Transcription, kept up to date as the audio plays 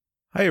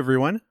Hi,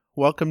 everyone.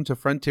 Welcome to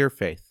Frontier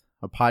Faith,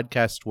 a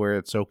podcast where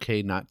it's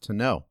okay not to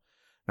know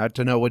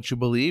what you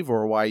believe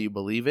or why you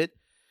believe it.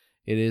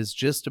 It is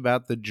just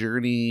about the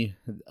journey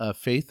of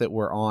faith that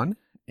we're on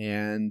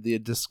and the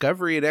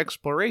discovery and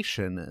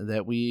exploration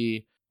that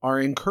we are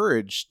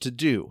encouraged to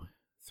do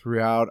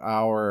throughout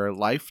our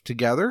life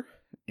together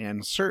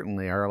and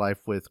certainly our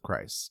life with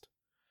Christ.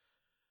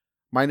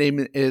 My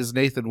name is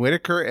Nathan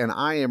Whitaker, and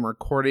I am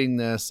recording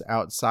this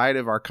outside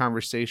of our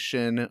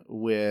conversation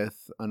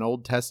with an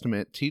Old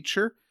Testament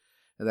teacher.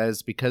 That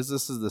is because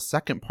this is the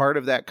second part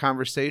of that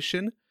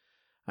conversation.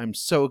 I'm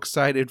so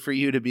excited for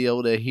you to be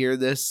able to hear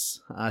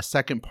this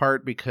second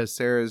part because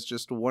Sarah is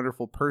just a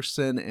wonderful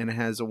person and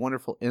has a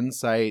wonderful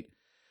insight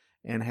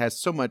and has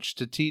so much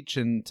to teach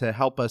and to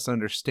help us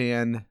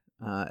understand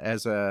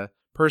as a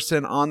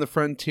person on the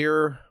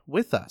frontier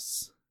with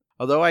us.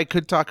 Although I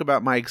could talk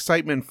about my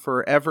excitement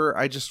forever,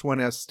 I just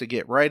want us to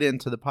get right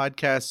into the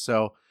podcast.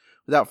 So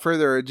without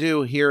further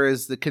ado, here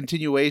is the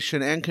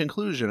continuation and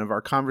conclusion of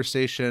our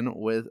conversation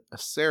with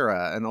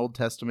Sarah, an Old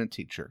Testament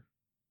teacher.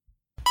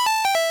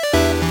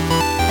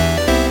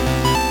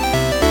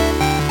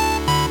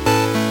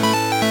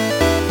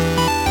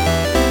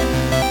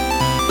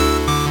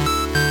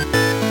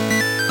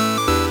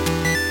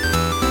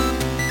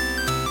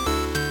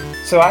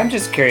 So I'm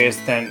just curious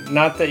then,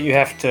 not that you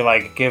have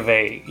to give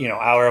a,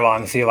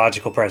 hour-long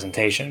theological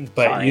presentation,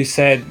 but Sorry. You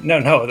said,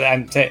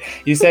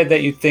 you said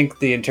that you think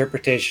the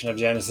interpretation of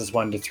Genesis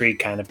 1-3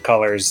 kind of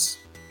colors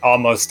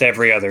almost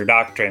every other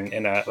doctrine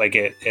in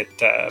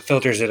it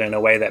filters it in a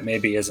way that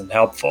maybe isn't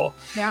helpful.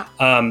 Yeah.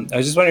 I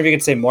was just wondering if you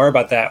could say more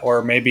about that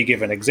or maybe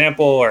give an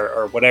example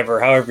or whatever,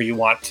 however you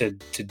want to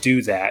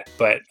do that.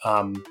 But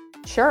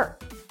Sure.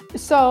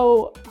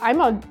 So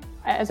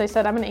as I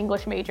said, I'm an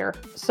English major,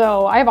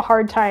 so I have a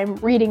hard time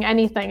reading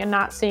anything and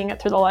not seeing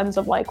it through the lens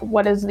of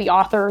what is the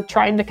author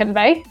trying to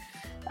convey.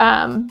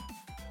 And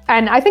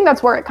I think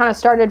that's where it kind of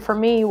started for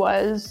me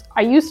was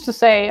I used to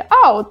say,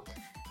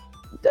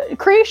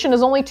 creation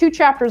is only 2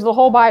 chapters of the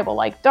whole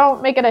Bible.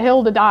 Don't make it a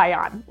hill to die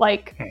on.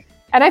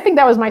 And I think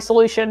that was my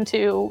solution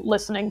to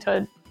listening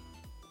to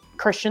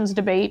Christians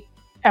debate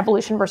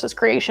evolution versus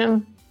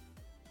creation.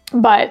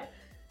 But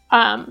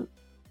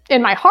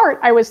in my heart,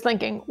 I was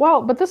thinking,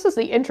 but this is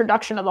the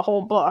introduction of the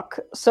whole book.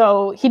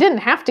 So he didn't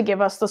have to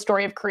give us the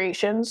story of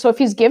creation. So if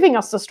he's giving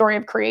us the story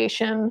of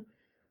creation,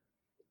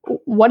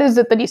 what is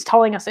it that he's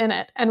telling us in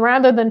it? And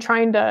rather than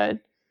trying to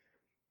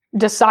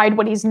decide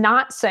what he's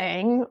not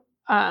saying,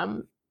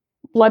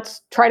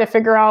 let's try to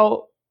figure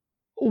out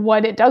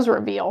what it does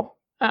reveal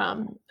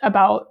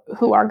about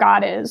who our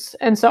God is.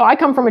 And so I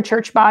come from a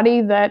church body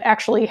that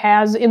actually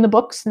has in the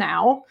books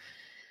now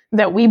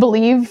that we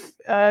believe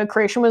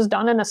creation was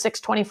done in a 6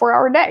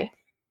 24-hour day.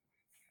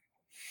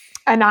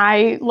 And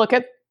I look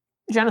at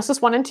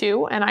Genesis 1 and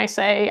 2 and I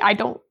say, I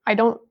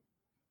don't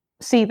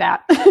see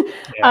that.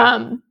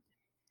 Yeah.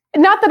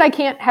 Not that I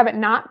can't have it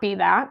not be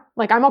that.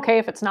 I'm okay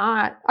if it's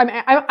not.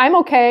 I'm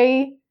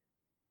okay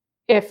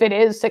if it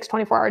is 6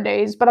 24-hour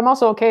days, but I'm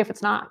also okay if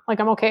it's not.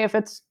 I'm okay if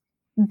it's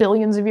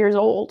billions of years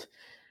old.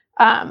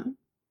 And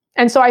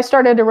so I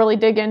started to really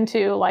dig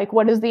into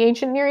what does the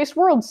ancient Near East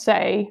world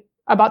say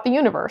about the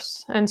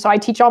universe? And so I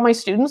teach all my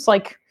students,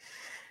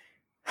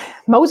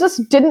 Moses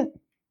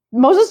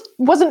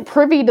wasn't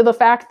privy to the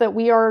fact that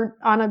we are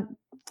on a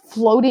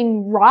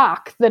floating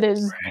rock that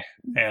is,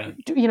 right.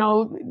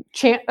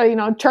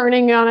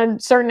 turning on a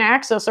certain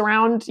axis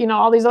around,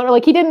 all these other,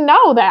 he didn't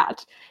know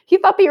that. He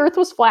thought the earth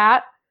was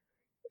flat,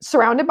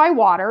 surrounded by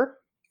water,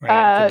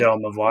 Right. The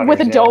dome of water.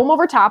 with a dome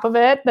over top of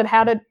it that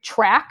had a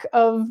track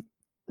of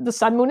the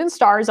sun, moon, and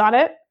stars on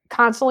it,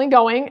 constantly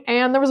going,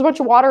 and there was a bunch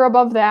of water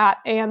above that,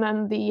 and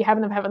then the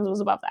heaven of heavens was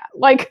above that.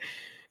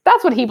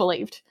 That's what he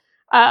believed.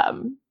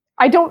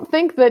 I don't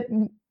think that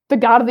the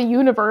God of the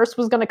universe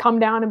was going to come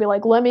down and be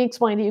like, let me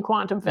explain to you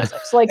quantum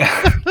physics.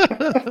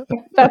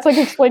 That's like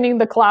explaining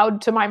the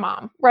cloud to my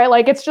mom, right?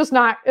 It's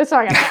not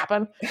going to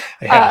happen.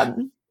 Yeah.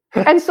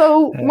 And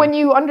so when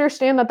you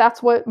understand that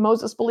that's what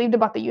Moses believed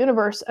about the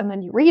universe, and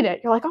then you read it,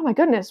 you're like, oh my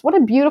goodness, what a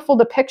beautiful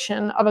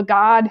depiction of a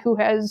God who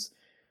has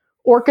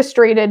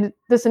orchestrated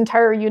this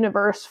entire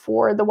universe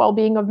for the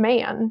well-being of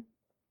man.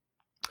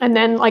 And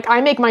then I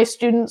make my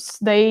students,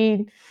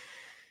 they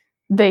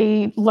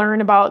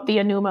learn about the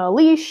Enuma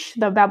Elish,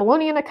 the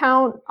Babylonian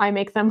account. I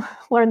make them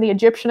learn the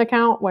Egyptian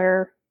account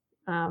where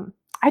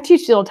I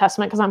teach the Old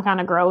Testament because I'm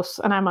kind of gross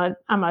and I'm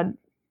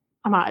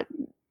a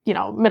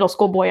middle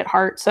school boy at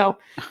heart. So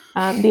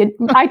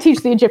I teach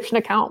the Egyptian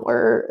account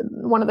where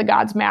one of the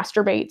gods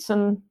masturbates,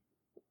 and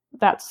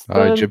that's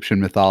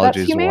Egyptian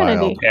mythology is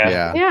wild.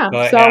 Yeah.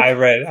 Well, so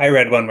I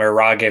read one where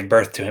Ra gave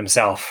birth to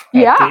himself.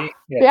 Yeah.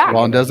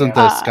 Well, and doesn't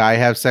the sky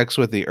have sex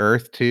with the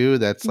earth too?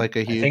 That's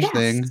a huge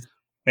thing.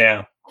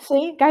 Yeah.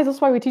 See, guys, that's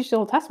why we teach the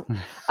Old Testament.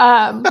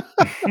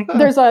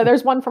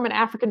 There's one from an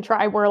African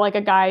tribe where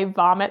a guy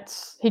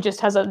vomits. He just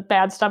has a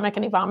bad stomach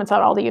and he vomits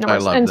out all the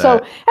universe. I love and that.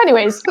 So,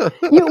 anyways,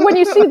 when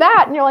you see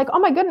that and you're like, oh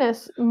my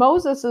goodness,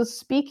 Moses is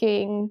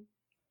speaking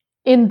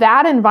in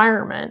that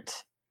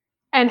environment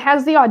and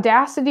has the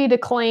audacity to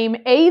claim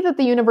A, that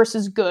the universe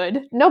is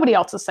good. Nobody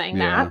else is saying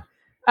that.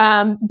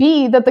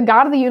 B, that the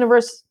God of the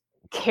universe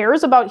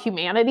cares about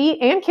humanity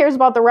and cares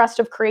about the rest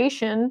of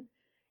creation,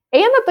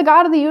 and that the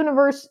God of the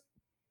universe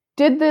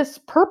did this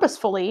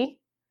purposefully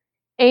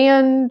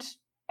and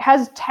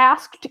has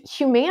tasked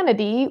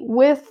humanity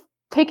with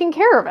taking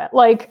care of it.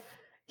 Like,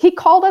 he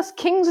called us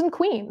kings and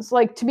queens.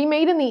 Like, to be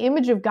made in the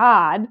image of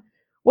God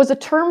was a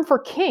term for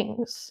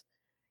kings.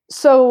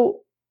 So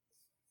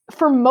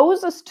for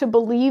Moses to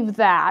believe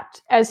that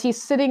as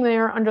he's sitting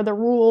there under the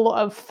rule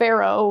of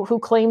Pharaoh, who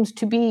claims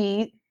to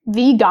be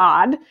the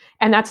God,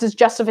 and that's his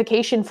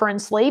justification for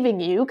enslaving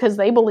you, because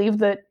they believe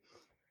that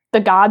the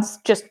gods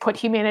just put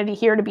humanity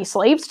here to be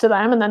slaves to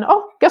them, and then,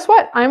 oh, guess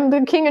what? I'm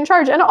the king in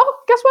charge, and oh,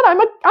 guess what?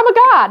 I'm a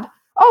god.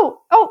 Oh,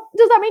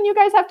 does that mean you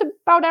guys have to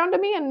bow down to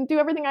me and do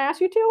everything I ask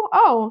you to?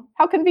 Oh,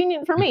 how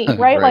convenient for me, right?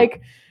 Right.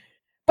 Like,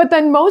 but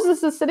then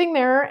Moses is sitting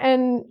there,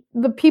 and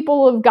the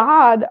people of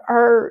God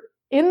are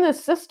in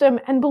this system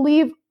and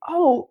believe,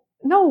 oh,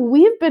 no,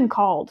 we've been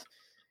called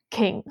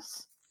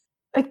kings.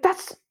 Like,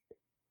 that's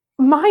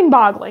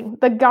mind-boggling.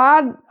 The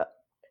God,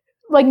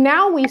 like,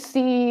 now we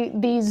see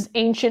these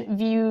ancient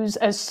views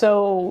as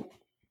so,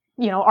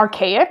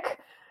 archaic,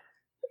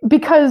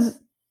 because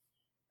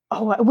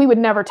we would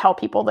never tell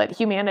people that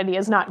humanity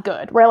is not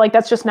good, right? Like,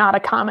 that's just not a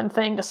common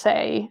thing to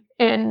say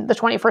in the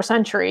 21st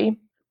century.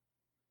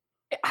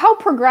 How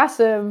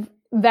progressive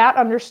that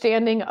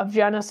understanding of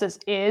Genesis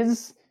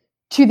is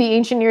to the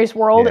ancient Near East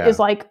world is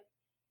like,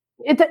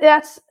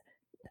 I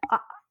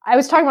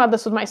was talking about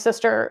this with my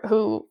sister,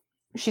 who,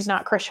 she's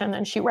not Christian,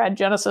 and she read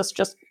Genesis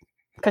just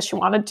because she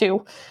wanted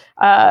to.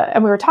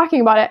 And we were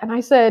talking about it, and I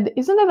said,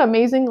 isn't it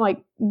amazing?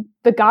 Like,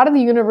 the God of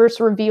the universe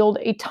revealed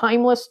a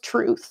timeless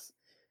truth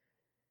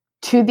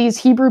to these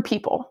Hebrew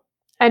people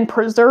and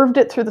preserved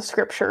it through the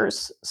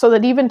scriptures, so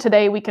that even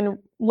today we can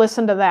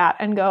listen to that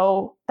and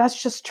go,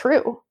 that's just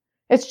true.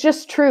 It's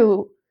just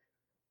true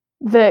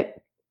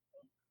that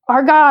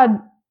our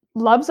God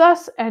loves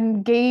us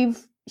and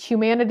gave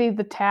humanity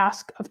the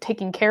task of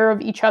taking care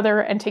of each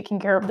other and taking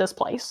care of this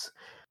place.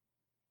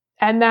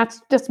 And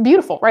that's just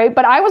beautiful, right?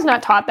 But I was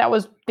not taught that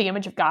was the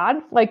image of God.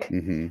 Like,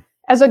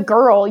 as a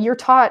girl, you're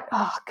taught,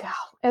 oh God,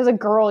 as a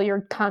girl,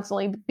 you're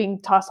constantly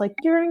being tossed like,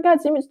 you're in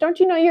God's image. Don't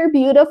you know you're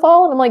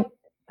beautiful? And I'm like,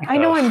 I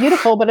know I'm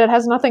beautiful, but it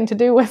has nothing to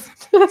do with,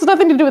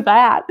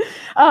 that.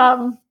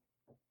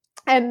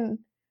 And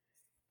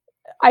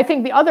I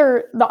think the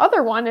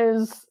other one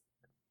is,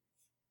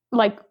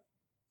 like,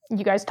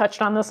 you guys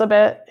touched on this a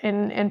bit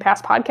in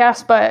past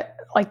podcasts, but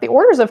like, the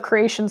orders of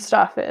creation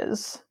stuff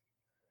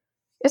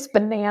it's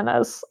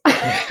bananas.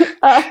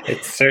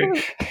 It's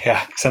certain.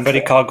 Yeah.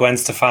 Somebody call Gwen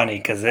Stefani,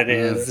 because it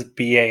is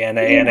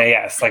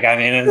BANANAS. Like, I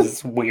mean,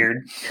 it's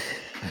weird.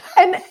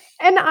 And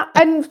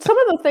some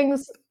of the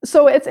things,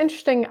 so it's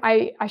interesting.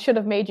 I should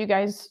have made you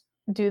guys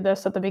do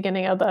this at the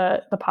beginning of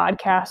the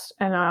podcast,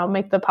 and I'll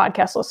make the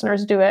podcast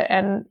listeners do it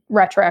and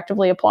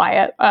retroactively apply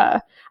it.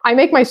 I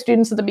make my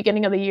students at the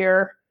beginning of the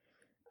year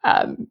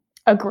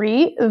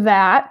agree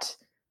that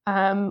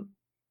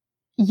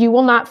you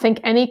will not think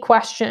any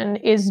question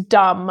is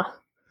dumb.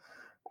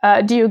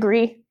 Do you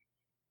agree?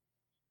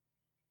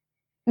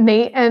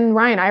 Nate and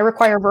Ryan, I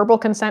require verbal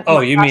consent. Oh,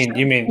 you mean,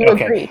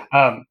 okay. Agree?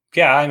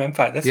 Yeah, I'm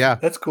fine.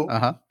 That's cool.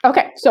 Uh-huh.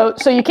 Okay,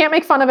 so you can't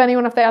make fun of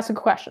anyone if they ask a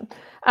question.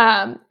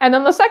 And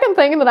then the second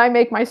thing that I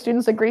make my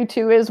students agree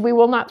to is we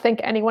will not think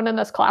anyone in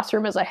this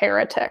classroom is a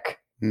heretic.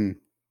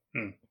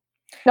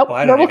 Nope.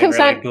 Well, verbal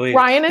consent.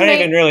 Ryan and I don't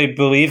Nate even really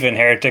believe in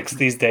heretics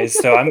these days,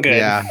 so I'm good.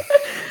 Yeah.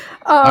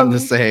 I'm the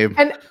same.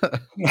 And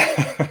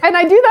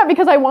I do that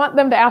because I want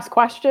them to ask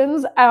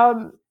questions.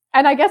 And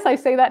I guess I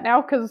say that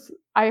now because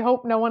I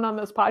hope no one on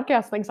this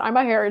podcast thinks I'm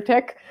a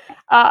heretic.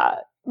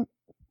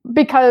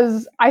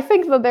 Because I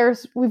think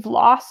that we've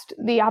lost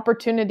the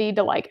opportunity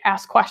to, like,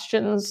 ask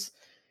questions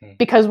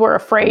because we're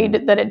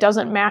afraid that it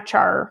doesn't match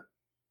our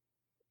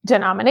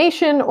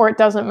denomination, or it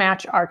doesn't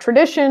match our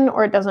tradition,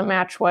 or it doesn't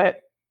match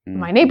what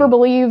my neighbor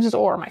believes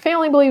or my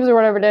family believes or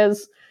whatever it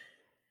is.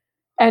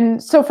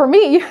 And so for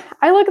me,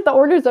 I look at the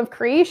orders of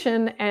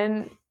creation,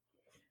 and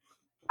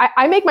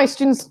I make my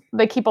students,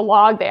 they keep a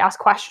log, they ask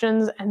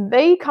questions, and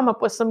they come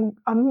up with some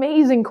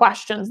amazing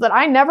questions that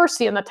I never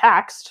see in the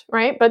text,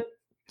 right? But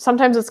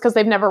sometimes it's because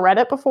they've never read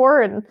it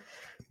before, and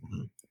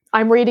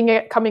I'm reading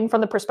it coming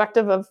from the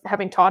perspective of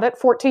having taught it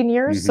 14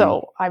 years,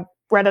 so I've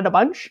read it a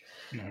bunch.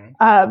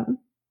 But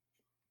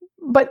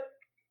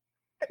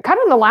kind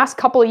of in the last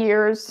couple of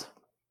years,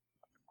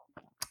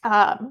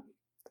 I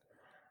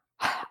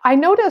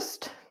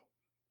noticed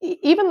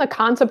even the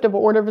concept of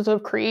orders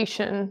of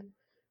creation,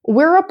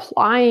 we're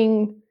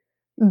applying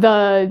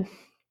the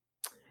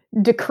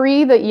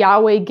decree that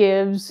Yahweh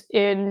gives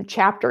in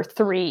chapter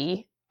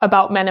 3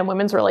 about men and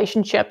women's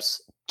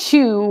relationships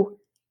to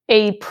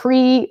a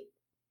pre-fall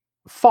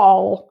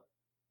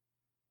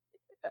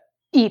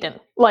Eden.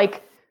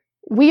 Like,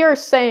 we are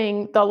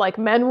saying the, like,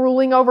 men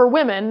ruling over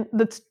women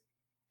that's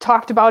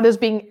talked about as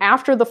being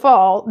after the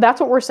fall, that's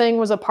what we're saying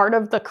was a part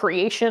of the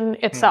creation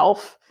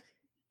itself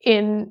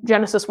in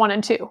Genesis 1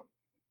 and 2,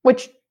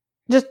 which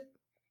just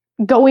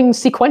going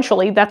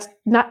sequentially. That's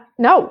not,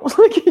 no,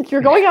 like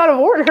you're going out of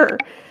order.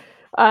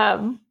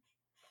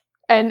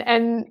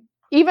 And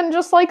even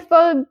just like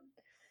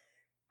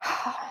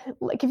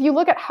like if you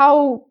look at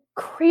how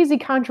crazy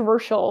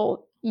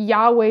controversial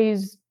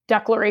Yahweh's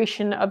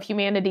declaration of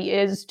humanity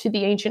is to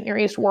the ancient Near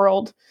East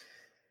world,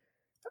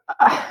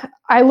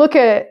 I look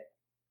at,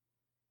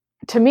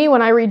 to me,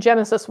 when I read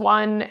Genesis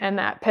 1 and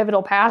that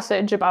pivotal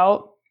passage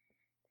about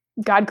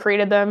God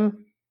created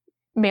them,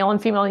 male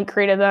and female, he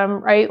created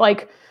them, right?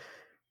 Like,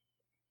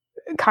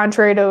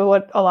 contrary to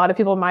what a lot of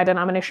people in my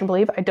denomination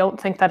believe, I don't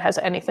think that has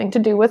anything to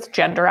do with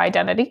gender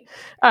identity.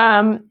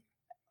 God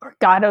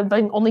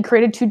only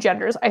created two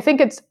genders. I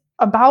think it's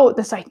about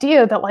this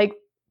idea that like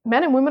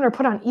men and women are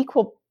put on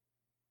equal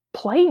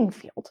playing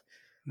field.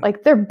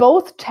 Like they're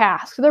both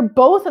tasked. They're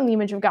both in the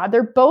image of God.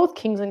 They're both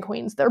kings and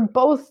queens. They're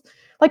both,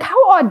 like,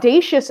 how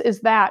audacious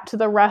is that to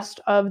the rest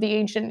of the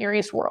ancient Near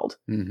East world?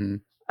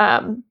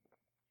 Mm-hmm.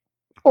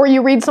 Or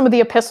you read some of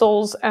the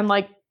epistles, and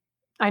like,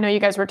 I know you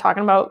guys were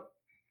talking about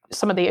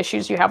some of the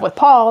issues you have with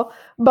Paul,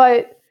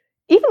 but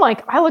even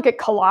like I look at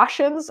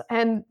Colossians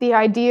and the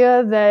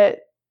idea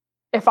that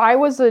if I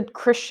was a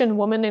Christian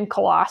woman in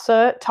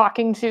Colossae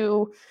talking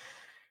to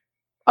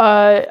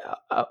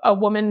a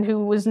woman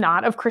who was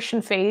not of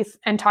Christian faith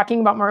and talking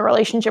about my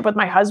relationship with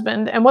my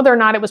husband and whether or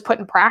not it was put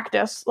in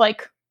practice,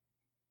 like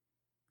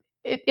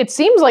it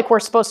seems like we're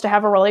supposed to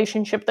have a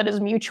relationship that is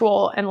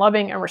mutual and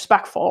loving and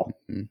respectful.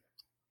 Mm-hmm.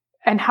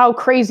 And how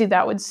crazy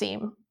that would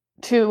seem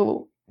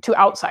to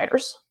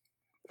outsiders.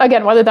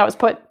 Again, whether that was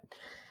put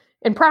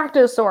in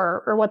practice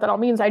or what that all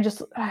means, I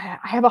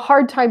have a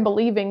hard time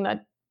believing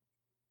that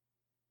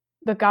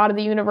the God of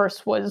the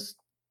universe was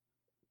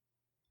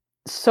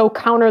so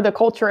counter the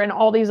culture in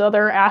all these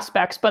other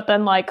aspects, but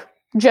then like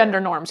gender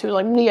norms, he was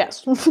like,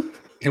 yes,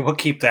 We'll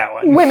keep that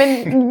one.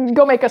 women,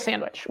 go make a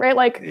sandwich, right?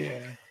 Like,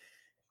 Yeah.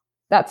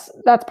 that's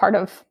part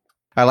of.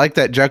 I like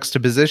that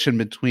juxtaposition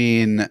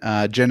between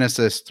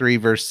Genesis 3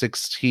 verse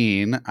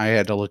 16. I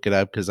had to look it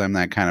up because I'm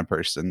that kind of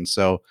person.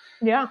 So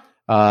Yeah.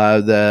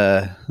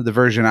 the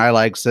version I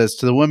like says,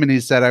 to the woman he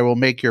said, I will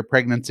make your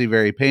pregnancy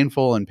very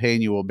painful, and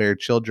pain you will bear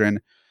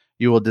children.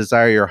 You will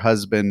desire your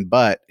husband,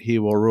 but he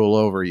will rule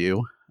over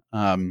you.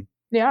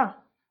 Yeah.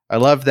 I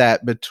love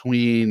that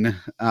between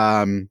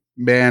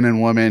man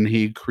and woman,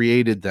 he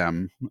created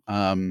them.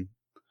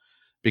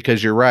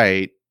 Because you're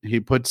right. He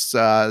puts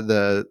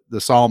the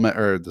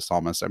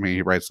psalmist, I mean,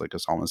 he writes like a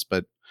psalmist,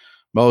 but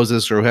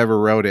Moses or whoever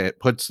wrote it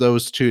puts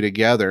those two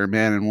together,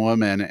 man and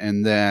woman,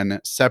 and then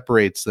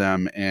separates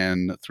them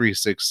in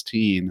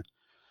 3:16.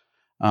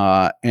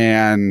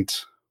 And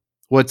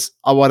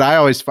what I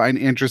always find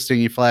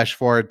interesting, you flash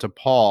forward to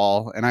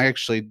Paul, and I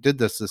actually did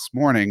this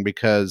morning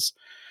because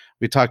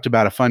we talked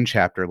about a fun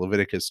chapter,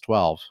 Leviticus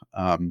 12.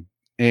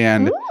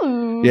 And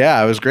Ooh.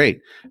 yeah, it was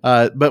great.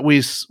 But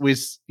we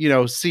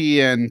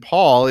see in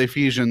Paul,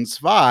 Ephesians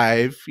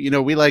 5,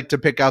 we like to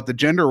pick out the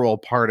gender role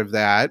part of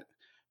that,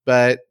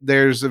 but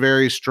there's a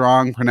very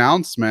strong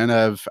pronouncement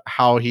of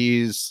how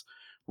he's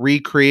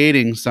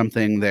recreating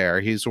something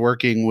there. He's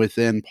working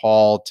within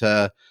Paul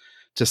to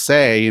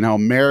say,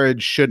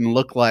 marriage shouldn't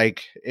look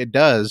like it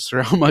does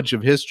throughout much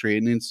of history.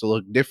 It needs to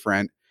look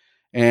different.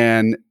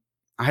 And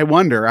I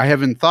wonder, I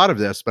haven't thought of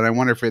this, but I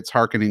wonder if it's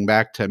hearkening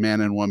back to man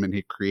and woman,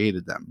 he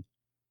created them.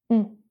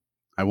 Mm.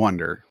 I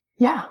wonder.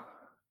 Yeah.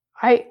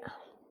 I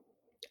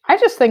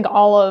just think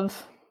I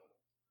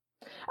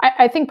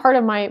think part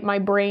of my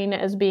brain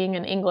as being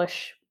an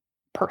English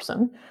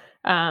person,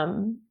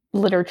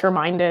 literature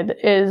minded,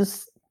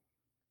 is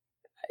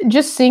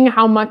just seeing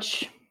how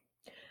much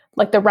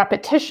like the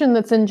repetition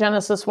that's in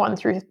Genesis 1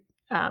 through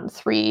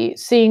 3,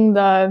 seeing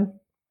the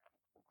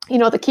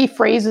key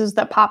phrases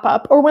that pop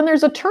up, or when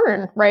there's a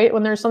turn, right?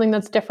 When there's something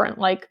that's different.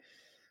 Like,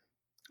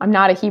 I'm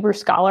not a Hebrew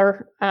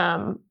scholar,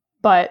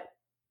 but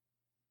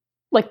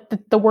like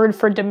the word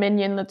for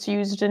dominion that's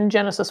used in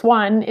Genesis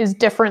 1 is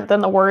different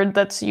than the word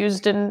that's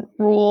used in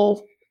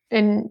rule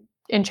in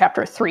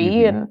chapter 3.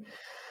 Mm-hmm.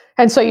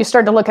 And so you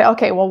start to look at,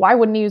 okay, well, why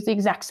wouldn't he use the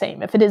exact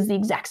same if it is the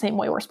exact same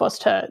way we're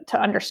supposed to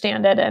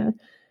understand it? And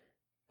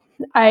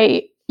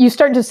you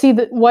start to see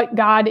that what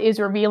God is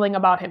revealing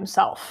about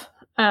himself.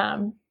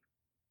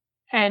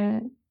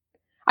 And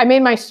I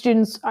made my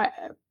students,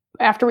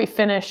 after we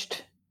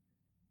finished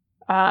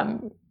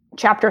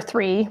chapter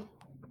 3,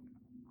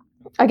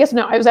 I guess,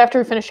 no, it was after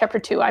we finished chapter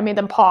 2, I made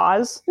them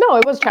pause. No,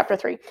 it was chapter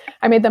 3.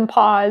 I made them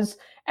pause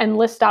and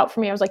list out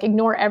for me. I was like,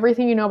 ignore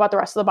everything you know about the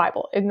rest of the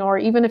Bible. Ignore,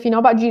 even if you know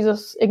about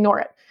Jesus,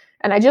 ignore it.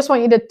 And I just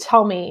want you to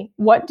tell me,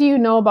 what do you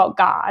know about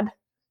God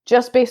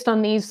just based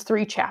on these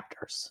 3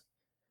 chapters?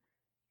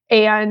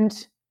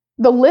 And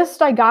the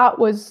list I got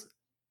was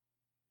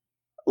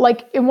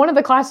like, in one of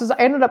the classes, I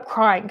ended up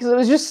crying because it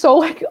was just so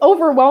like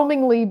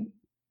overwhelmingly,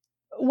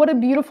 what a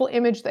beautiful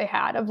image they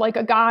had of like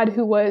a God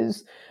who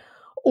was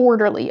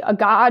orderly, a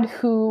God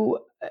who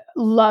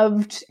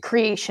loved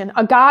creation,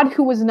 a God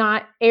who was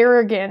not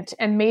arrogant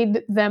and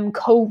made them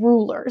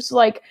co-rulers,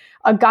 like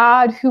a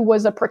God who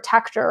was a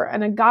protector,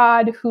 and a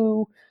God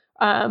who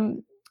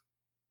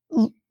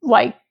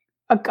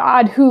a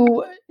God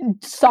who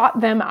sought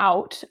them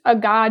out, a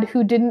God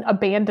who didn't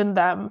abandon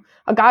them,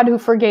 a God who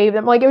forgave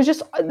them. Like, it was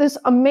just this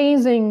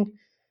amazing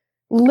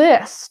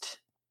list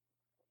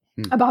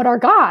about our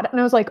God. And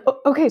I was like,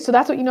 okay, so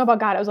that's what you know about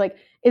God. I was like,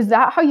 is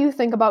that how you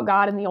think about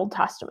God in the Old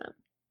Testament?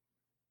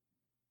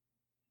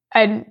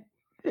 And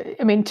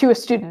I mean, to a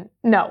student,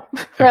 no.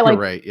 Right? Like,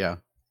 right, yeah.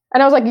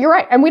 And I was like, you're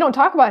right. And we don't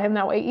talk about him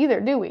that way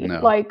either, do we? No.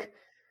 Like,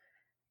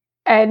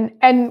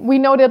 and we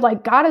noted,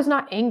 like, God is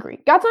not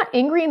angry. God's not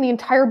angry in the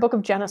entire book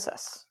of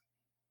Genesis.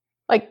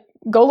 Like,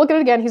 go look at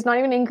it again. He's not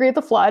even angry at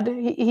the flood.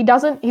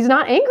 He's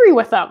not angry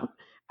with them.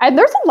 And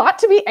there's a lot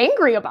to be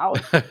angry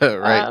about.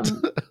 Right.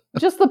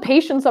 Just the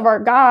patience of our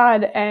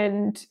God.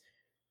 And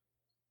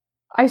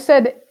I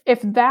said,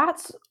 if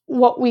that's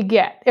what we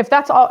get, if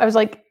that's all, I was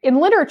like, in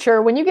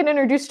literature, when you get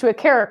introduced to a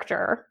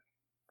character,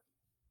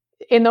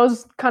 in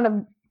those kind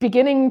of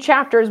beginning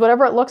chapters,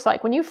 whatever it looks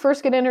like, when you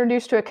first get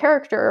introduced to a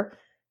character,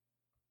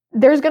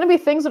 there's going to be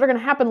things that are going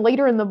to happen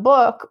later in the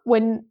book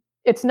when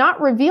it's not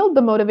revealed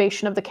the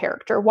motivation of the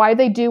character, why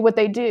they do what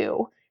they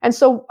do. And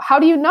so how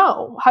do you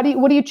know?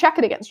 What do you check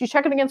it against? You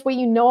check it against what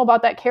you know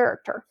about that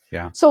character.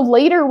 Yeah. So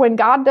later when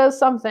God does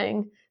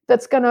something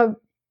that's going to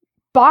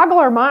boggle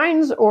our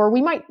minds, or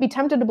we might be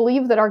tempted to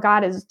believe that our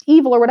God is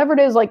evil or whatever it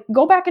is, like,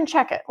 go back and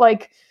check it.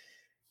 Like,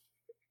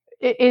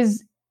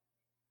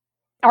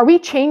 are we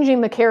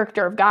changing the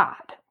character of God?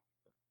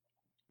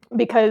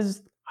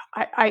 Because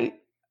I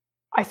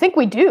think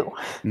we do.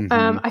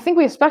 Mm-hmm. I think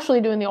we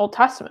especially do in the Old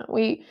Testament.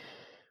 We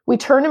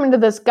turn him into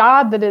this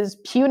God that is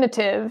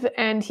punitive,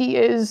 and he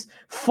is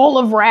full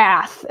of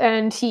wrath,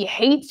 and he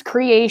hates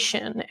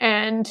creation,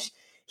 and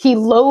he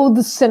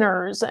loathes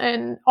sinners,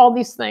 and all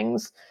these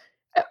things.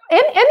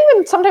 And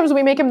even sometimes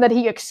we make him that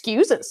he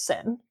excuses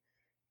sin.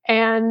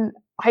 And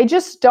I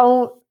just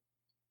don't,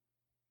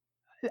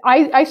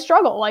 I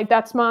struggle. Like,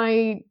 that's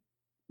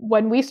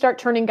when we start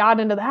turning God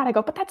into that, I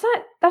go, but that's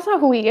not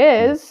who he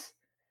is.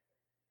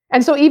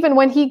 And so even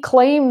when he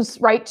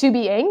claims, right, to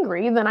be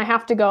angry, then I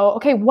have to go,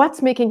 okay,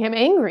 what's making him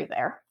angry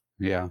there?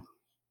 Yeah.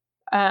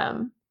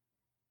 But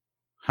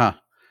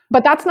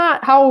that's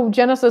not how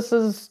Genesis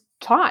is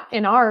taught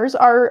in ours.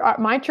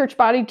 My church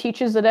body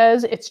teaches it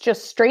as it's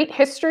just straight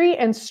history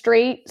and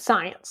straight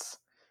science.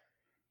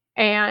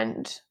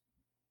 And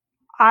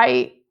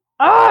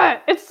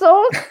it's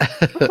so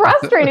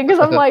frustrating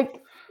because I'm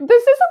like,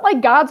 this isn't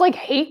like God's like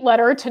hate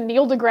letter to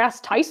Neil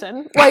deGrasse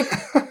Tyson. Like,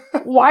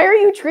 why are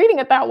you treating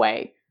it that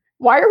way?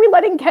 Why are we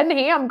letting Ken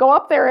Ham go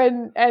up there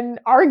and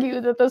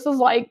argue that this is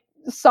like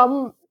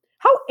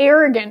how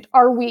arrogant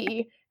are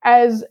we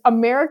as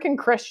American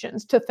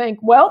Christians to think,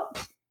 well,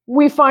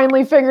 we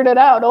finally figured it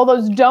out, all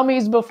those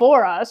dummies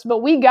before us,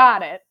 but we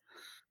got it.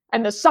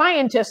 And the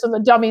scientists are the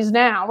dummies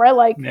now, right?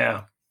 Like,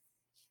 yeah.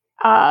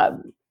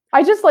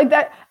 I just like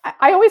that.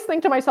 I always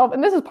think to myself,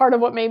 and this is part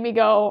of what made me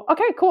go,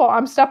 okay, cool,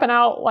 I'm stepping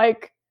out.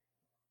 Like,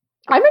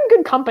 I'm in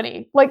good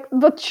company. Like,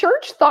 the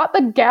church thought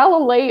that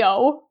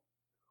Galileo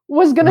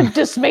was going to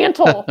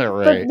dismantle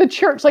right. the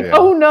church. Like,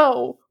 oh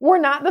no, we're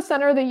not the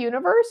center of the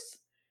universe.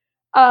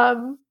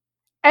 And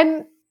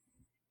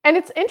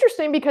it's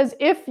interesting because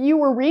if you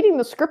were reading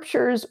the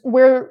scriptures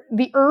where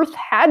the earth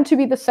had to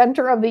be the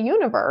center of the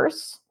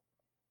universe,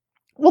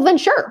 well, then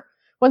sure.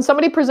 When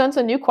somebody presents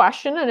a new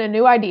question and a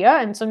new idea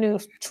and some new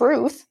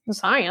truth in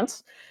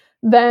science,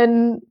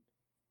 then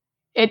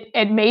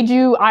it made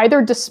you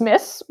either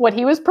dismiss what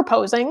he was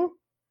proposing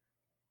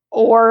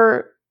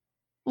or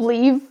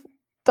leave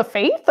the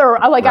faith, or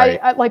like, right.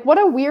 I like, what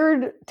a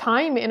weird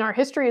time in our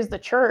history as the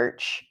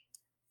church.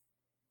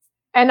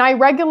 And I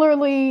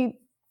regularly,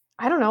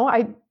 I don't know,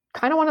 I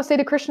kind of want to say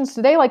to Christians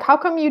today, like, how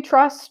come you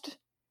trust,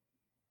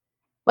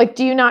 like,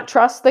 do you not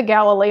trust that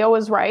Galileo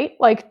is right?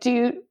 Like,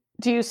 do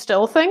you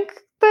still think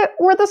that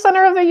we're the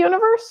center of the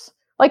universe?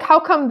 Like, how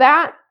come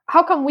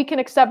we can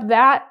accept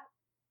that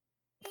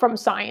from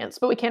science,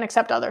 but we can't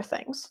accept other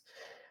things?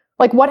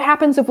 Like, what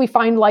happens if we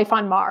find life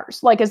on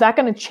Mars? Like, is that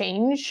going to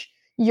change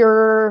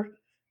your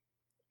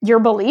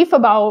belief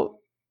about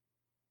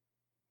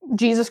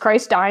Jesus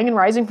Christ dying and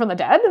rising from the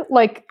dead?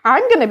 Like,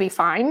 I'm going to be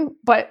fine,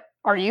 but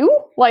are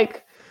you?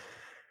 Like,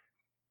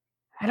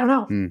 I don't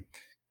know.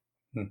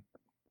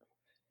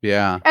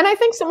 Yeah. And I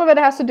think some of it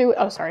has to do,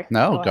 sorry.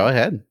 No, go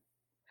ahead.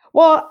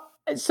 Well,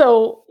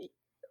 so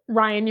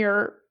Ryan,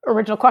 your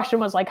original question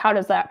was like, how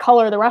does that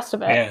color the rest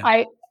of it?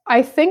 Yeah.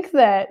 I think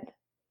that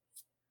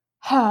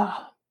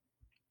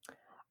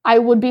I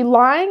would be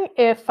lying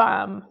if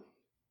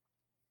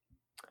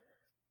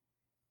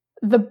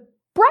the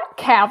Brett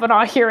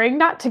Kavanaugh hearing,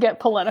 not to get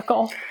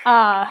political.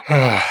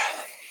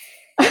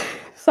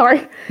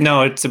 Sorry.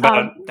 No, it's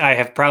about,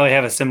 I probably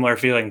have a similar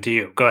feeling to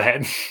you. Go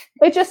ahead.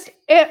 It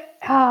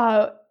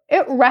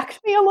wrecked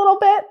me a little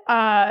bit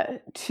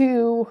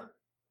to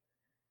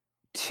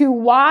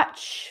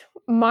watch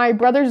my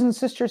brothers and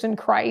sisters in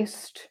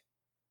Christ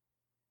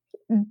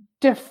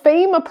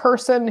defame a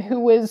person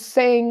who is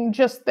saying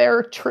just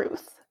their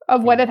truth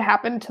of what had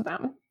happened to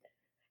them,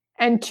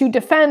 and to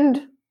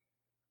defend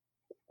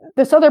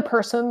this other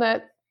person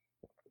that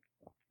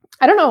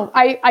I don't know.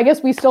 I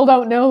guess we still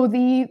don't know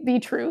the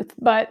truth,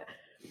 but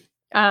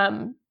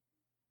I'm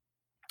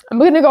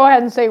going to go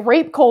ahead and say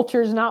rape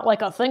culture is not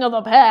like a thing of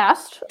the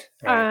past.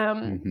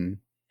 Right.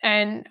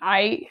 And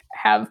I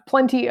have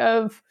plenty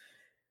of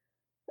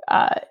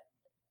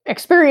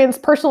experience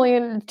personally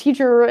and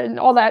teacher and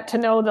all that to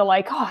know that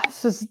like, oh,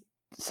 this is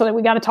something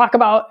we got to talk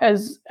about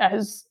as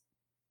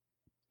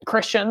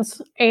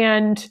Christians.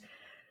 And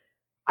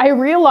I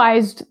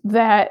realized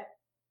that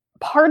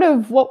part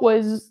of what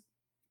was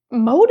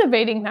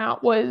motivating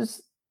that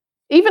was,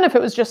 even if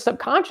it was just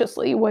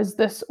subconsciously, was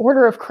this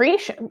order of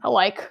creation.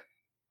 Like,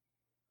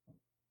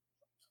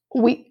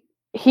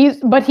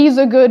 he's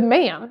a good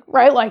man,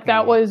 right? Like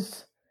that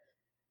was,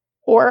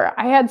 or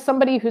I had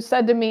somebody who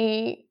said to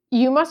me,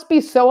 you must be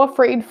so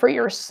afraid for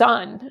your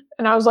son.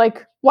 And I was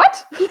like,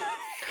 what?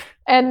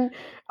 And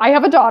I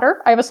have a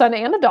daughter. I have a son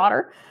and a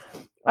daughter.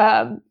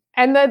 And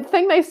the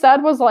thing they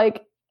said was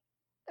like,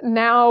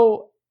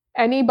 now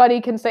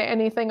anybody can say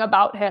anything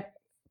about him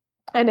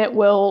and it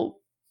will,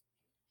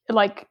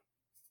 like,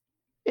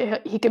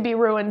 he could be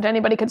ruined.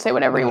 Anybody could say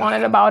whatever he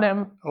wanted about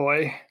him.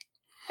 Boy.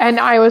 And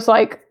I was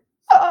like,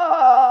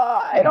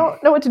 I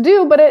don't know what to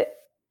do, and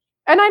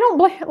I don't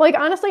blame, like,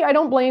 honestly, I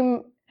don't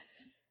blame,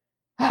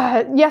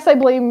 yes, I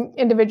blame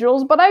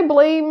individuals, but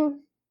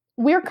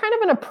we're kind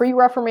of in a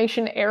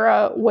pre-Reformation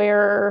era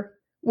where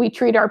we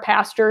treat our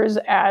pastors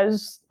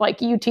as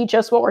like, you teach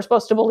us what we're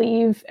supposed to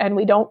believe, and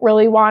we don't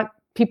really want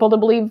people to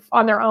believe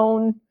on their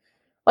own.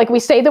 Like, we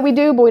say that we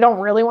do, but we don't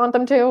really want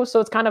them to. So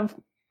it's kind of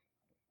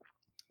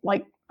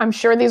like, I'm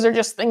sure these are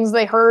just things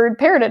they heard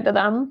parroted to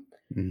them.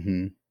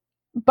 Mm-hmm.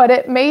 But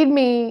it made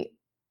me,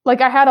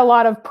 like, I had a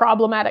lot of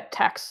problematic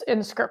texts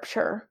in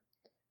scripture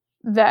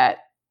that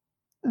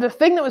the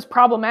thing that was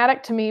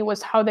problematic to me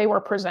was how they were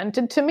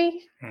presented to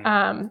me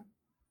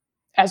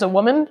as a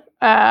woman.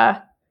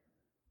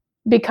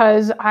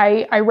 Because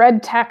I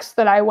read texts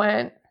that I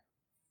went,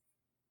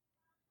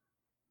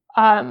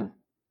 I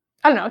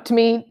don't know, to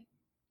me,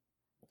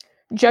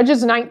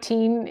 Judges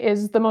 19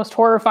 is the most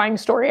horrifying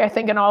story, I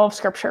think, in all of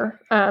scripture.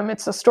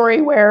 It's a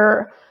story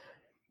where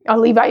a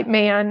Levite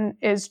man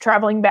is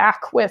traveling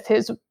back with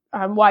his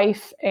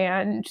wife,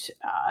 and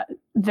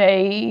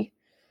they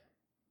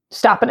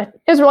stop in an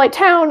Israelite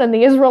town, and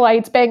the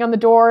Israelites bang on the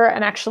door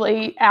and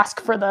actually ask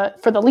for the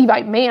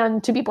Levite man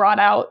to be brought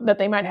out that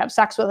they might have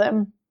sex with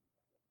him.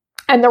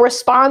 And the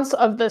response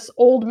of this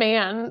old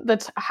man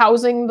that's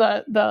housing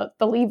the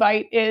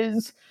Levite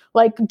is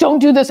like, don't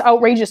do this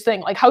outrageous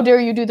thing. Like, how dare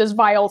you do this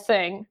vile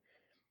thing?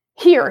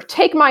 Here,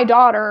 take my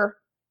daughter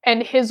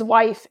and his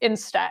wife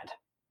instead.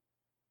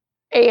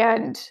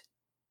 And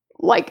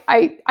like,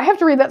 I have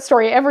to read that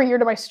story every year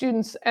to my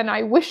students, and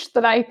I wish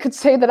that I could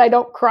say that I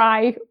don't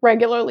cry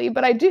regularly,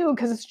 but I do,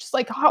 because it's just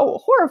like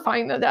how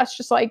horrifying that's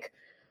just like,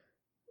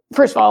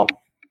 first of all,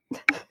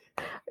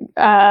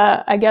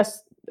 I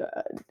guess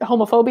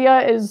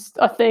homophobia is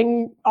a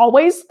thing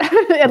always,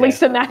 at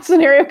least in that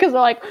scenario, because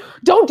they're like,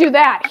 don't do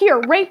that. Here,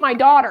 rape my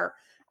daughter.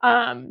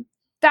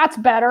 That's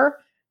better.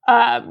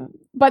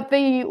 But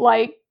the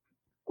like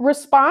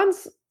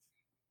response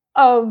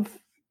of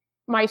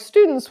my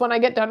students when I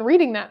get done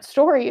reading that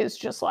story is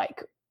just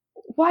like,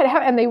 what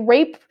happened? And they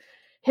rape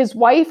his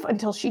wife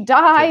until she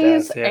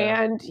dies,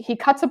 and he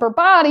cuts up her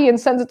body and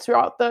sends it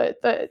throughout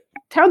the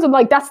towns. And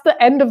like, that's the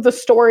end of the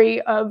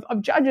story of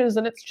Judges.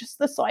 And it's just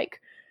this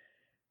like,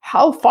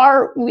 how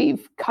far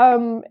we've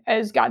come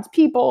as God's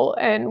people,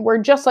 and we're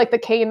just like the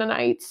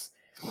Canaanites.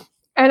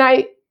 And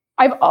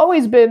I've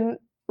always been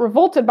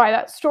revolted by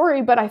that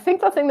story, but I think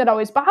the thing that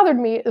always bothered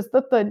me is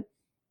that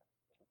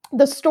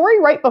the story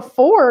right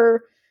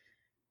before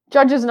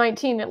Judges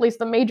 19, at least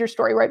the major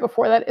story right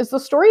before that, is the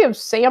story of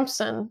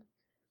Samson.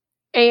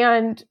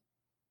 And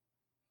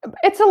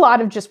it's a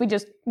lot of just,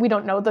 we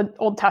don't know the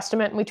Old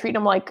Testament, and we treat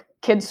them like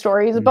kids'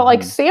 stories, but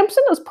like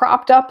Samson is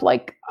propped up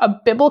like a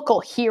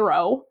biblical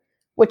hero,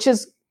 which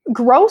is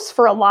gross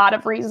for a lot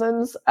of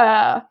reasons.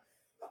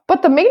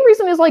 But the main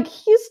reason is like,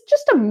 he's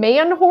just a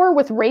man whore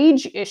with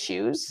rage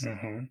issues.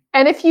 Mm-hmm.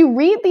 And if you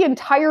read the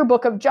entire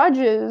book of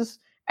Judges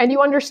and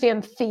you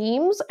understand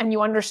themes and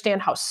you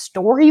understand how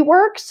story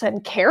works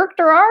and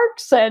character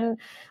arcs and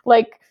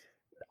like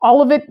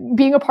all of it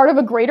being a part of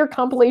a greater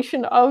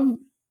compilation of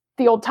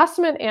the Old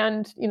Testament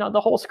and, you know,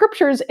 the whole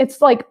scriptures, it's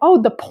like, oh,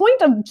 the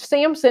point of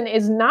Samson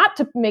is not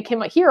to make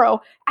him a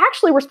hero.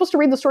 Actually, we're supposed to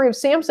read the story of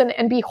Samson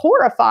and be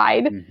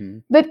horrified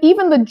that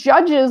even the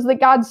judges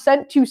that God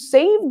sent to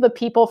save the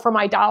people from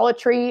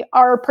idolatry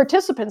are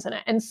participants in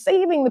it, and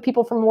saving the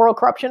people from moral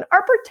corruption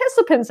are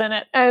participants in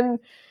it. And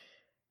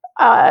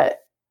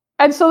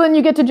so then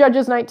you get to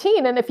Judges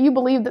 19, and if you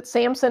believe that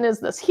Samson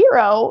is this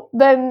hero,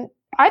 then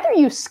either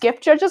you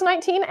skip Judges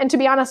 19, and to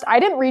be honest, I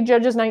didn't read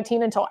Judges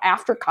 19 until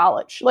after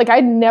college. Like,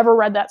 I'd never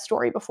read that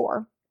story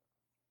before.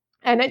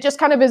 And it just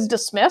kind of is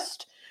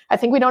dismissed. I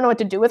think we don't know what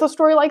to do with a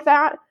story like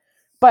that.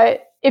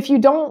 But if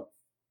you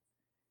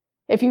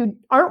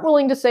aren't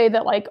willing to say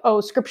that like,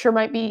 oh, scripture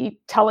might be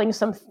telling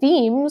some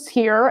themes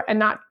here and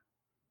not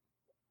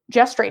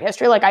just straight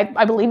history. Like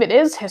I believe it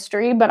is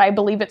history, but I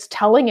believe it's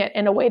telling it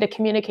in a way to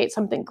communicate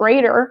something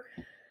greater,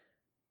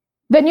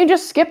 then you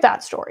just skip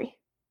that story.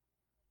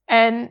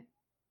 And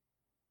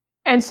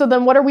so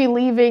then what are we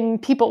leaving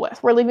people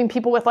with? We're leaving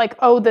people with like,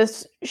 oh,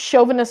 this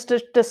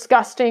chauvinistic,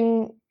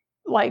 disgusting,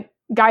 like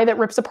guy that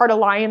rips apart a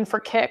lion for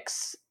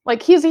kicks.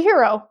 Like he's a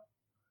hero.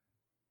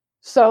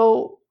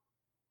 So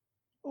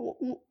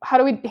how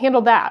do we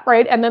handle that?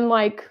 Right. And then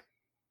like,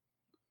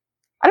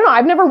 I don't know.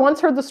 I've never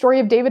once heard the story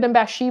of David and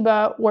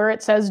Bathsheba where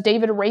it says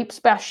David rapes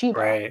Bathsheba.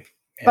 Right.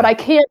 Yeah. But I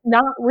can't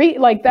not read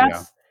like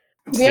that's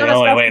the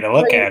only way to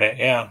look at it.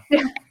 Yeah.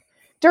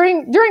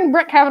 During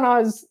Brett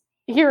Kavanaugh's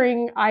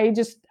hearing, I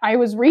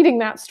was reading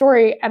that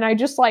story and I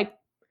just like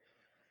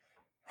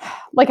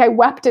I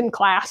wept in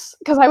class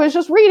because I was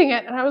just reading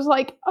it and I was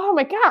like, oh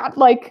my God,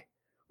 like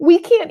we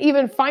can't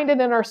even find it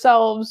in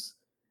ourselves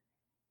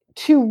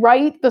to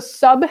write the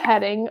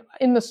subheading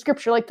in the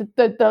scripture, like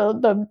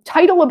the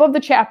title above the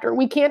chapter.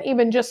 We can't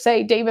even just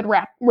say David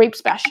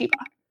rapes Bathsheba.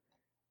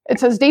 It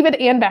says David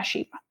and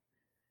Bathsheba.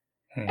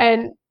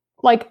 And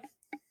like,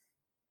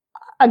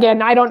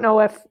 again, I don't know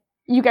if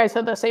you guys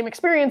had the same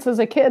experience as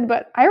a kid,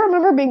 but I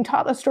remember being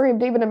taught the story of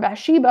David and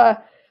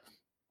Bathsheba,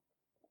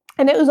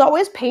 and it was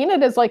always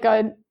painted as like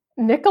a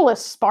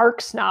Nicholas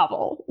Sparks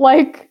novel.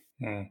 Like,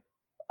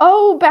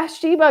 oh,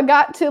 Bathsheba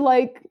got to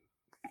like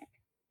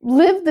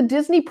live the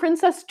Disney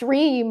princess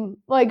dream.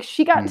 Like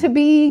she got to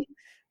be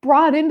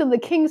brought into the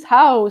king's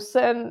house,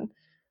 and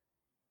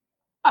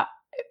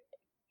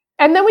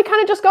then we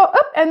kind of just go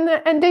up,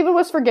 and David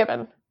was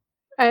forgiven,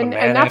 and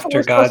that's what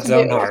we're God's supposed to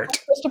own do. heart.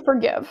 We're supposed to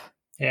forgive.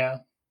 Yeah.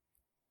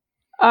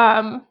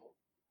 And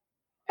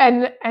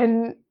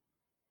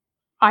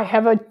I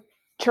have a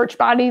church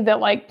body that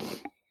like,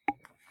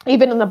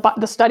 even in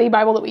the study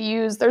Bible that we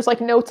use, there's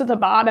like notes at the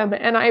bottom.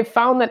 And I've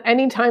found that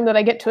anytime that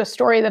I get to a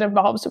story that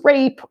involves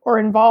rape or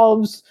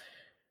involves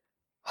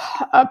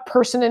a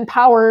person in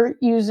power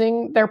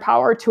using their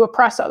power to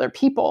oppress other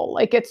people,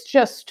 like it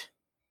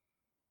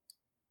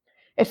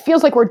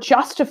feels like we're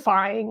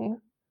justifying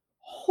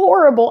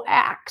horrible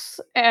acts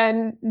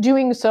and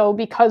doing so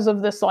because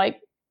of this,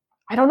 like,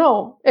 I don't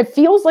know. It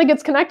feels like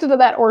it's connected to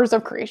that orders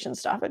of creation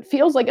stuff. It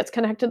feels like it's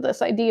connected to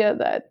this idea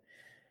that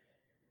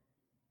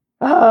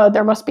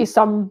there must be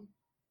some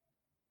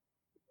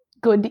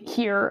good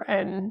here.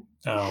 And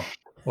oh,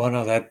 well,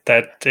 no,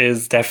 that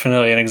is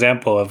definitely an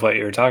example of what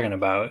you were talking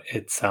about.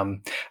 It's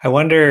I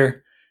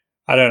wonder.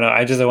 I don't know.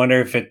 I wonder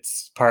if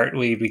it's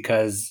partly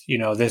because,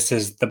 this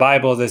is the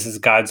Bible, this is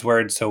God's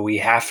word, so we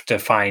have to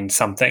find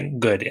something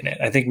good in it.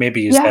 I think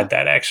maybe you said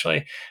that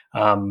actually.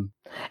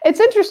 It's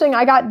interesting.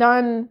 I got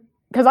done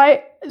because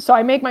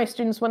I make my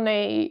students when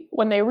they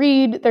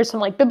read, there's some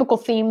like biblical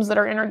themes that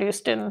are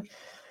introduced in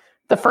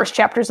the first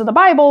chapters of the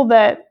Bible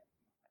that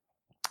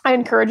I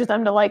encourage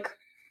them to like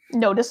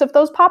notice if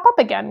those pop up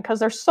again,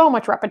 because there's so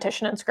much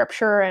repetition in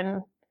scripture,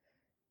 and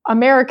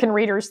American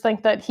readers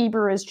think that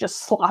Hebrew is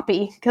just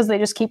sloppy because they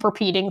just keep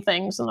repeating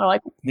things, and they're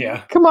like,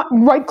 yeah, come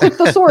on, right click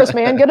the source,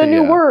 man, get a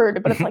new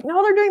word. But it's like,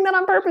 no, they're doing that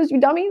on purpose,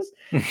 you dummies.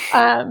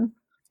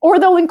 Or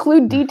they'll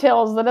include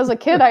details that as a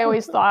kid I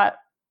always thought,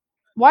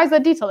 why is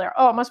that detail there?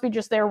 Oh, it must be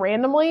just there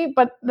randomly.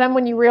 But then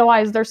when you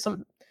realize there's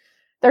some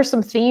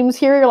themes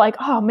here, you're like,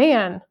 oh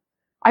man,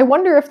 I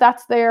wonder if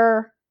that's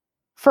there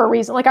for a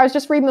reason. Like I was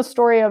just reading the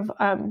story of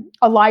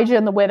Elijah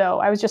and the widow.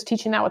 I was just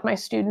teaching that with my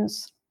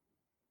students.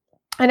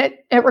 And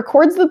it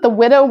records that the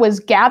widow was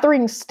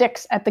gathering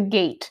sticks at the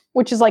gate,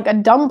 which is like a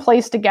dumb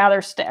place to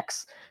gather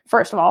sticks,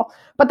 first of all.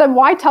 But then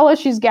why tell us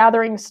she's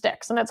gathering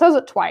sticks? And it says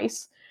it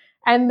twice.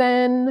 And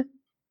then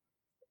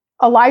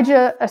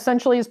Elijah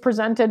essentially is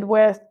presented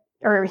with,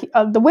 or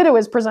the widow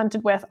is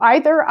presented with,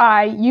 either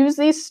I use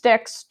these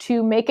sticks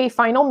to make a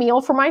final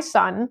meal for my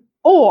son,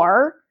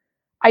 or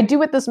I do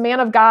what this man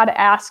of God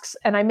asks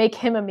and I make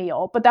him a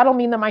meal, but that'll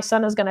mean that my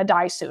son is going to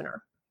die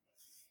sooner.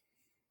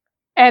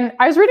 And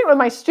I was reading it with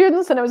my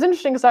students, and it was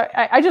interesting because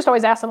I just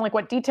always ask them like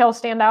what details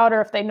stand out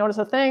or if they notice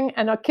a thing.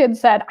 And a kid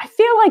said, I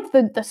feel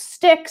like the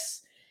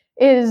sticks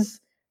is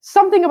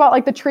something about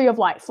like the tree of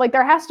life. Like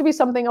there has to be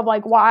something of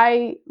like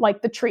why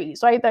like the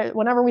trees, right?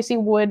 Whenever we see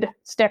wood,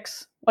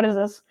 sticks, what is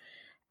this?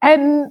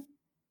 And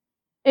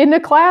in a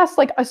class,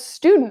 like a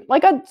student,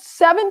 like a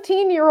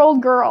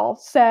 17-year-old girl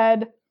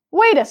said,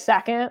 wait a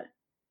second,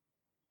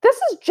 this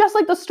is just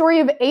like the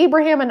story of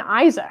Abraham and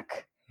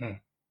Isaac.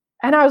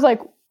 And I was like,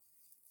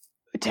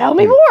 tell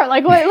me more.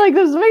 Like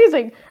this is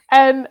amazing.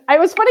 And it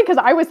was funny because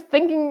I was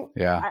thinking,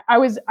 I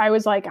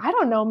was like, I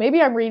don't know,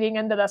 maybe I'm reading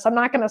into this. I'm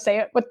not going to say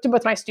it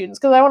with my students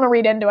because I want to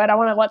read into it. I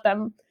want to let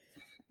them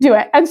do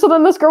it. And so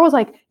then this girl was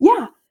like,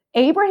 yeah,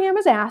 Abraham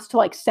is asked to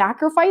like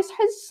sacrifice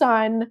his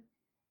son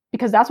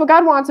because that's what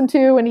God wants him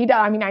to. And he does.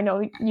 I mean, I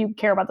know you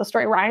care about the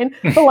story, Ryan,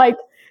 but like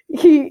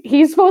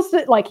he's supposed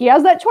to, like, he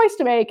has that choice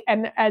to make.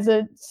 And as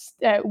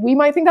we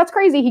might think that's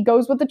crazy. He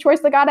goes with the choice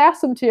that God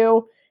asks him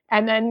to.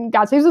 And then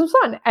God saves his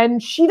son.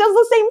 And she does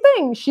the same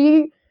thing.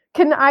 She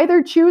can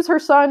either choose her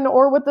son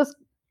or what this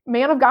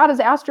man of God has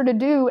asked her to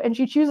do. And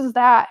she chooses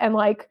that. And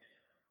like,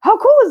 how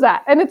cool is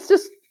that? And it's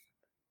just,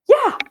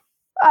 yeah,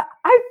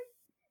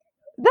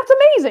 That's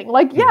amazing.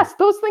 Like, yes,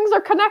 those things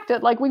are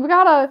connected. Like, we've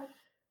got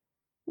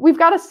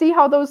to see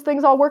how those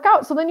things all work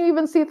out. So then you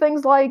even see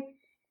things like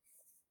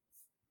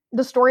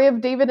the story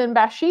of David and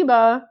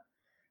Bathsheba.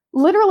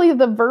 Literally,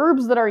 the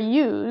verbs that are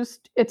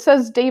used, it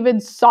says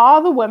David saw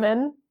the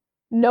woman,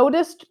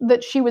 noticed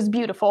that she was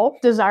beautiful,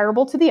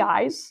 desirable to the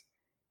eyes,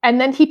 and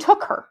then he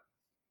took her.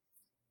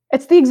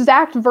 It's the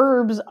exact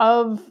verbs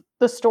of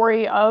the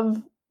story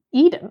of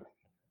Eden.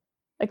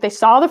 Like, they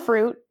saw the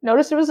fruit,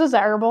 noticed it was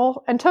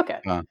desirable, and took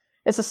it.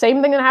 It's the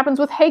same thing that happens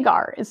with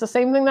Hagar. It's the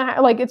same thing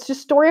that, like, it's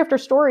just story after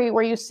story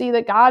where you see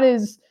that God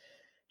is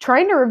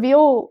trying to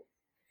reveal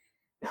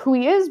who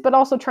he is, but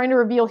also trying to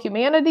reveal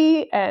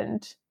humanity.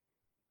 And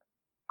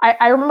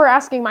I remember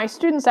asking my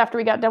students after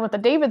we got done with the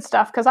David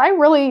stuff, because I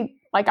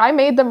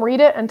made them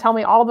read it and tell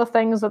me all the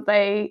things that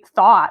they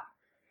thought.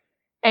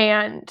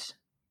 And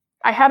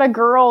I had a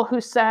girl who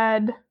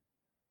said,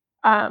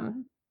 I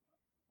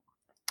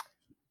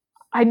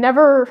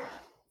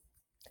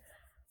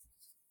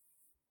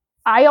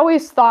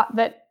always thought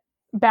that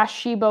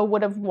Bathsheba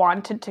would have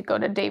wanted to go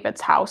to David's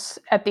house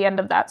at the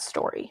end of that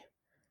story.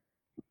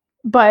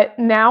 But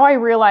now I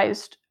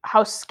realized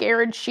how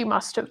scared she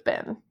must have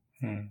been.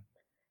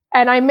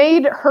 And I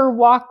made her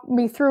walk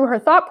me through her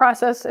thought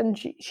process, and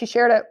she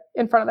shared it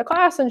in front of the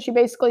class, and she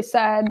basically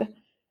said,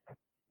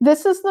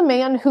 this is the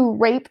man who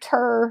raped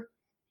her,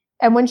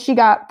 and when she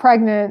got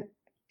pregnant,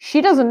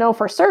 she doesn't know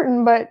for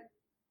certain, but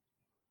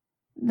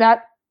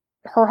that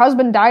her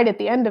husband died at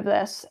the end of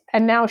this,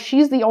 and now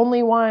she's the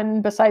only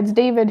one besides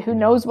David who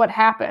knows what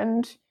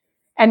happened,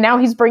 and now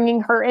he's bringing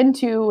her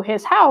into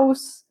his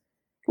house.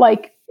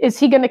 Like, is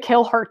he going to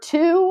kill her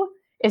too?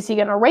 Is he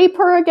going to rape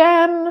her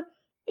again?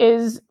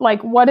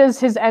 What is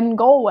his end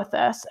goal with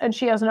this? And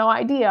she has no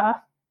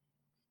idea.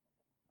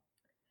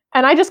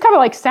 And I just kind of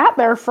like sat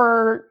there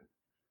for,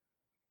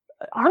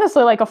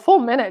 honestly, like a full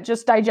minute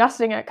just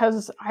digesting it,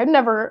 because I've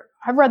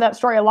read that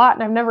story a lot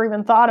and I've never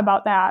even thought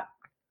about that.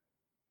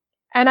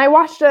 And I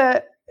watched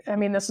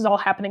this is all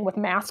happening with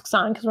masks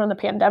on because we're in the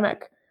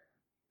pandemic,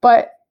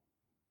 but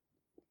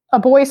a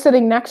boy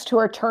sitting next to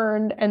her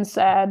turned and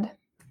said,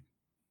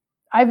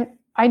 I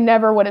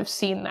never would have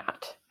seen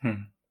that.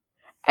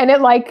 And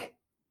it, like,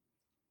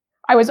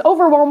 I was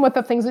overwhelmed with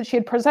the things that she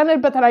had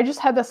presented, but then I just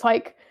had this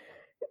I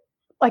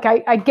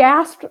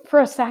gasped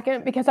for a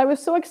second because I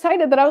was so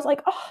excited that I was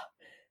like, oh,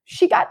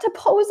 she got to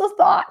pose a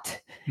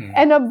thought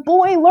and a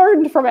boy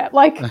learned from it.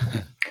 Like,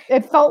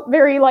 it felt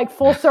very like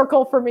full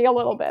circle for me a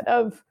little bit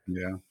of,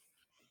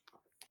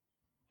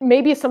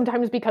 maybe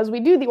sometimes because we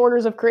do the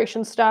orders of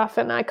creation stuff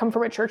and I come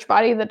from a church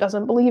body that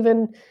doesn't believe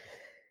in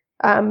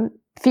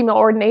female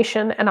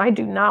ordination, and I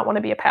do not want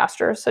to be a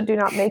pastor, so do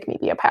not make me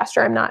be a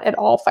pastor. I'm not at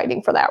all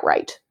fighting for that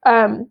right.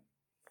 But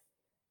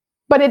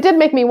it did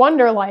make me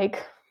wonder,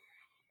 like,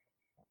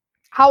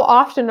 how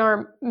often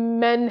are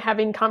men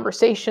having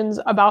conversations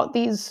about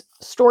these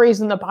stories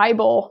in the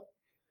Bible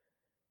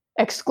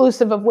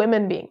exclusive of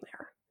women being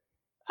there?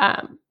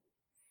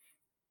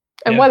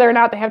 And whether or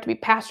not they have to be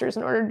pastors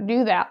in order to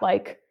do that.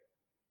 Like,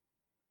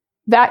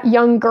 that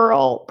young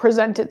girl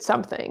presented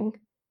something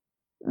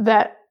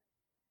that,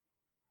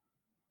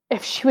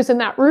 if she was in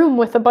that room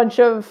with a bunch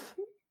of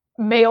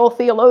male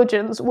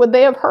theologians, would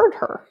they have heard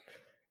her?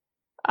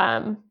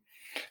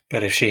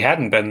 But if she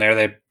hadn't been there,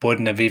 they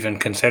wouldn't have even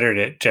considered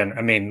it.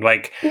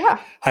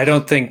 I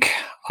don't think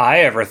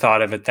I ever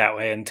thought of it that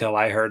way until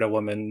I heard a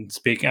woman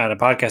speaking on a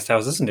podcast I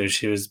was listening to.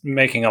 She was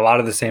making a lot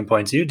of the same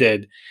points you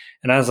did.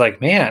 And I was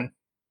like, man,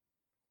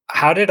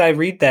 how did I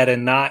read that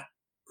and not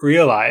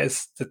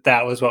realize that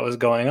that was what was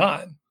going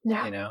on?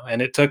 Yeah.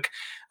 And it took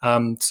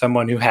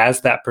someone who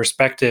has that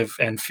perspective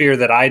and fear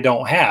that I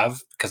don't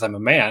have because I'm a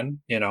man,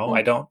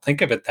 I don't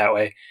think of it that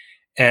way.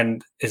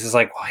 And this is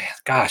like, well, yeah,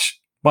 gosh,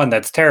 one,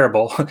 that's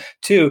terrible.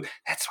 Two,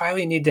 that's why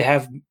we need to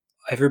have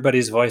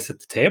everybody's voice at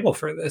the table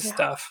for this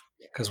stuff,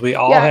 because we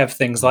all have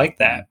things like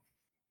that.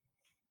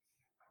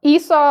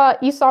 Esau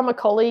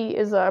McCaulley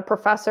is a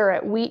professor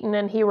at Wheaton,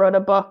 and he wrote a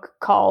book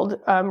called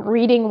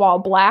Reading While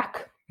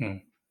Black.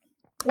 And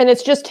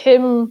it's just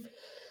him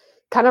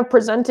kind of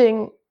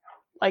presenting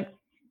like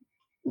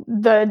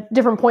the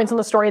different points in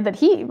the story that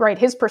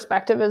his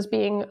perspective as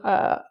being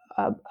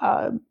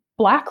a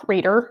Black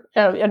reader,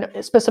 and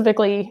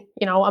specifically,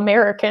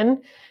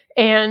 American.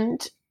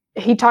 And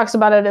he talks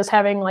about it as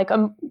having like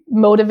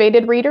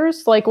motivated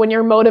readers. Like, when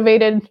you're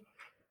motivated,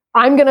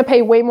 I'm going to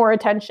pay way more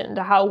attention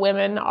to how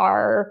women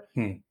are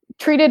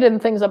treated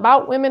and things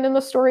about women in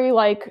the story.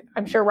 Like,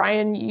 I'm sure,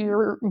 Ryan,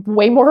 you're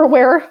way more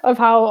aware of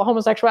how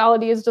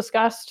homosexuality is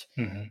discussed.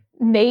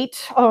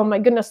 Nate, oh my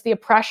goodness, the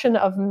oppression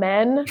of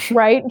men,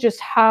 right? Just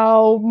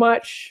how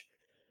much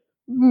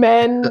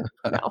men,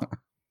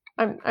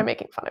 I'm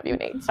making fun of you,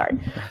 Nate, sorry.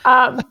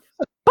 But,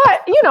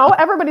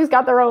 everybody's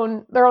got their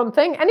own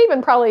thing. And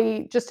even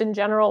probably just in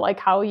general, like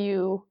how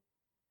you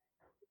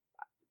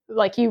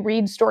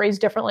read stories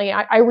differently.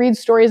 I read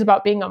stories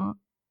about being a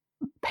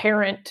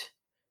parent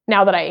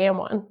now that I am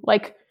one.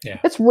 Like,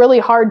 it's really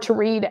hard to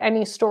read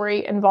any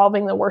story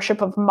involving the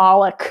worship of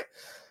Moloch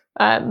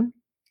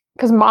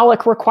because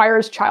Moloch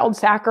requires child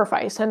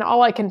sacrifice, and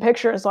all I can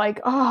picture is like,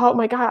 oh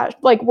my gosh,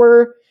 like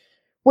were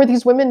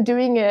these women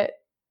doing it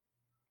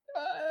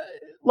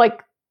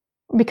like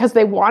because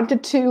they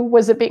wanted to?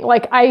 Was it being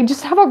like, I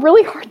just have a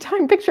really hard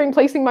time picturing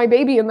placing my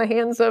baby in the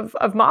hands of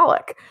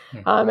Moloch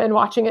and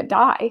watching it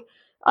die.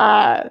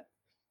 I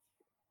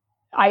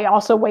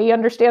also way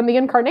understand the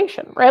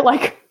incarnation, right?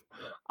 Like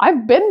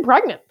I've been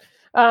pregnant.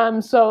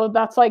 So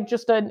that's like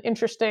just an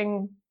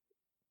interesting.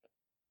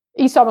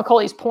 Esau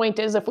McCaulley's point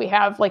is, if we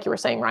have, like you were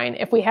saying, Ryan,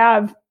 if we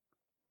have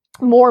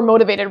more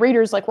motivated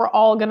readers, like we're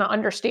all going to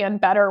understand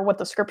better what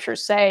the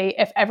scriptures say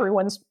if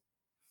everyone's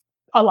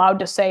allowed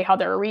to say how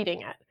they're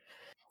reading it.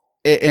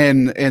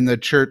 In the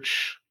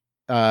church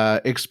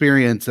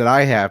experience that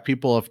I have,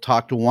 people have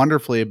talked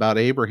wonderfully about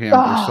Abraham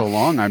for so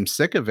long. I'm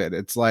sick of it.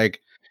 It's like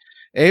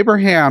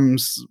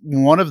Abraham's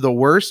one of the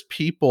worst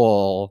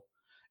people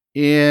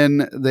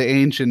in the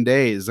ancient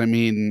days. I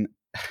mean,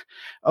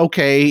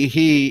 okay,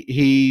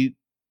 he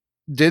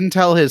didn't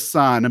tell his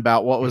son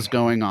about what was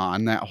going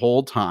on that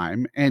whole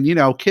time. And,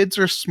 kids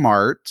are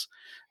smart.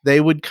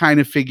 They would kind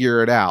of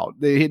figure it out.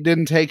 It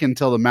didn't take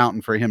until the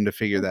mountain for him to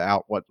figure that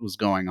out, what was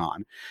going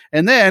on.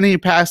 And then he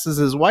passes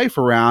his wife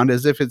around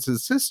as if it's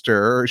his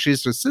sister, or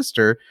she's his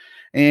sister,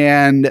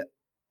 and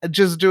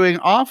just doing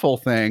awful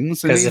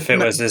things. Because if it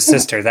was his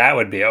sister, that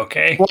would be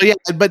okay. Well, yeah,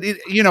 but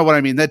you know what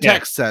I mean? The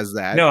text says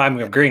that. No, I'm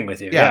agreeing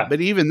with you. Yeah, but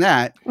even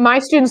that. My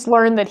students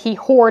learn that he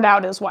whored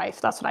out his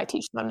wife. That's what I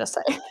teach them to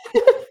say.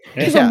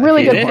 He's a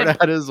really good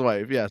whored out his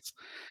wife, yes.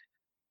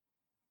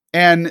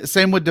 And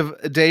same with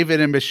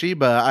David and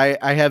Bathsheba.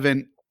 I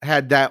haven't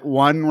had that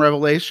one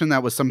revelation.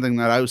 That was something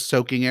that I was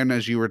soaking in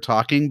as you were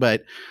talking,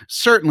 but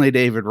certainly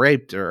David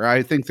raped her.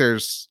 I think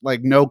there's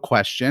like no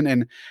question.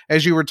 And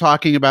as you were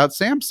talking about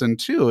Samson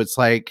too, it's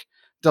like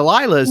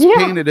Delilah is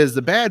painted as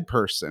the bad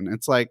person.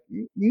 It's like,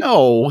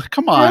 no,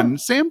 come on.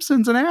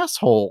 Samson's an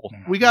asshole.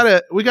 We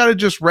gotta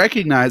just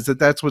recognize that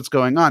that's what's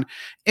going on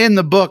in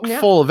the book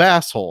full of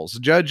assholes.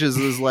 Judges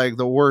is like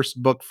the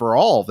worst book for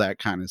all of that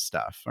kind of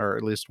stuff, or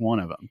at least one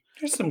of them.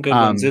 There's some good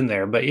ones in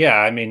there, but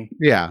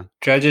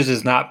Judges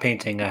is not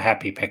painting a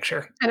happy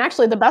picture. And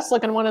actually the best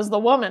looking one is the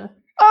woman.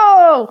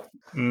 Oh,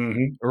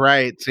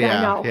 right.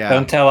 Yeah.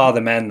 Don't tell all the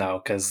men though,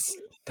 because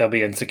they'll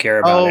be insecure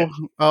about it.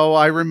 Oh,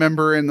 I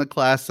remember in the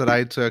class that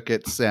I took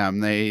at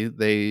SEM, they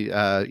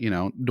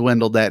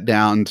dwindled that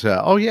down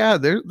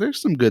to,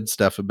 there's some good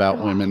stuff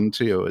about women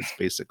too. It's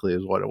basically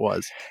is what it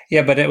was.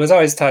 Yeah, but it was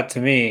always taught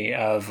to me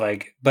of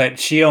like, but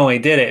she only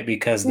did it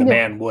because the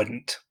man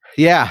wouldn't.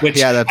 Yeah,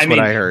 that's what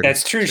I heard.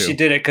 That's true. She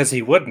did it because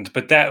he wouldn't,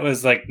 but that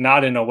was like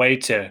not in a way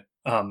to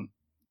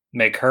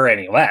make her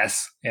any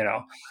less,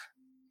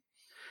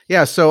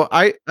 Yeah, so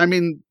I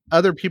mean,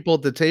 other people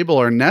at the table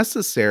are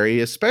necessary,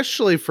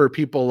 especially for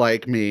people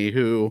like me,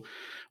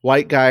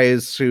 white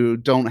guys who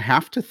don't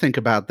have to think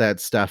about that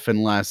stuff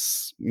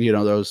unless,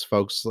 those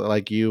folks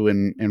like you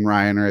and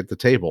Ryan are at the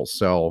table.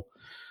 So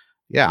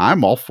yeah,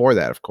 I'm all for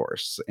that, of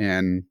course.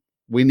 And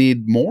we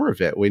need more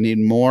of it. We need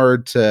more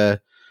to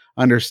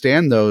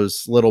understand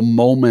those little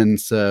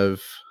moments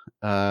of,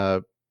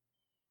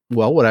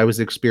 what I was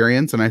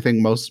experiencing. And I think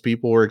most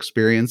people were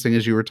experiencing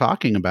as you were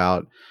talking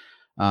about.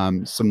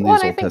 Some of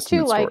these Old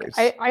Testament stories.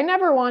 I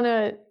never want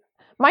to.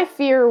 My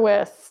fear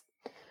with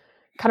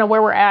kind of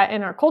where we're at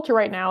in our culture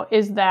right now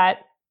is that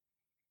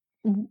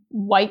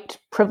white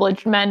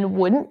privileged men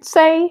wouldn't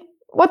say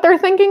what they're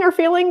thinking or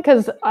feeling,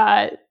 because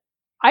I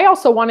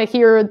also want to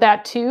hear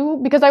that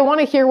too, because I want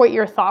to hear what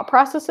your thought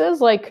process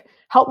is. Like,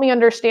 help me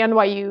understand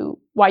why you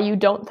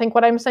don't think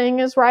what I'm saying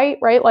is right?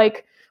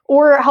 Like,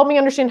 or help me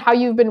understand how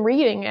you've been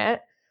reading it,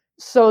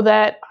 so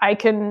that I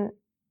can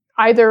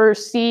either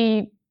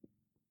see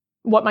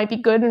what might be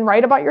good and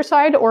right about your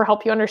side, or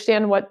help you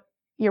understand what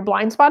your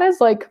blind spot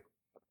is. Like,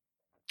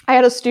 I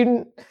had a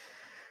student,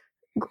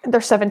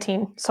 they're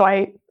 17, so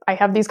I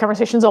have these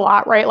conversations a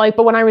lot, right? Like,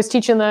 but when I was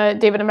teaching the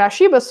David and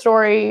Bathsheba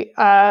story,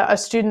 a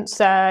student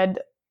said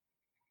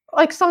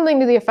like something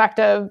to the effect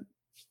of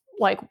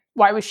like,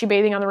 why was she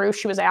bathing on the roof?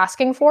 She was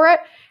asking for it.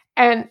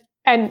 And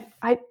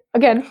I,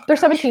 again, they're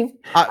 17.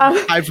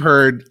 I've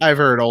heard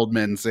old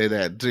men say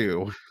that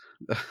too.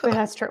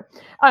 That's true.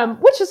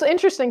 Which is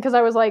interesting, because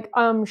I was like,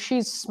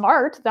 she's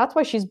smart. That's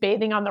why she's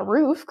bathing on the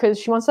roof, because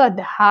she wants a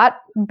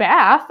hot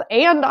bath.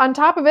 And on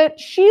top of it,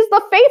 she's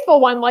the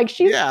faithful one. Like,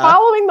 she's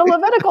following the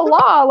Levitical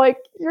law. Like,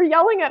 you're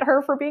yelling at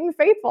her for being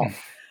faithful.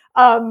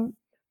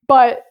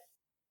 But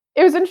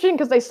it was interesting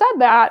because they said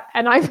that,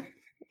 and I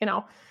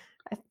feel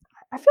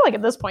like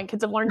at this point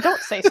kids have learned,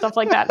 don't say stuff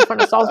like that in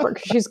front of Salzburg,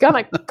 because she's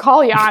gonna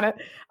call you on it.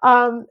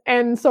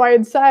 And so I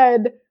had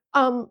said,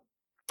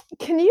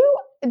 can you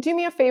do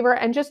me a favor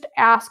and just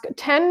ask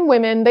 10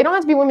 women, they don't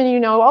have to be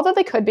women although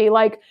they could be,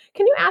 like,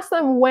 can you ask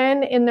them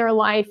when in their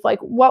life, like,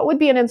 what would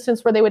be an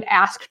instance where they would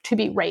ask to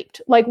be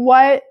raped? Like,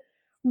 what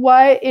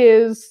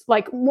is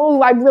like,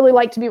 whoa, I'd really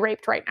like to be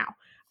raped right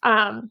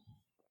now.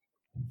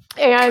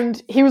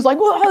 And he was like,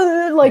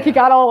 whoa, like, he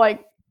got all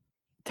like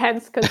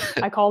tense because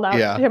I called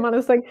out him on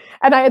this thing.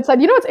 And I had said,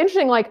 it's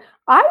interesting, like,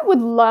 I would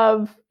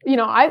love,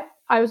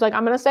 I was like,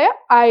 I'm going to say it.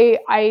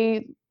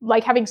 I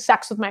like having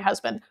sex with my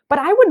husband, but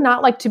I would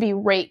not like to be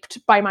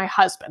raped by my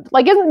husband.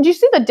 Like, do you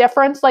see the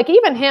difference? Like,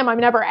 even him, I'm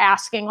never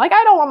asking, like,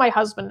 I don't want my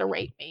husband to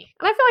rape me.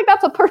 And I feel like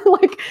that's a part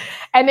like,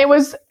 and it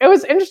was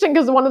interesting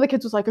because one of the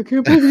kids was like, I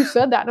can't believe you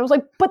said that. And I was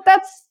like, but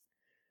that's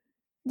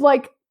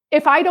like,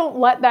 if I don't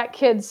let that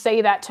kid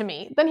say that to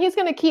me, then he's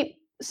going to keep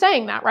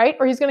saying that, right?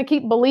 Or he's going to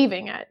keep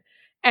believing it.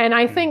 And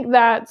I think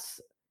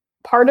that's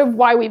part of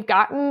why we've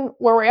gotten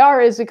where we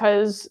are, is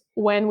because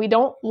when we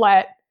don't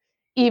let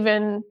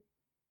even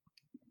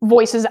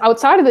voices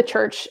outside of the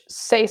church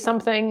say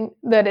something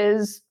that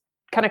is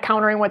kind of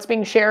countering what's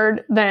being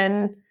shared,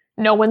 then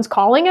no one's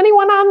calling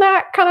anyone on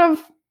that kind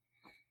of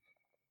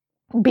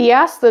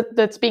BS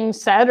that's being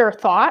said or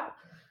thought.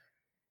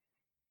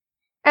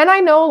 And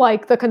I know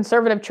like the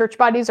conservative church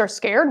bodies are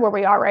scared where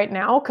we are right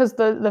now, because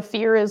the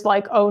fear is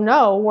like, oh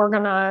no, we're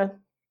going to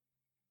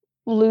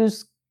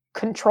lose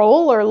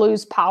control or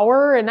lose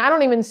power. And I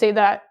don't even say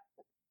that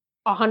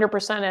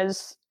 100%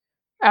 as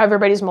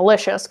everybody's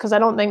malicious, because I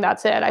don't think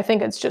that's it. I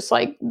think it's just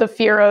like the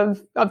fear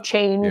of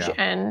change.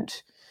 Yeah.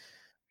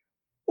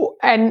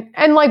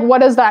 And like, what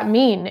does that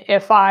mean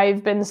if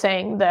I've been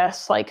saying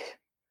this? Like,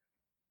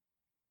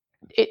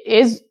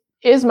 it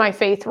is my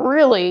faith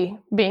really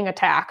being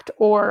attacked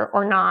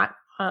or not?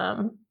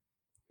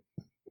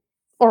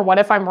 Or what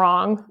if I'm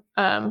wrong?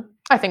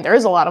 I think there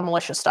is a lot of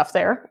malicious stuff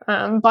there.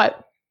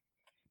 But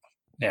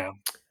yeah.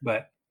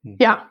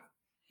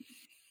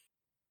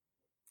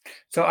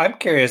 So I'm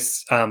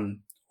curious,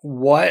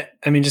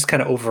 just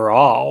kind of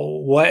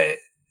overall, what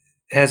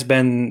has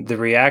been the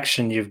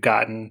reaction you've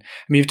gotten? I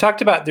mean, you've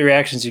talked about the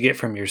reactions you get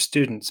from your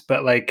students,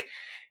 but like,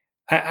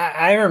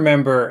 I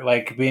remember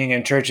like being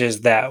in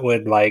churches that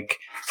would like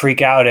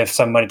freak out if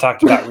somebody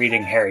talked about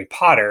reading Harry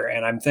Potter.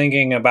 And I'm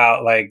thinking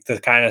about like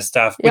the kind of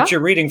stuff which you're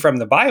reading from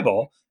the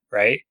Bible,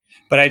 right?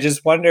 But I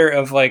just wonder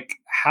of like,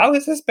 how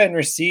has this been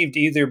received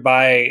either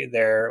by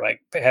their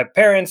like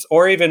parents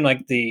or even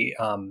like the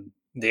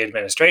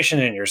administration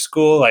in your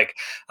school? Like,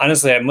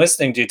 honestly, I'm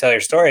listening to you tell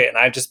your story and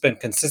I've just been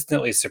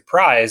consistently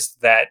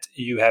surprised that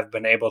you have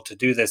been able to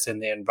do this in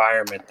the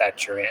environment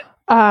that you're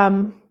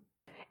in.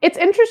 It's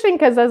interesting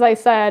because, as I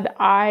said,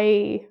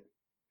 I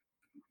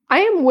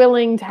am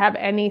willing to have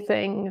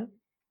anything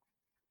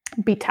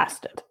be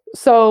tested.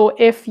 So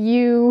if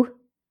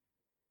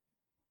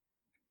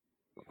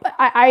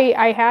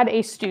I had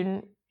a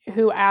student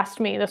who asked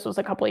me, this was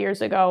a couple of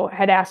years ago,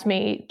 had asked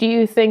me, do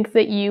you think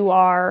that you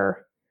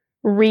are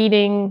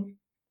reading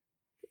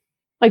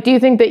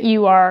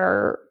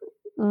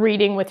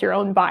with your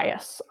own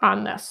bias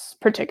on this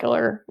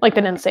particular, like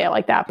they didn't say it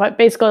like that, but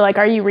basically like,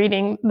 are you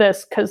reading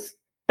this because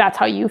that's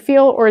how you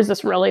feel, or is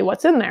this really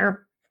what's in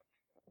there?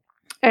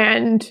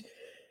 And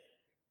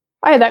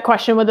I had that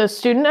question with a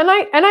student,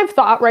 and I've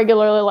thought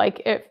regularly,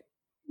 like,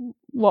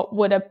 what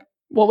would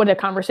a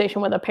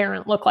conversation with a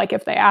parent look like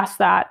if they asked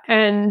that?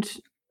 And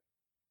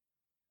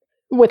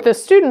with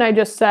this student, I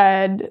just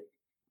said,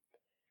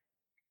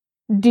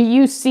 do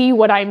you see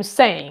what I'm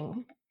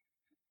saying?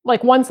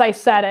 Like, once I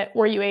said it,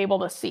 were you able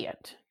to see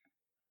it?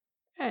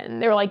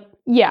 And they were like,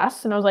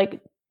 yes. And I was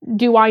like,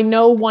 do I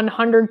know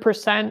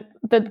 100%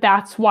 that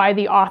that's why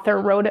the author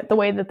wrote it the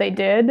way that they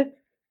did?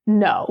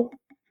 No.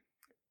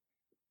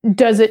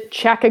 Does it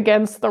check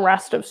against the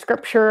rest of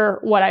scripture,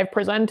 what I've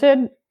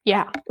presented?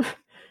 Yeah.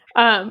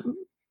 And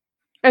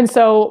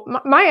so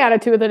my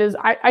attitude with it is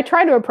I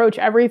try to approach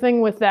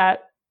everything with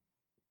that,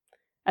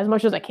 as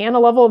much as I can, a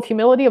level of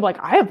humility of like,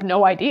 I have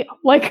no idea.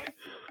 Like,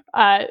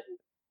 I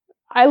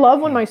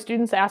love when my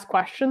students ask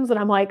questions and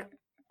I'm like,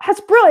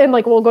 that's brilliant.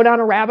 Like, we'll go down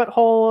a rabbit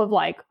hole of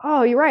like,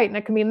 oh, you're right. And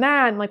it can mean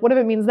that. And like, what if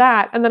it means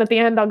that? And then at the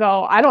end I'll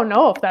go, I don't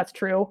know if that's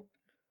true,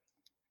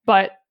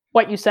 but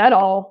what you said,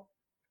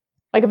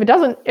 like, if it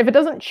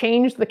doesn't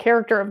change the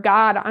character of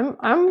God,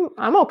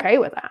 I'm okay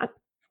with that.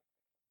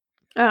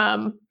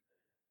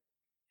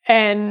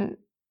 And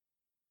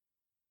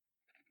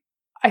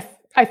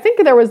I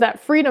think there was that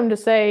freedom to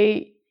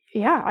say,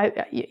 yeah,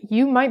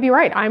 you might be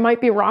right. I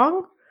might be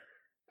wrong.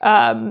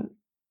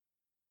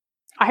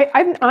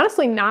 I've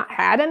honestly not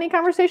had any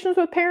conversations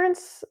with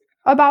parents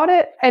about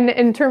it. And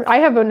I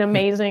have an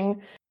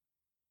amazing,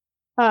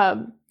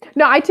 no,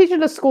 I teach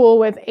at a school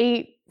with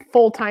 8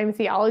 full-time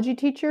theology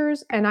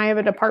teachers, and I have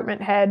a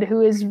department head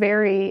who is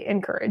very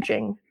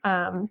encouraging.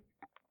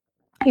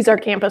 He's our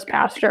campus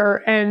pastor,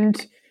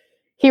 and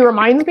he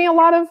reminds me a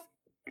lot of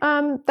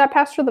that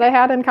pastor that I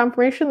had in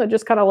confirmation that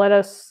just kind of let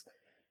us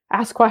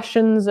ask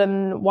questions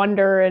and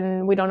wonder,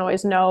 and we don't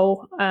always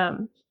know.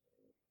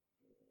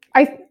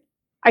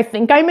 I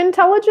think I'm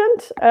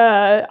intelligent.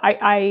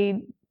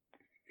 I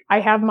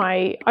have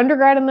my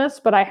undergrad in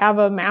this, but I have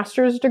a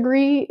master's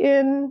degree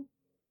in,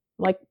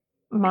 like,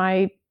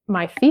 my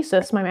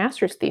thesis, my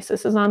master's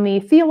thesis is on the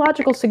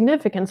theological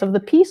significance of the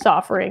peace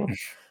offering.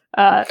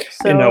 So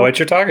you know what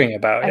you're talking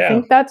about. I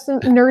think that's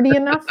nerdy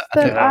enough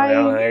that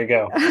there you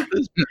go.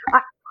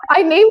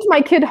 I named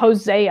my kid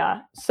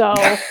Hosea. So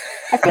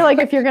I feel like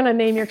if you're going to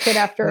name your kid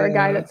after a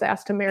guy that's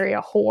asked to marry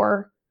a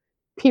whore,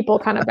 people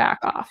kind of back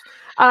off.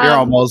 You're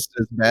almost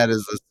as bad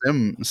as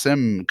the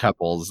sim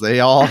couples. They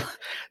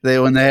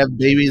when they have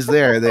babies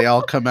there, they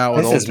all come out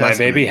with This Old is my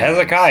baby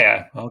Testament names.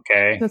 Hezekiah.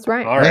 Okay. That's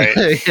right. All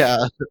right.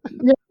 Yeah.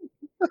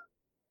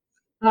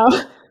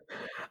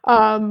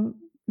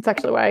 It's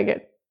actually why I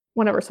get,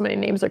 whenever somebody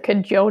names their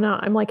kid Jonah,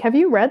 I'm like, have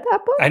you read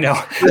that book? I know.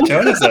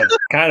 Jonah's a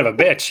kind of a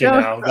bitch, you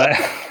know.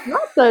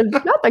 But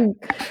not the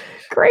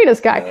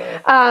greatest guy.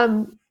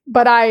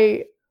 But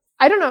I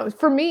don't know.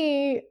 For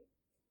me,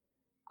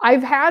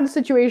 I've had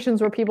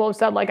situations where people have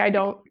said, like, I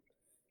don't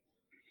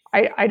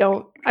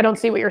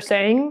see what you're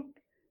saying.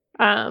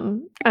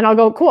 And I'll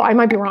go, cool, I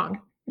might be wrong.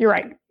 You're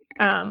right.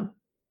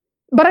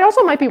 But I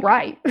also might be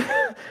right.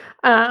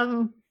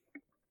 And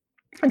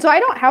so I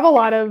don't have a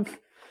lot of,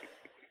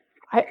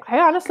 I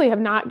honestly have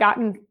not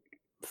gotten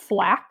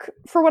flack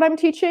for what I'm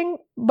teaching,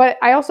 but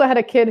I also had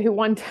a kid who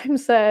one time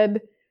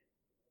said,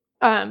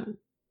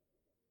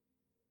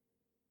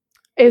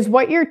 is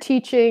what you're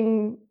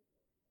teaching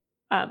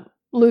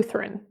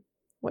Lutheran,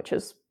 which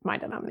is my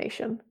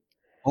denomination?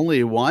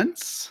 Only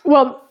once?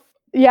 Well,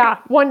 yeah,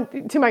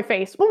 one to my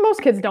face. Well,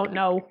 most kids don't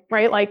know,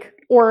 right? Like,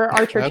 or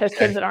our church has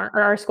kids that aren't,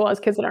 or our school has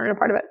kids that aren't a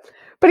part of it.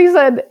 But he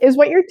said, is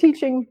what you're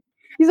teaching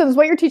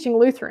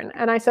Lutheran?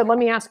 And I said, let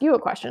me ask you a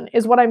question.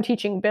 Is what I'm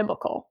teaching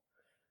biblical?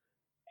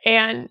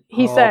 And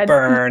he said,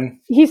 burn.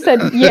 He said,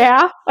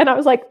 yeah. And I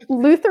was like,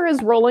 Luther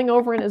is rolling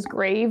over in his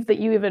grave that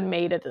you even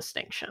made a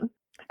distinction.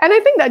 And I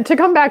think that to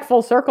come back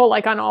full circle,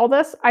 like on all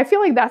this, I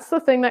feel like that's the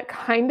thing that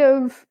kind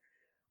of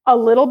a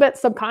little bit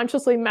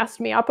subconsciously messed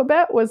me up a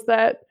bit, was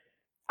that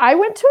I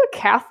went to a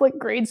Catholic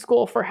grade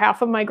school for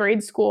half of my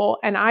grade school,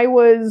 and I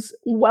was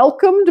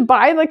welcomed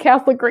by the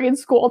Catholic grade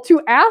school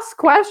to ask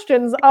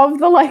questions of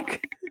the,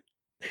 like,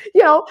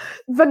 you know,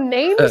 the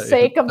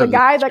namesake of the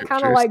guy that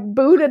kind of like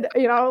booted,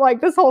 you know,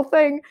 like this whole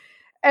thing.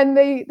 And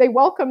they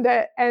welcomed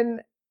it.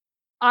 And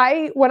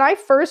when I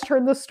first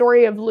heard the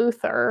story of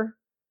Luther,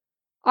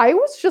 I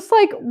was just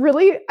like,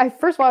 really,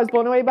 first of all, I was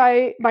blown away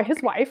by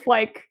his wife.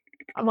 Like,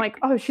 I'm like,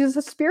 oh, she's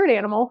a spirit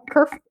animal.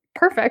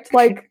 Perfect.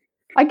 Like,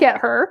 I get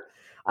her.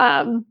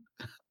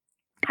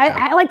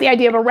 I like the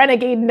idea of a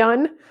renegade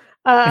nun.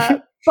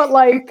 But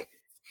like,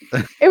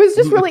 it was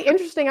just really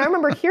interesting. I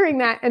remember hearing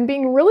that and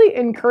being really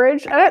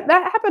encouraged. And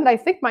that happened, I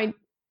think,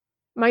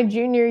 my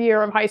junior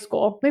year of high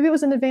school. Maybe it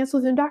was an advanced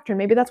Lutheran doctrine.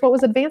 Maybe that's what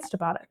was advanced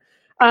about it.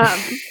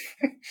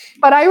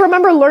 But I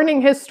remember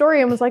learning his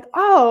story and was like,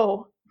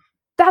 oh,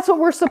 that's what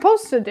we're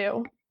supposed to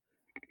do.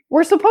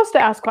 We're supposed to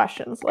ask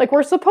questions. Like,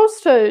 we're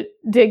supposed to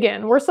dig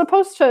in. We're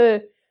supposed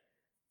to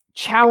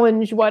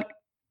challenge what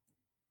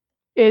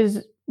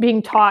is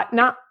being taught,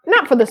 not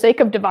for the sake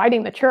of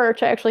dividing the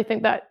church. I actually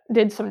think that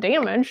did some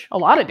damage, a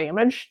lot of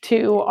damage,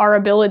 to our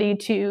ability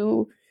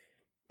to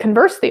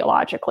converse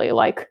theologically.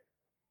 Like,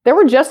 there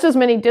were just as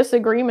many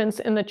disagreements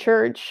in the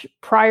church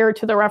prior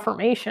to the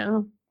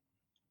Reformation,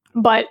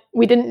 but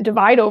we didn't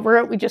divide over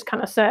it. We just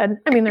kind of said,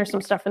 I mean, there's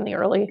some stuff in the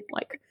early,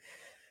 like,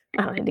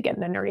 I don't need to get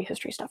into nerdy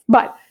history stuff,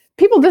 but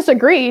people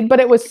disagreed,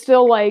 but it was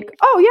still like,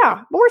 oh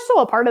yeah, but we're still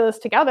a part of this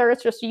together.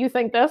 It's just you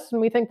think this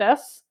and we think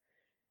this.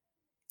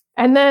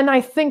 And then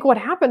I think what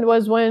happened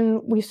was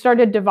when we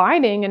started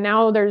dividing, and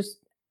now there's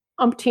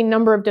umpteen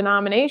number of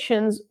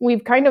denominations,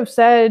 we've kind of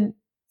said,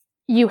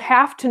 you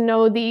have to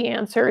know the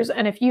answers.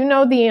 And if you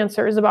know the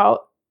answers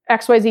about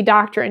XYZ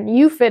doctrine,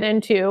 you fit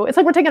into, it's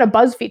like we're taking a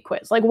BuzzFeed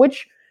quiz. Like,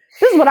 this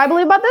is what I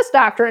believe about this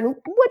doctrine.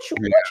 Which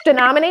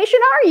denomination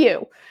are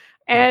you?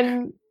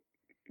 And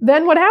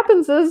then what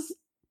happens is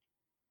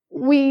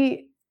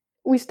we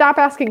stop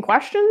asking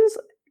questions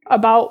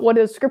about what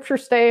does scripture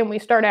say, and we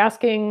start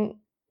asking,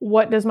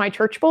 what does my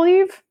church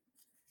believe?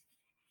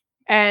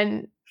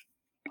 And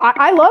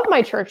I love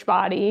my church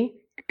body.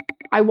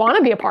 I want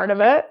to be a part of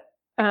it.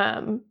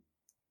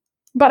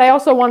 But I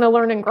also want to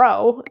learn and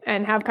grow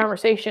and have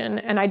conversation.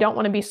 And I don't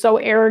want to be so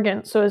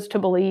arrogant so as to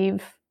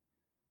believe,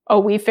 oh,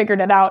 we figured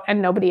it out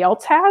and nobody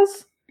else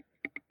has.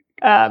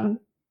 And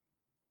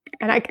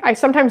I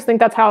sometimes think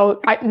that's how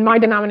my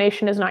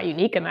denomination is not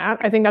unique in that.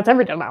 I think that's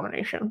every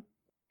denomination.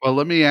 Well,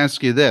 let me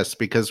ask you this,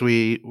 because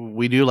we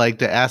do like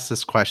to ask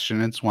this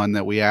question. It's one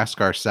that we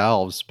ask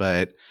ourselves,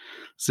 but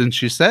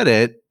since you said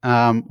it,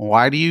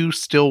 why do you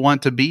still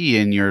want to be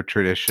in your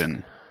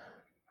tradition?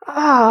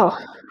 Oh,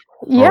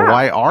 yeah. Or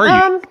why are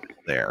you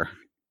there?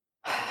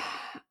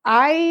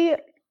 I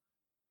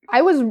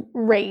was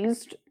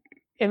raised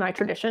in my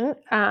tradition,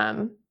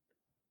 and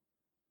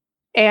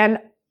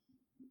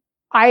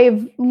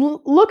I've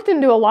looked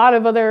into a lot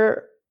of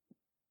other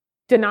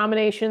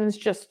denominations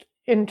just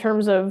in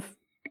terms of,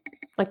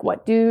 like,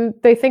 what do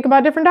they think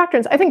about different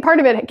doctrines? I think part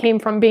of it came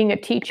from being a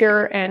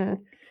teacher, and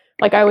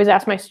like I always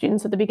ask my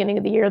students at the beginning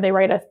of the year, they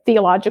write a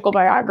theological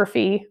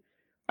biography.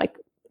 Like,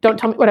 don't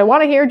tell me what I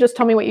want to hear, just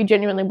tell me what you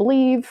genuinely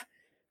believe.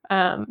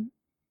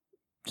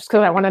 Just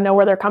because I want to know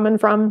where they're coming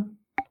from.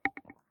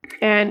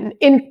 And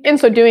in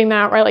so doing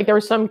that, right, like there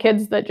were some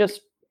kids that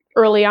just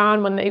early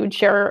on when they would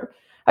share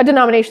a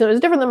denomination that was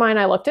different than mine,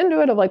 I looked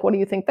into it of like, what do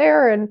you think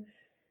there? And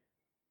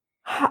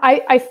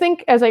I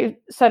think, as I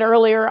said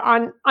earlier,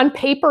 on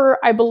paper,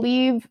 I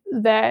believe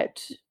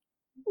that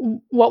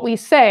what we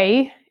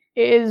say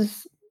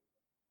is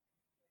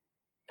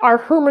our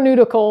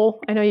hermeneutical.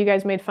 I know you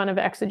guys made fun of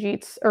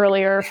exegetes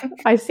earlier.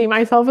 I see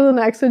myself as an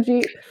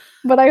exegete,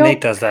 but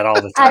Nate does that all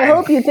the time. I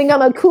hope you think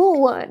I'm a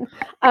cool one.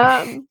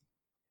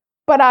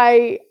 But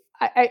I,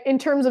 in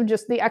terms of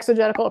just the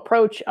exegetical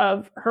approach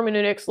of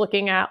hermeneutics,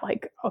 looking at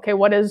like, okay,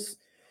 what is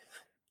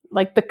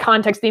like the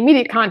context, the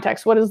immediate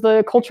context? What is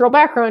the cultural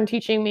background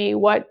teaching me?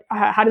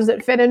 How does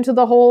it fit into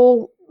the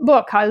whole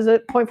book? How does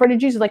it point forward to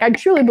Jesus? Like, I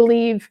truly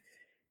believe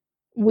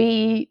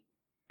we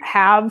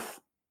have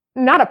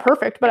not a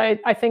perfect, but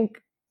I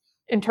think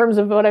in terms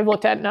of what I've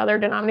looked at in other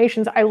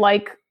denominations, I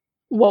like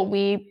what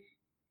we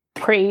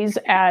praise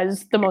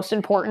as the most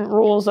important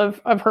rules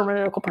of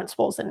hermeneutical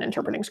principles in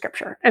interpreting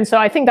scripture. And so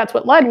I think that's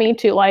what led me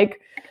to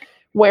like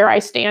where I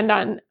stand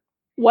on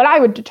what I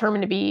would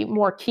determine to be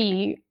more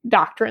key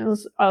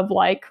doctrines of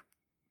like,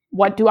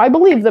 what do I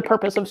believe the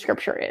purpose of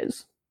scripture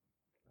is?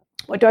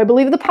 What do I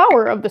believe the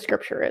power of the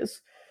scripture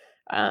is?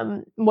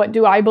 What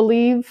do I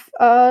believe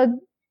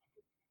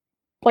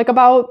like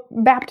about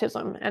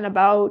baptism and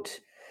about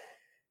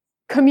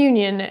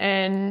communion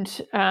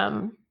and I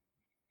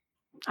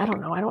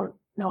don't know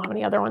how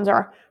many other ones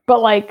are,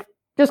 but like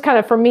just kind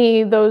of for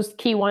me, those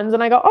key ones.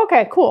 And I go,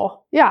 okay,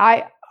 cool.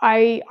 Yeah,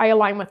 I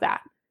align with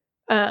that.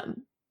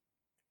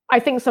 I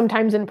think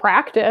sometimes in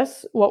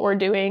practice, what we're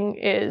doing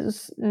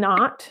is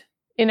not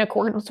in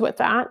accordance with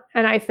that.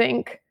 And I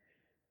think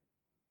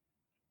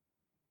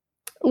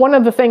one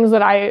of the things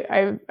that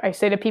I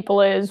say to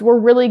people is we're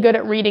really good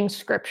at reading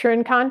scripture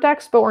in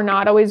context, but we're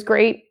not always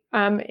great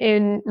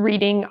in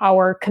reading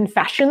our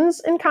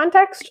confessions in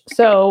context.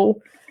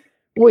 So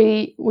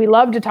we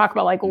love to talk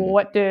about like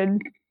what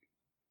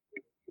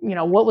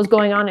was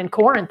going on in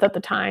Corinth at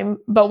the time,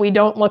 but we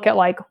don't look at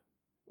like,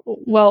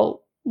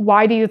 well,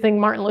 why do you think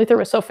Martin Luther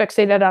was so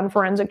fixated on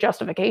forensic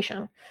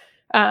justification?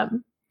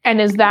 And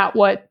is that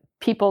what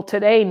people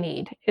today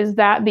need? Is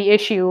that the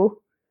issue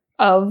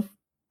of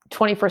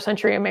 21st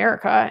century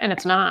America? And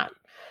it's not.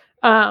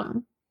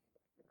 And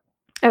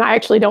I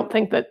actually don't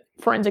think that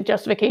forensic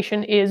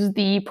justification is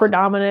the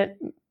predominant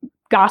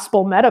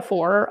gospel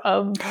metaphor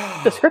of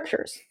the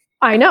scriptures.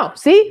 I know.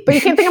 See? But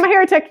you can't think I'm a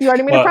heretic. You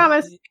already made a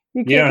promise.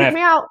 You can't kick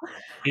me out.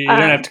 You don't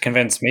have to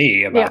convince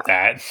me about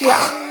that.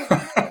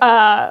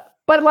 Yeah.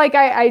 But like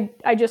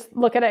I just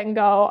look at it and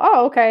go,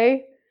 oh,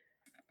 okay.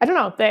 I don't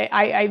know.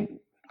 I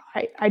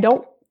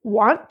don't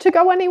want to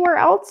go anywhere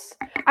else.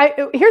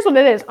 Here's what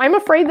it is. I'm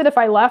afraid that if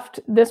I left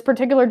this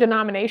particular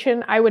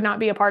denomination, I would not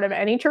be a part of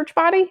any church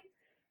body.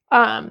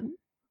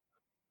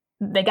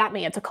 They got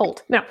me. It's a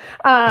cult. No.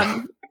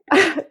 And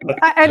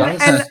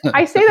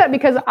I say that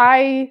because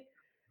I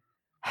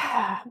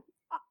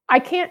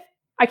can't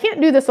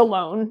do this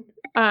alone.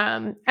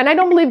 And I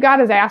don't believe God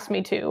has asked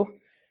me to,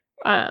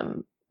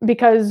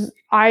 because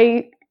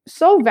I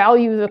so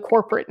value the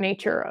corporate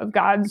nature of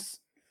God's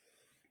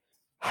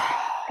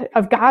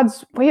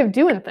way of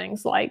doing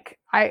things. Like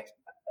I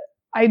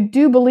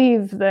do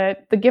believe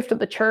that the gift of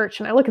the church,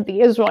 and I look at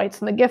the Israelites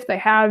and the gift they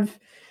have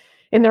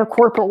in their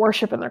corporate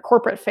worship and their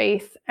corporate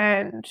faith.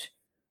 And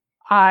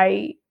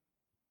I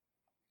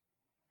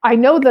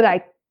know that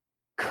I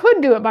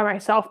could do it by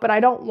myself, but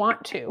I don't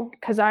want to,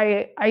 because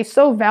I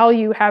so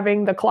value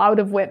having the cloud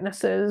of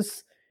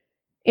witnesses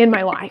in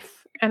my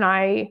life. And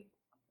I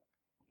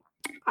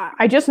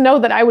just know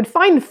that I would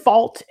find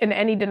fault in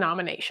any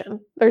denomination.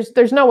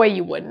 There's no way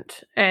you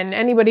wouldn't. And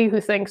anybody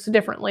who thinks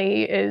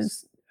differently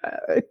is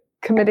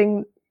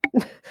committing,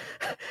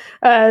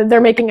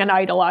 they're making an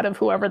idol out of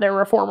whoever their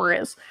reformer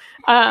is.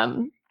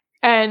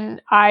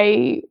 And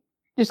I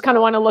just kind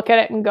of want to look at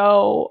it and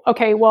go,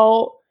 okay,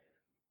 well,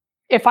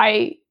 if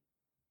I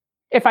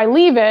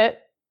leave it,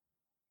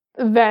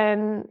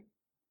 then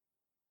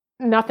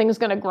nothing's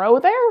going to grow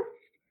there.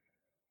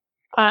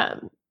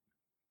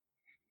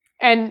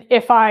 And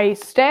if I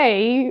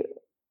stay,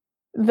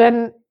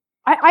 then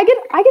I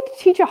get to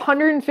teach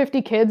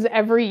 150 kids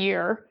every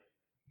year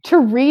to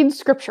read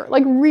scripture,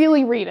 like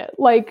really read it,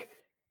 like,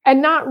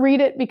 and not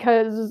read it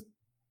because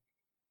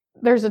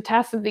there's a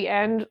test at the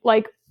end,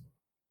 like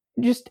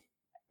just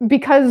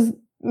because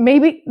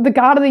maybe the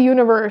God of the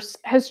universe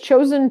has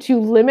chosen to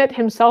limit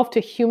himself to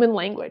human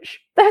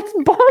language. That's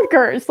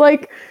bonkers.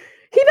 Like,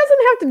 he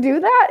doesn't have to do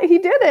that. He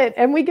did it.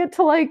 And we get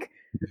to like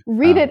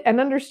read it and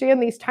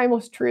understand these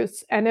timeless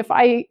truths. And if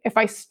I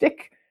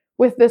stick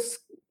with this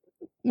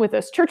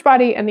church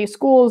body and these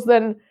schools,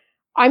 then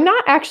I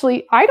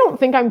don't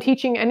think I'm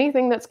teaching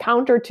anything that's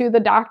counter to the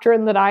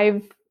doctrine that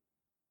I've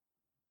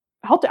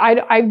helped.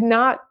 I've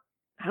not,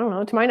 I don't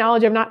know, to my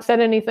knowledge, I've not said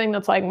anything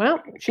that's like,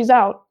 well, she's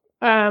out.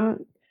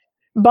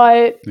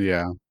 But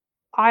yeah,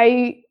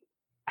 I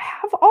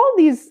have all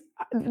these.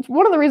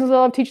 One of the reasons I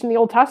love teaching the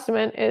Old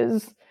Testament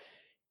is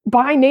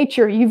by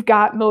nature, you've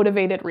got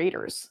motivated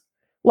readers.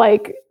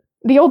 Like,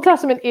 the Old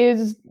Testament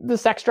is the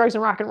sex, drugs,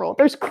 and rock and roll.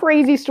 There's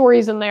crazy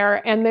stories in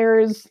there, and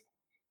there's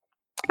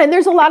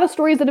a lot of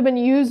stories that have been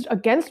used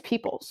against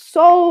people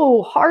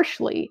so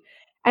harshly.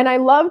 And I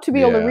love to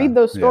be able to read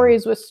those Yeah.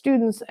 stories with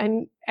students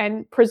and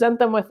present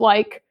them with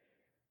like,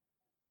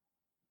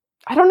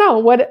 I don't know,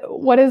 what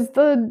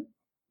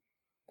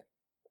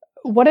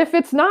if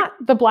it's not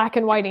the black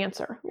and white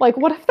answer? Like,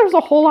 what if there's a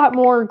whole lot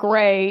more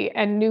gray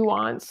and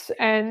nuance?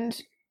 And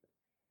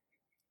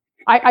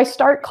I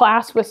start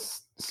class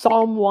with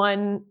Psalm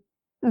 1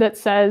 that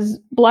says,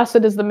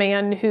 "Blessed is the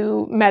man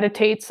who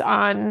meditates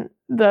on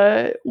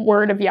the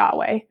word of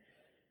Yahweh."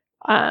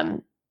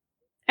 And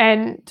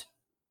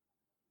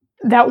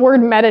that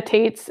word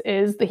meditates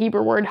is the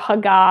Hebrew word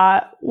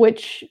hagah,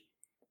 which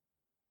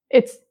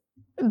it's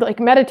like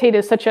meditate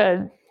is such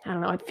a, I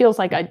don't know, it feels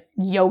like a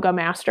yoga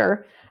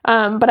master.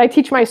 But I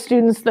teach my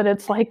students that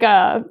it's like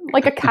a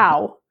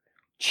cow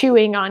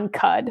chewing on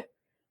cud.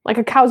 Like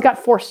a cow's got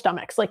 4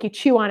 stomachs. Like you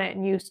chew on it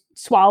and you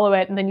swallow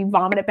it and then you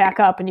vomit it back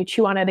up and you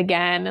chew on it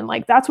again. And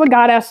like that's what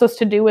God asks us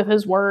to do with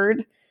his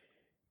word.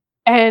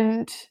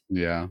 And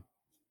Yeah.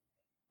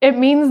 it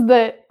means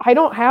that I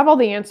don't have all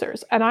the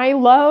answers. And I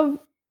love,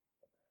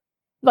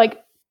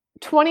 like,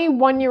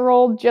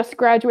 21-year-old, just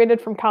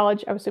graduated from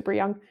college. I was super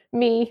young.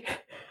 Me.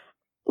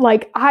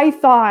 Like, I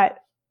thought,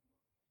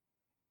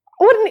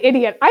 what an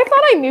idiot. I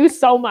thought I knew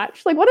so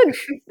much. Like, what a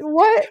we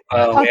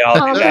all do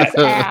pompous that.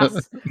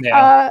 ass.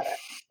 Yeah.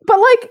 But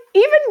like,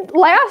 even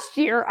last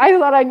year, I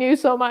thought I knew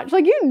so much.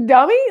 Like, you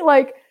dummy.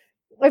 Like,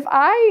 if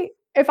I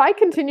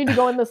continue to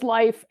go in this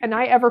life and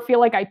I ever feel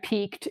like I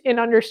peaked in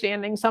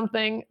understanding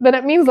something, then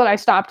it means that I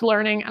stopped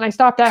learning and I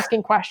stopped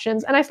asking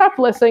questions and I stopped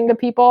listening to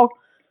people.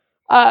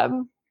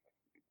 And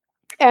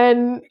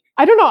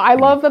I don't know, I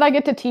love that I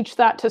get to teach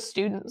that to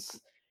students.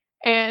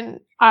 And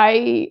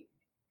I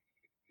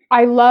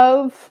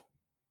love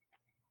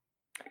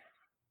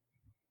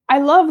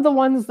the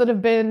ones that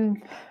have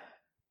been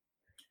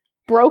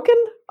broken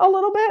a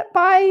little bit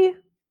by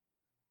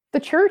the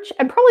church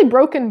and probably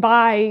broken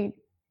by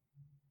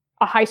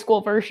a high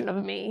school version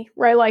of me,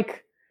 right?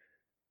 Like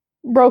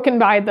broken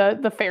by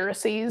the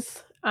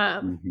Pharisees.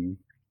 Right.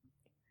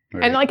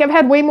 And like I've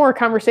had way more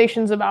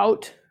conversations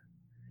about,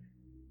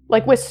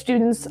 like, with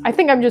students. I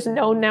think I'm just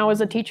known now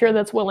as a teacher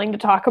that's willing to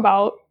talk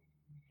about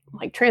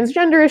like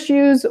transgender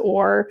issues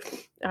or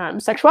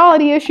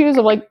sexuality issues.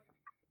 Of like,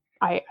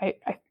 I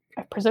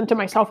presented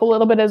myself a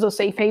little bit as a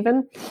safe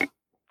haven.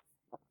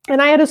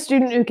 And I had a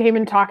student who came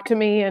and talked to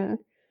me, and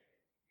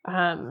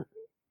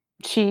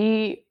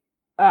she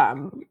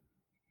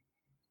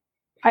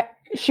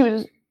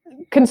was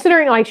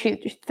considering, like,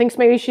 she thinks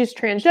maybe she's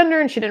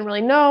transgender and she didn't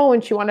really know,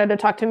 and she wanted to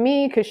talk to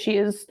me because she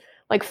is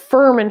like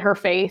firm in her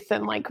faith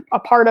and like a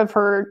part of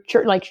her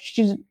church, like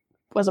she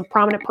was a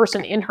prominent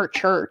person in her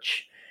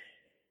church.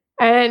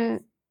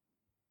 And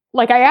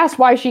like I asked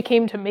why she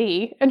came to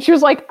me, and she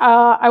was like,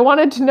 I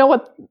wanted to know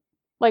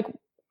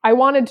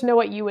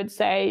what you would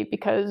say,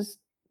 because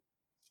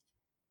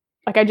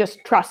like I just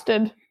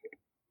trusted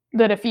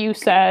that if you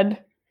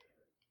said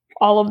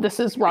all of this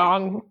is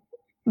wrong,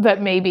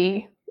 that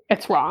maybe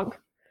it's wrong,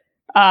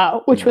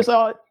 which was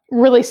a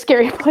really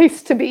scary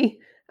place to be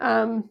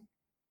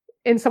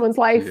in someone's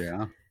life.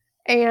 Yeah.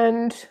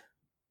 And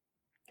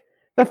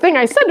the thing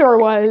I said to her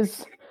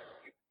was,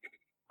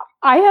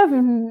 I have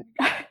no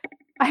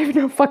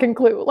fucking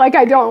clue. Like,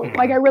 I don't.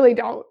 Like, I really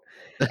don't.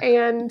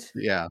 And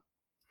Yeah.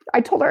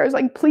 I told her, I was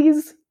like,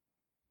 please,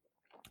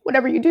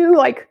 whatever you do,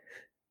 like,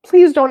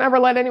 please don't ever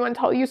let anyone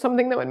tell you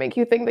something that would make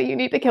you think that you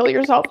need to kill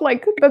yourself.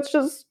 Like, that's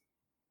just,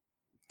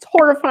 it's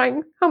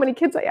horrifying how many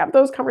kids I have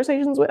those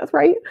conversations with,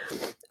 right?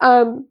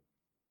 But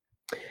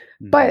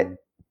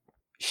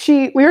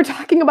we were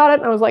talking about it,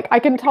 and I was like, I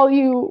can tell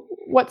you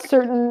what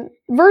certain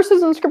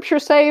verses in scripture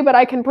say, but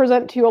I can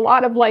present to you a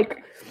lot of,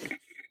 like,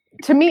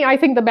 to me, I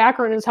think the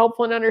background is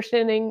helpful in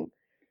understanding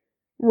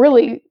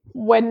really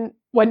when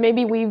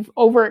maybe we've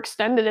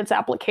overextended its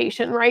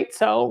application, right?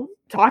 So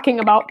talking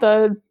about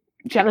the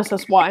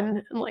Genesis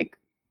 1, and like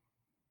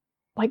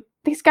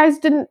these guys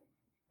didn't,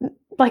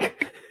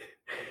 like,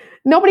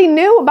 nobody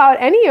knew about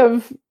any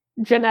of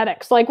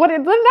genetics. Like, what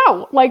did they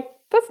know? Like,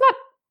 that's not,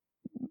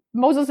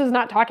 Moses is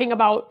not talking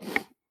about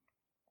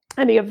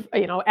any of,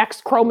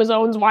 X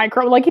chromosomes, Y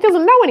chromosome. Like, he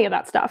doesn't know any of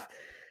that stuff.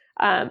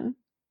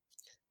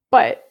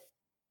 But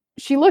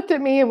she looked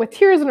at me, and with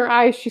tears in her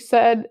eyes, she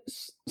said,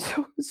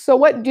 so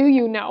what do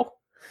you know?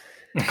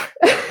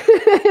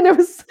 And it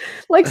was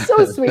like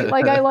so sweet.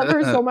 Like, I love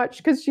her so much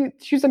because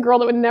she's a girl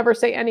that would never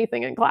say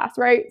anything in class,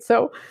 right?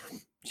 So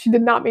she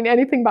did not mean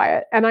anything by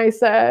it. And I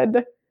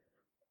said,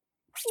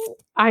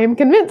 I am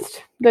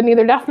convinced that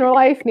neither death nor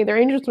life, neither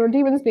angels nor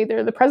demons,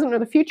 neither the present nor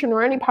the future,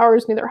 nor any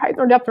powers, neither height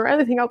nor depth nor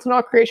anything else in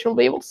all creation will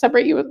be able to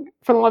separate you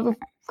from the love of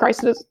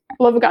Christ,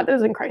 love of God that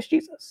is in Christ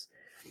Jesus.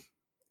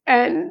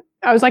 And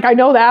I was like, I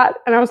know that.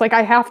 And I was like,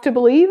 I have to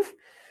believe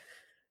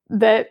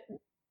that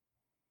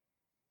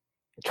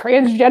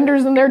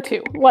transgender's in there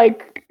too.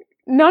 Like,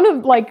 none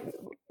of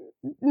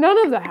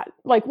that.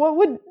 Like,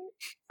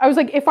 I was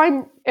like, if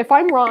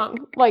I'm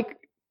wrong, like,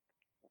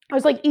 I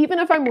was like, even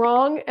if I'm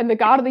wrong and the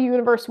God of the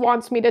universe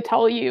wants me to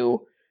tell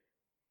you,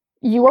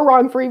 you are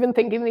wrong for even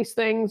thinking these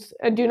things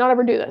and do not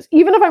ever do this.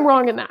 Even if I'm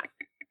wrong in that,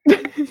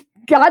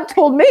 God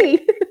told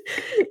me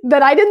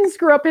that I didn't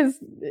screw up his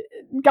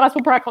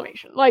gospel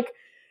proclamation. Like,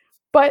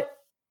 but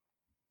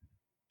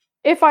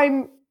if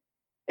I'm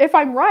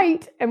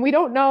right and we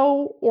don't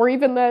know, or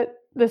even that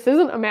this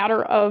isn't a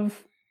matter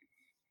of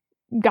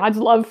God's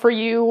love for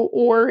you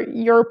or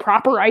your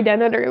proper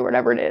identity or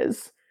whatever it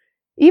is,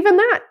 even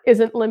that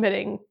isn't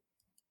limiting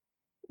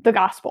the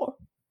gospel.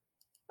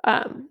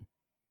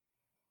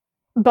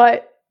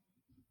 But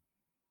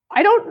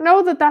I don't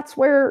know that that's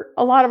where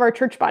a lot of our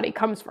church body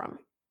comes from.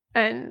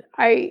 And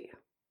I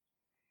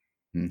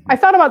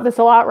thought about this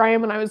a lot,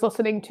 Ryan, when I was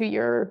listening to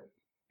your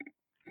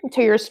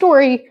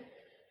story,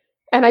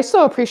 and I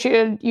so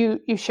appreciated you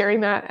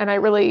sharing that. And I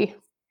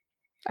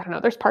don't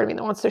know, there's part of me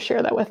that wants to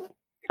share that with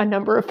a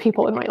number of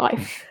people in my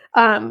life,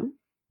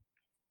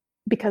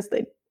 because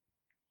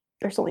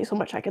there's only so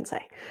much I can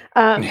say.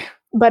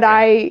 But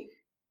I'm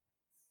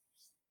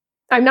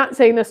not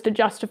saying this to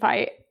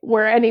justify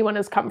where anyone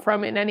has come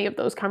from in any of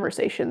those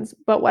conversations.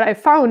 But what I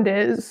found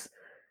is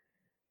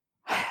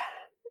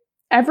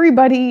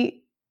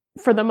everybody,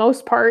 for the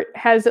most part,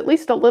 has at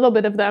least a little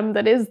bit of them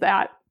that is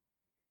that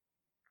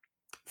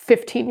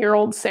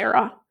 15-year-old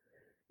Sarah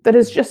that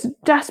is just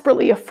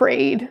desperately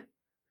afraid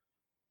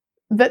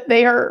that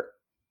they are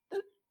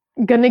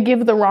going to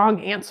give the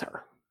wrong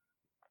answer.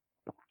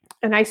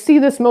 And I see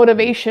this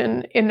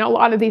motivation in a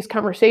lot of these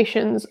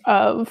conversations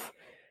of,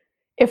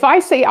 if I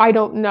say I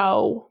don't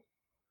know,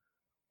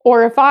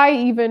 or if I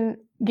even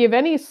give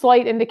any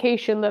slight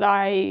indication that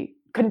I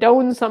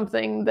condone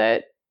something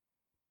that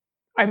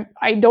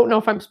I don't know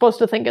if I'm supposed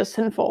to think is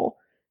sinful,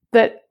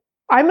 that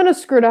I'm going to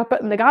screw it up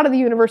and the God of the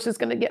universe is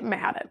going to get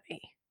mad at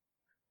me.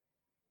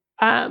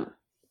 And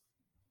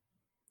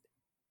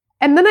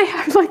then I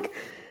have, like,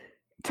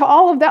 to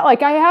all of that,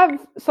 like, I have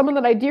someone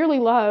that I dearly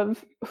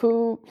love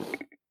who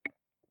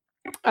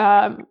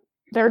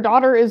their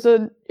daughter is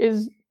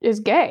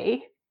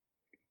gay.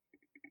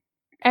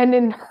 And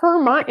in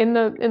her mind, in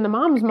the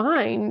mom's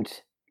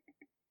mind,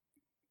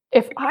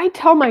 if I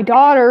tell my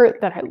daughter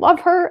that I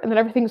love her and that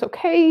everything's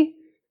okay,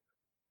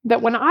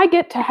 that when I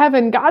get to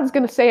heaven, God's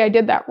going to say I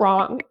did that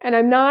wrong. And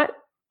I'm not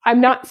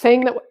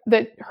saying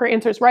that her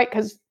answer is right,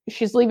 because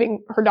she's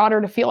leaving her daughter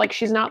to feel like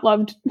she's not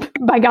loved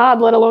by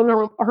God, let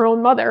alone her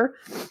own mother.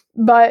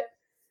 But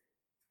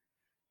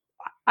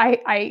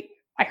I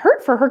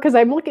hurt for her, because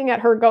I'm looking at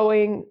her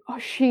going, oh,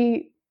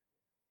 she's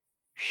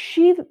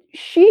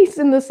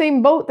in the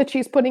same boat that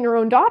she's putting her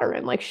own daughter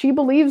in. Like, she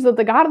believes that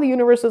the God of the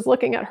universe is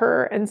looking at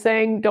her and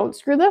saying, don't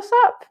screw this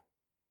up.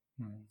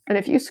 And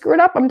if you screw it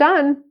up, I'm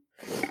done.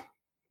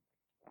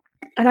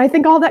 And I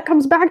think all that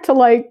comes back to,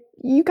 like,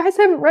 you guys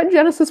haven't read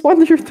Genesis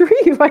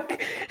 1-3.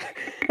 Like,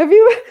 do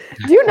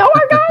you know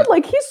our God?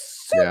 Like, he's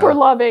super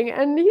loving,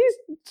 and he's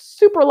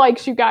super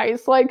likes you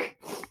guys. Like,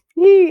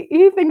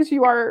 he thinks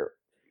you are,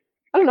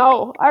 I don't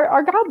know,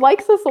 our God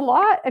likes us a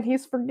lot, and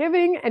he's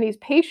forgiving, and he's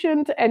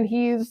patient, and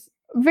he's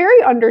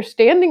very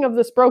understanding of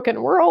this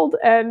broken world,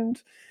 and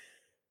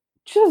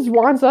just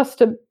wants us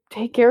to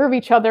take care of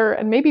each other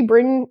and maybe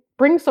bring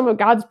some of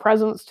God's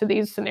presence to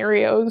these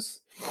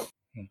scenarios.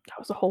 That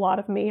was a whole lot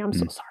of me. I'm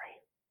so sorry.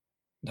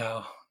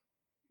 No.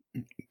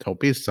 Don't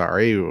be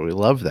sorry. We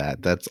love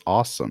that. That's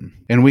awesome.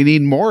 And we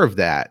need more of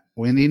that.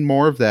 We need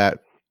more of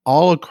that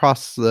all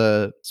across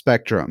the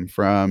spectrum,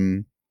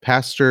 from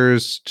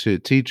pastors to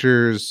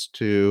teachers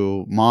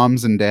to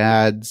moms and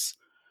dads.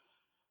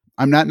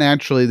 I'm not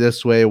naturally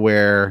this way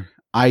where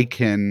I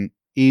can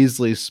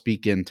easily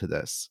speak into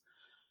this,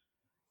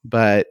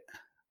 but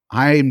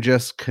I'm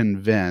just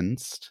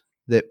convinced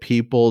that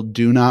people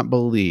do not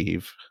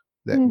believe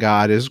that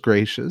God is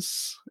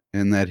gracious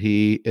and that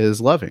he is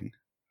loving.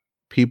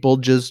 People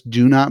just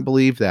do not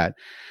believe that.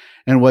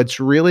 And what's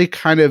really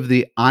kind of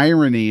the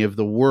irony of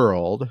the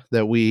world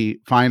that we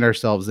find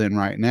ourselves in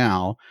right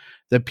now,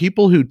 the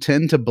people who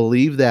tend to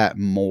believe that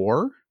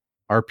more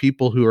are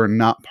people who are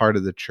not part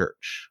of the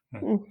church.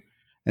 And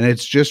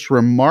it's just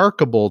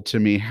remarkable to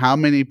me how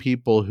many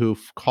people who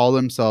call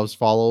themselves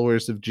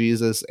followers of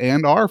Jesus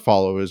and are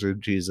followers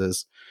of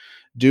Jesus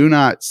do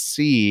not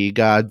see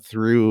God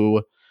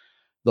through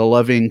the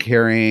loving,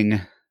 caring,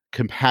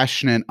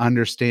 compassionate,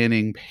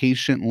 understanding,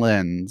 patient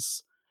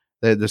lens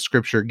that the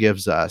scripture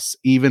gives us,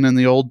 even in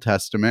the Old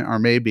Testament, or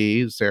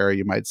maybe, Sarah,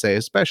 you might say,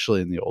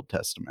 especially in the Old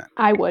Testament.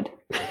 I would.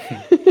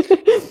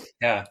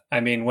 Yeah. I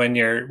mean, when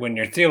your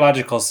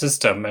theological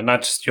system, and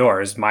not just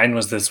yours, mine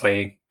was this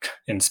way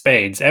in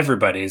spades,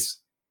 everybody's,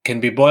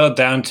 can be boiled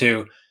down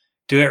to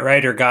do it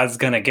right or God's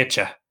going to get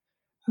you.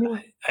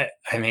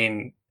 I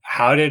mean,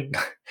 I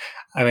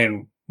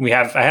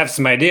have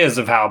some ideas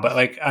of how, but,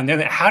 like, on the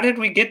other, how did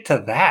we get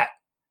to that?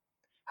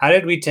 How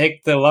did we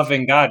take the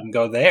loving God and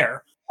go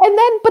there? And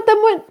then, but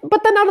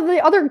then out of the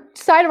other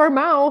side of our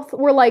mouth,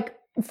 we're like,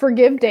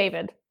 forgive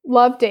David,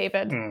 love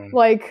David.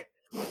 Like,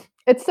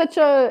 it's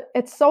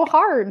so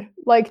hard,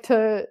 like,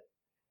 to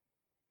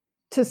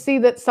see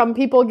that some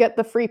people get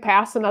the free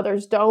pass and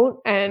others don't.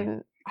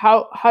 And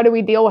how do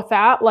we deal with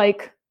that?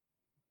 Like,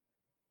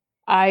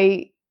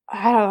 I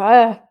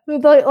don't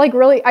know, like,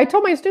 really, I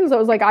told my students, I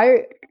was like,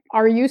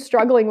 are you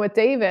struggling with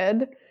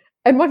David?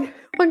 And one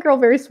girl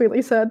very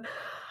sweetly said,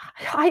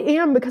 I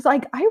am, because I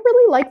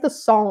really like the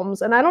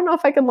Psalms, and I don't know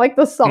if I can like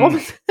the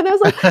Psalms. And I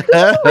was like, this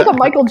is like a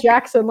Michael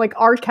Jackson, like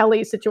R.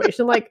 Kelly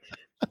situation. Like,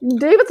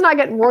 David's not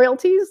getting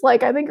royalties.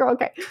 Like, I think you're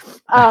okay.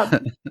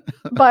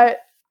 But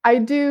I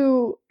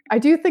do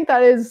think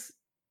that is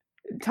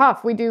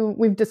tough.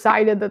 We've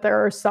decided that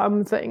there are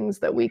some things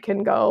that we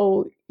can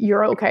go,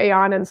 you're okay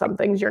on, and some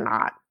things you're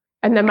not.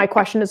 And then my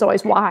question is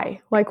always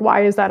why? Like,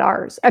 why is that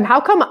ours? And how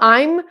come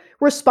I'm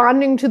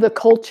responding to the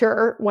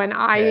culture when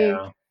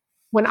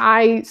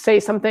I say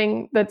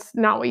something that's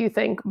not what you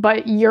think,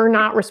 but you're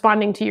not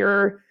responding to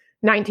your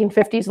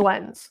 1950s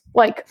lens?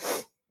 Like,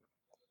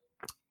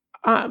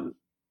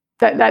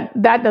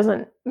 that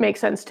doesn't make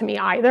sense to me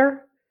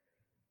either.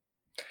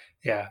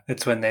 Yeah,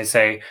 it's when they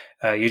say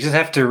you just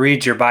have to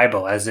read your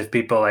Bible, as if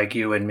people like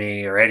you and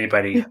me or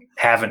anybody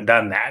haven't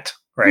done that,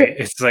 right?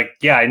 Yeah. It's like,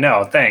 yeah, I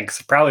know,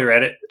 thanks. Probably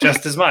read it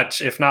just as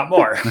much, if not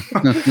more.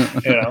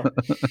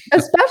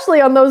 Especially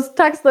on those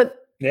texts that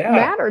Yeah.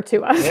 matter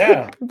to us.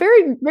 Yeah.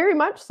 Very, very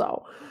much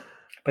so.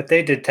 But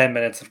they did 10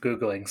 minutes of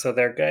Googling, so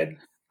they're good.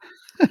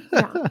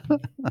 Yeah.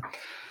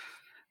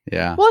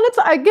 Yeah. Well, and it's,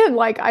 again,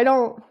 like, I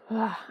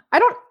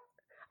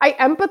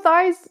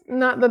empathize,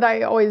 not that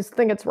I always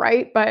think it's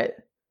right, but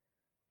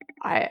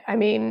I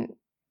mean,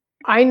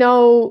 I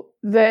know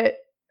that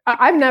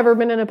I've never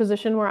been in a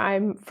position where I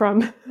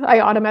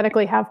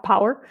automatically have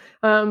power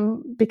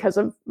because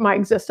of my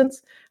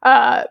existence.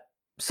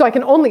 So I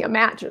can only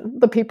imagine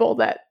the people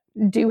that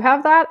do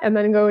have that, and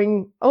then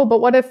going, oh, but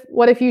what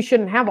if you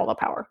shouldn't have all the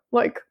power?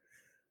 Like,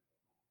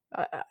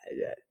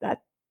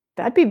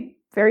 that'd be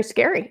very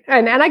scary.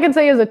 And I can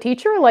say, as a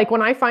teacher, like,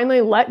 when I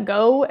finally let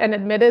go and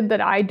admitted that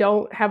I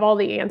don't have all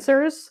the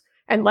answers,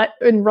 and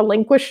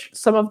relinquish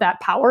some of that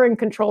power and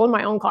control in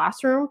my own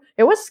classroom,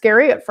 it was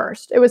scary at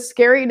first. It was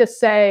scary to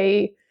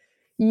say,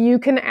 you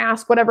can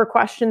ask whatever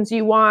questions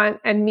you want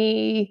and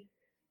me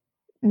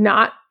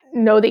not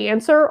know the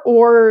answer,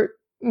 or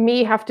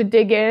me have to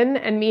dig in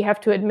and me have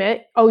to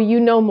admit, oh, you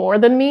know more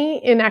than me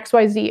in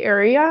XYZ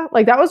area.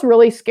 Like, that was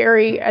really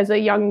scary as a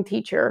young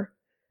teacher.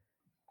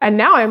 And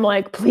now I'm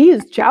like,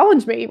 please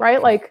challenge me,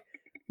 right? Like,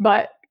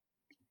 but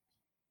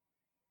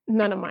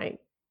none of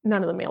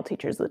the male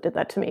teachers that did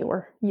that to me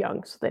were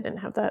young, so they didn't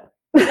have that.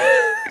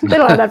 They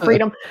don't have that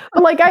freedom.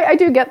 But like, I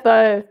do get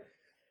the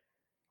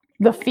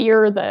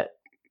fear that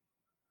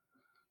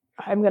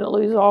I'm going to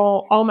lose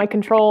all my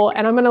control,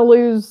 and I'm going to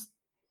lose.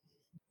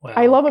 Wow.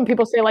 I love when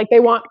people say, like, they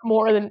want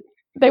more than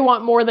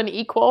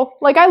equal.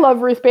 Like, I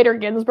love Ruth Bader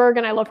Ginsburg,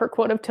 and I love her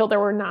quote of "Till there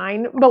were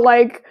 9." But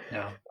like,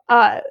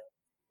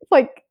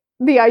 like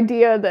the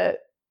idea that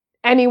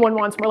anyone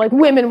wants more, like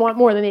women want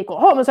more than equal,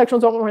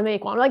 homosexuals want more than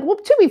equal. I'm like, well,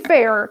 to be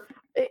fair,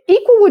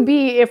 equal would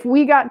be if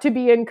we got to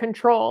be in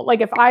control.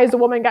 Like, if I, as a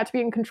woman, got to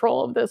be in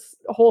control of this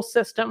whole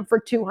system for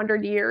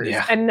 200 years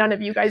and none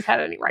of you guys had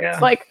any rights. Yeah.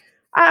 Like,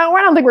 I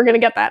don't think we're going to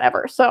get that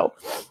ever. So,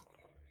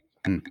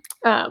 and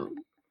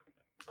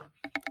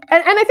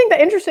I think the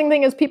interesting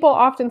thing is, people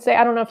often say,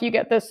 I don't know if you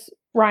get this,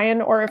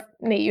 Ryan, or if,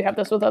 Nate, you have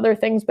this with other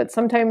things, but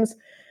sometimes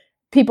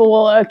people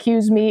will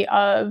accuse me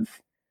of,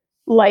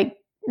 like,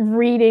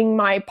 reading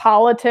my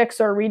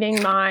politics or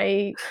reading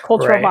my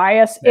cultural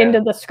bias into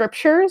the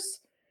scriptures.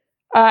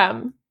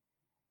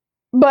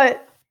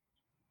 But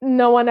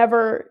no one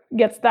ever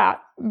gets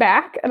that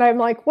back. And I'm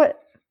like,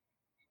 what?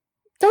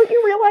 Don't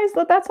you realize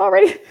that that's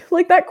already,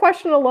 like, that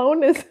question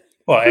alone is,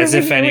 well, as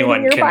if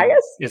anyone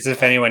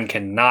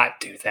cannot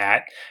do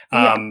that.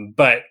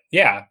 But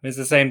yeah, it's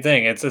the same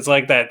thing. It's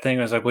like that thing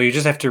was like, well, you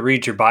just have to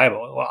read your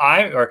Bible. Well,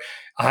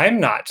 I'm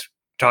not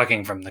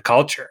talking from the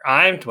culture.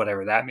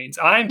 Whatever that means.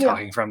 I'm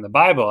talking from the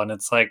Bible. And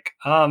it's like,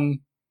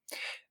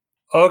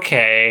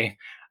 okay.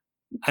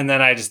 And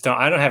then I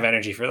don't have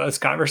energy for those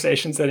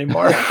conversations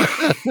anymore.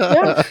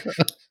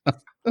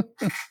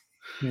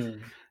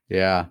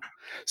 Yeah.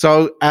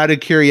 So, out of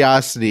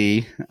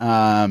curiosity,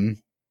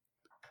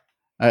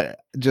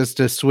 just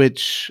to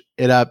switch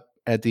it up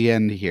at the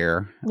end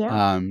here,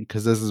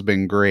 because this has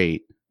been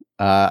great.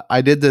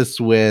 I did this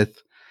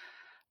with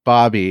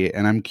Bobby,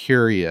 and I'm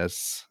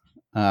curious.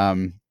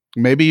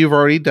 Maybe you've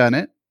already done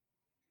it,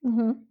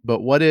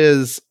 but what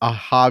is a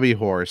hobby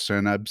horse, or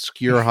an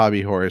obscure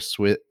hobby horse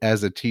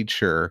as a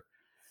teacher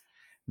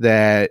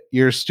that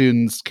your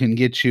students can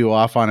get you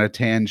off on a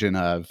tangent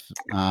of,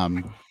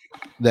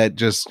 that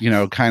just,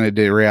 kind of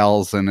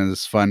derails and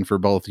is fun for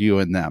both you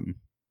and them?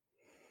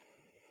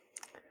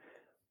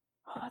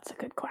 Oh, that's a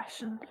good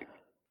question.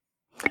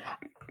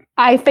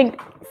 I think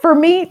for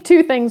me,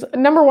 two things.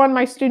 Number one,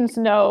 my students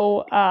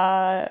know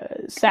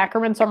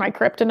sacraments are my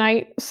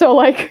kryptonite. So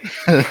like,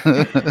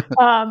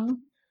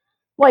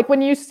 like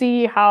when you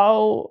see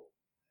how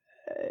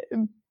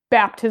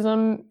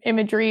baptism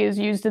imagery is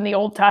used in the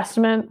Old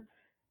Testament,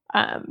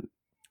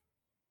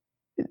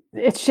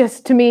 it's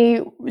just, to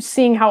me,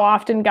 seeing how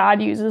often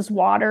God uses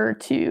water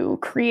to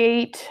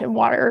create,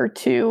 water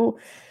to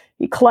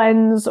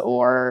cleanse,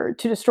 or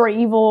to destroy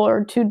evil,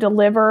 or to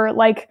deliver,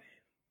 like,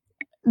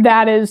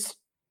 that is,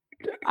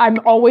 I'm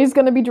always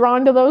going to be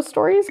drawn to those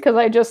stories, because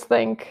I just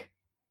think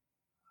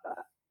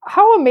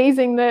how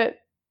amazing that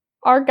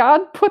our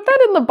God put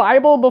that in the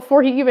Bible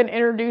before he even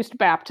introduced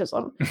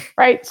baptism,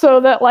 right? So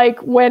that like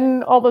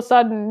when all of a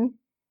sudden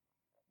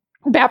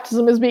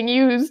baptism is being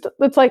used,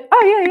 it's like,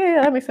 oh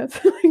yeah, that makes sense.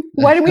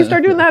 Why didn't we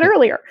start doing that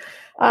earlier?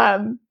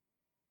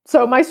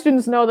 So my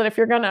students know that if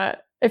you're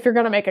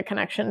gonna make a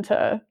connection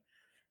to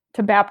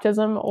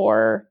baptism,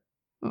 or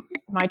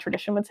my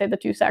tradition would say the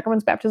two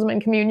sacraments, baptism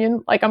and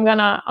communion, like I'm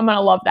gonna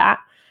love that.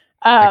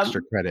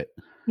 Extra credit.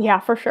 Yeah,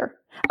 for sure.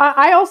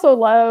 I also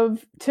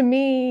love, to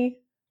me,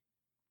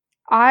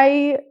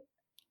 I'm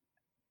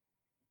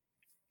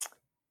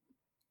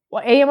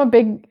a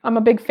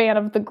big fan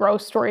of the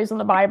gross stories in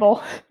the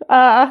Bible,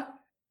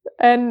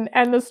 and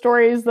the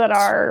stories that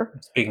are,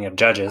 speaking of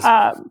Judges.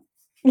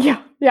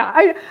 Yeah.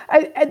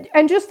 I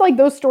and just like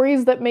those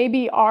stories that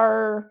maybe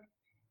are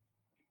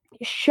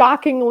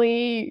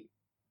shockingly,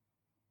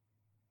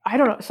 I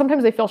don't know,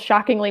 sometimes they feel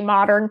shockingly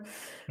modern.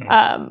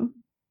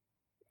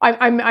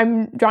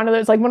 I'm drawn to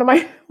those. Like one of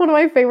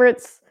my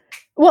favorites.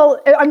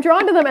 Well, I'm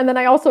drawn to them, and then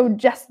I also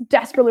just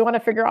desperately want to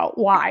figure out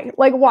why.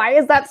 Like, why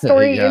is that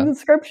story in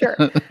Scripture?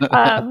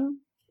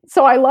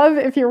 So I love,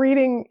 if you're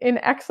reading in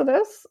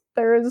Exodus,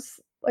 there's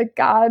like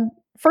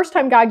first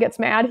time God gets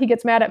mad, he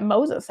gets mad at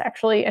Moses,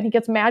 actually, and he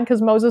gets mad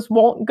because Moses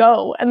won't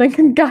go, and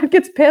then God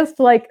gets pissed,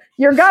 like,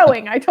 you're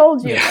going, I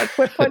told you, like,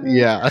 quit putting.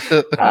 Yeah.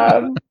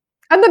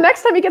 And the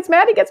next time he gets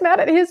mad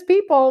at his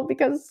people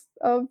because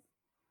of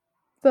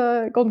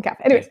the golden calf.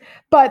 Anyways,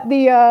 but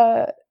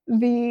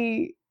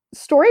the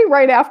story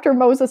right after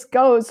Moses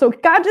goes, so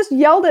God just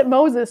yelled at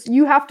Moses,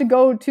 you have to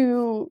go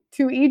to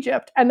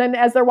Egypt. And then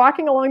as they're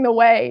walking along the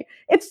way,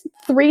 it's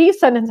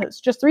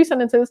just three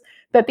sentences,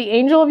 that the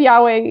angel of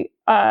Yahweh,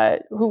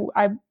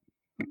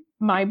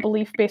 my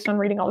belief based on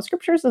reading all the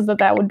scriptures is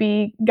that would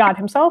be God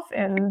himself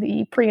and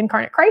the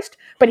pre-incarnate Christ.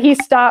 But he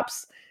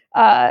stops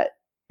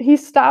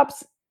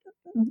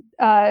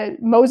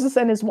Moses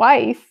and his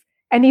wife,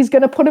 and he's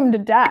going to put him to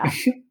death.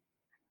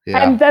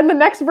 Yeah. And then the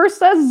next verse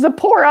says,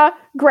 Zipporah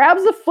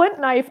grabs a flint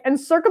knife and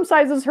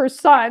circumcises her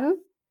son,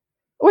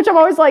 which I'm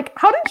always like,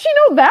 how did she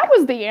know that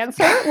was the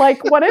answer?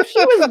 Like, what if she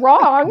was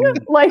wrong?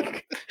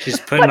 Like, she's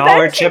putting all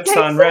her chips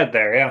on red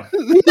there, yeah.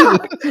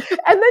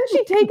 And then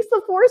she takes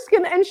the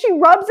foreskin and she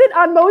rubs it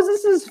on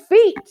Moses's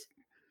feet.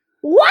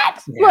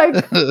 What? Yeah.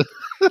 Like,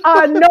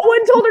 no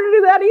one told her to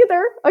do that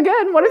either.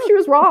 Again, what if she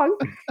was wrong?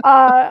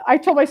 I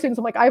told my students,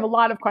 I'm like, I have a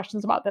lot of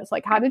questions about this.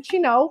 Like, how did she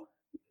know?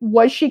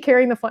 Was she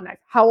carrying the flint knife?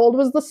 How old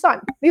was the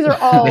son? These are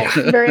all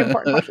very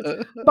important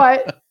questions.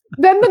 But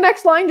then the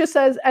next line just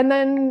says, and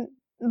then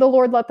the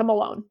Lord let them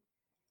alone.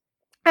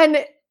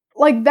 And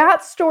like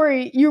that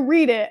story, you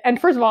read it, and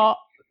first of all,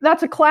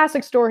 that's a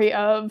classic story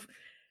of,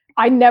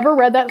 I never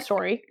read that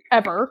story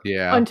ever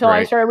until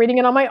I started reading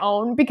it on my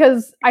own,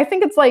 because I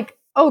think it's like,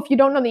 oh, if you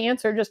don't know the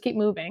answer, just keep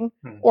moving,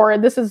 or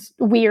this is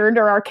weird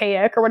or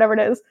archaic or whatever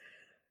it is.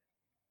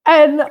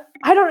 And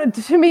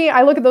to me,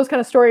 I look at those kind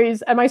of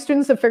stories, and my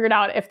students have figured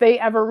out, if they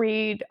ever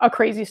read a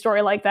crazy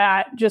story like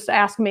that, just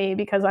ask me,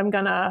 because I'm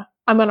gonna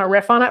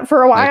riff on it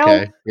for a while.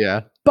 Okay.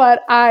 Yeah.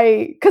 But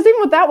because even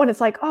with that one, it's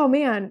like, oh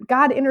man,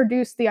 God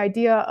introduced the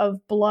idea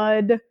of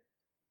blood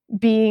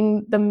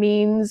being the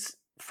means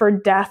for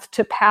death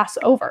to pass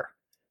over.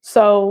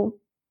 So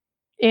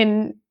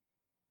in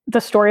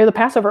the story of the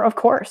Passover, of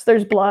course,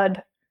 there's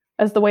blood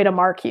as the way to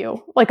mark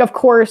you. Like, of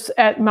course,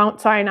 at Mount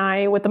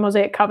Sinai with the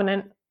Mosaic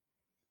Covenant,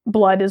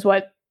 blood is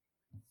what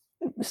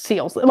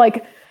seals.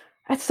 Like,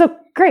 that's so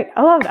great.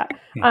 I love that.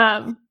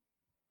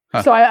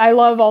 So I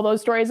love all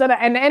those stories. And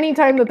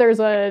anytime that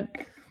there's a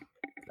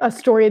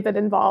story that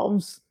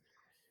involves,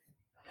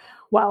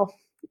 well,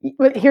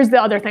 here's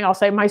the other thing I'll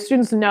say. My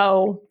students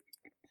know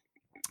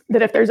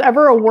that if there's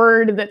ever a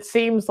word that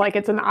seems like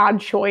it's an odd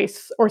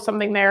choice or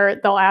something there,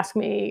 they'll ask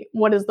me,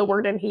 what is the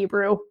word in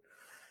Hebrew?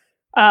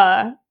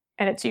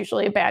 And it's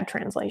usually a bad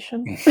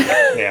translation.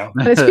 Yeah.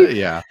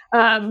 Yeah.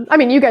 I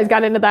mean, you guys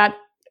got into that.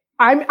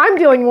 I'm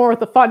dealing more with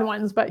the fun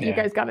ones, but you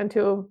guys got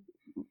into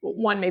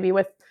one maybe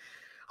with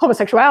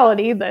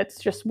homosexuality. That's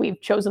just,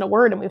 we've chosen a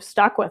word and we've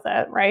stuck with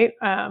it, right?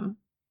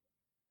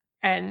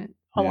 And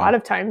a lot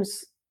of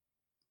times,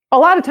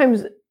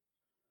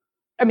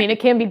 I mean, it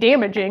can be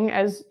damaging,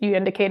 as you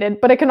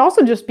indicated, but it can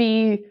also just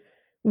be,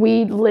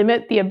 we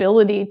limit the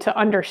ability to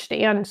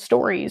understand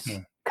stories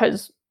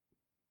because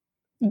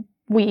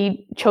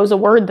we chose a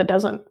word that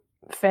doesn't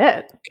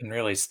fit. It can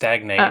really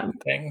stagnate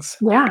things.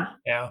 Yeah.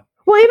 Yeah.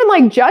 Well, even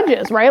like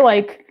judges, right?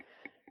 Like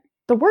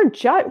the word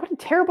judge, what a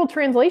terrible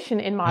translation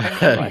in modern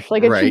English.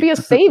 Like it should be a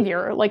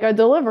savior, like a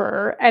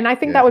deliverer. And I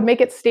think that would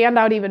make it stand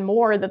out even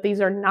more that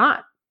these are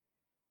not.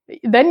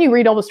 Then you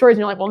read all the stories and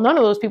you're like, well, none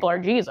of those people are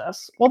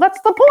Jesus. Well,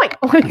 that's the point.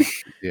 Like,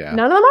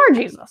 none of them are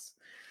Jesus.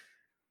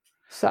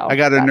 So I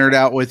got to nerd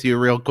out with you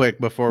real quick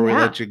before we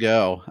let you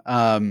go.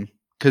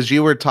 Because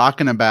you were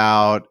talking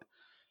about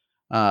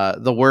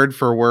the word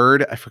for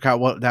word. I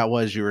forgot what that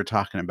was you were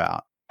talking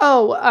about.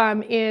 Oh,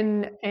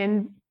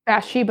 in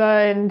Bathsheba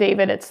and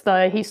David, it's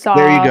he saw.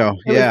 There you go.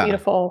 It was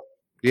beautiful.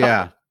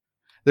 Yeah.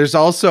 There's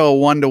also a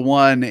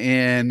 1-to-1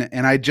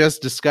 and I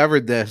just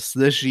discovered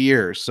this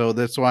year, so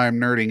that's why I'm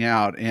nerding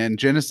out. In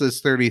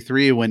Genesis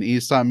 33, when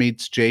Esau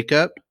meets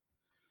Jacob,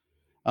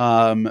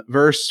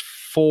 verse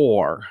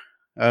 4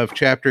 of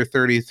chapter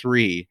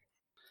 33,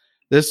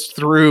 this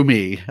threw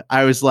me.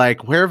 I was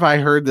like, where have I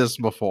heard this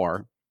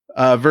before?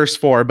 Verse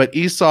 4, but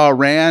Esau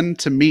ran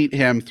to meet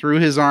him, threw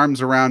his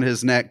arms around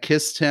his neck,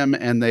 kissed him,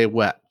 and they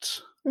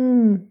wept.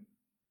 Mm.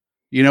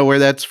 You know where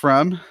that's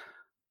from?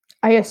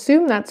 I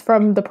assume that's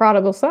from the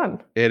prodigal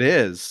son. It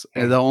is.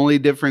 And the only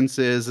difference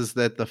is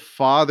that the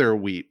father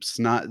weeps,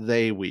 not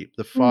they weep.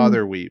 The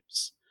father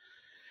weeps.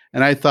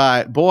 And I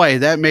thought, boy,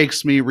 that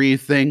makes me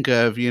rethink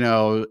of,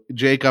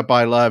 Jacob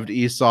I loved,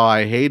 Esau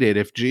I hated.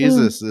 If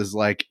Jesus is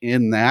like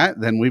in that,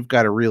 then we've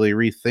got to really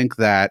rethink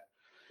that,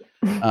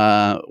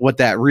 what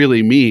that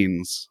really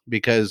means.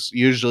 Because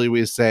usually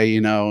we say,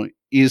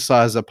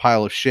 Esau is a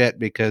pile of shit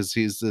because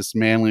he's this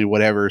manly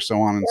whatever, so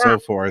on and so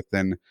forth.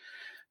 And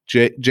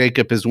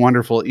Jacob is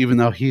wonderful, even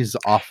though he's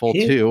awful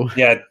too.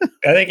 Yeah,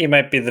 I think he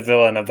might be the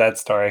villain of that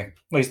story, at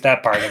least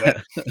that part of it.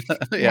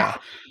 Yeah.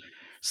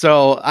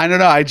 So I don't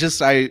know.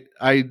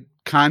 I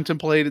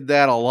contemplated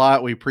that a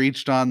lot. We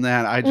preached on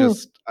that.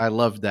 I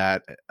love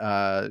that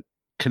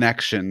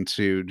connection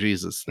to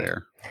Jesus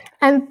there.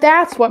 And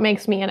that's what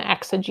makes me an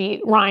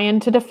exegete, Ryan,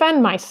 to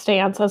defend my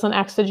stance as an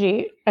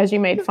exegete, as you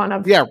made fun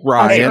of. Yeah,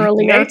 Ryan.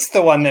 Earlier. Nate's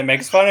the one that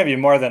makes fun of you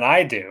more than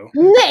I do.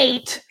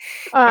 Nate!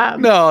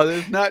 No,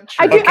 that's not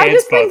true.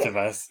 It's both of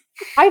us.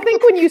 I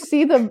think when you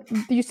see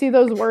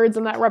those words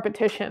and that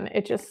repetition,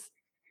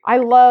 I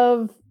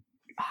love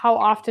how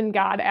often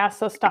God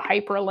asks us to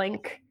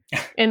hyperlink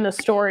in the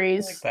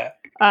stories like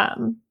that.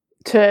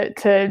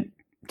 To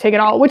take it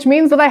all, which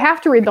means that I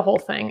have to read the whole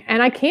thing,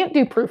 and I can't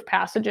do proof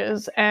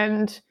passages.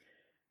 And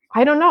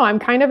I don't know. I'm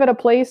kind of at a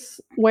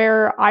place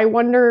where I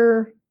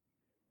wonder.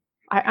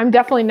 I'm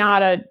definitely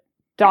not a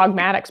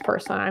dogmatics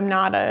person. I'm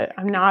not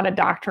a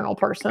doctrinal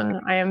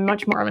person. I am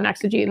much more of an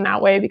exegete in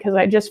that way, because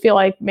I just feel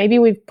like maybe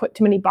we've put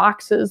too many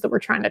boxes that we're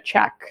trying to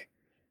check.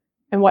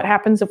 And what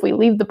happens if we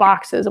leave the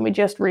boxes and we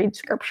just read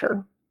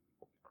scripture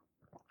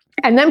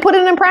and then put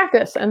it in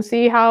practice and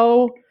see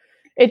how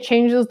it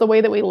changes the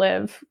way that we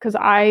live? Because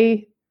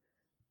I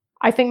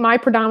think my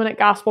predominant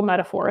gospel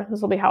metaphor,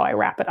 this will be how I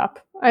wrap it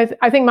up.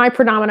 I think my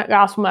predominant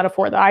gospel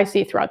metaphor that I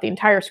see throughout the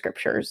entire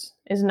scriptures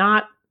is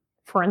not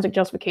forensic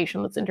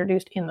justification that's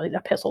introduced in the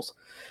epistles,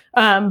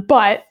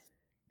 but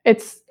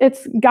it's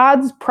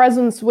God's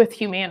presence with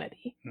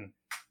humanity.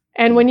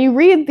 And when you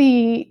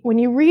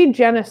read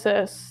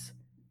Genesis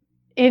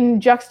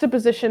in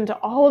juxtaposition to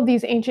all of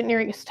these ancient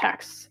Near East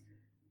texts,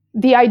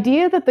 the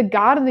idea that the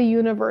God of the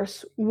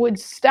universe would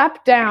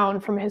step down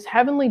from his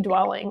heavenly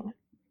dwelling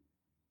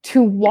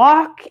to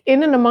walk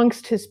in and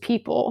amongst his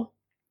people,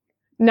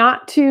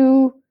 not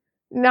to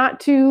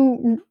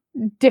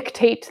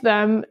dictate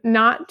them,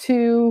 not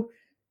to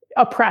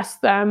oppress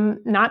them,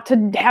 not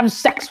to have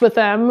sex with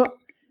them,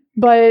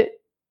 but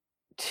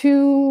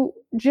to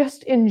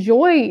just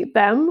enjoy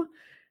them.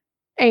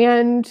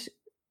 And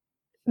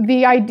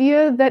the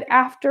idea that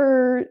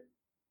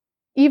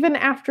even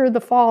after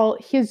the fall,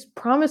 he's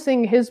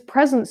promising his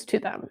presence to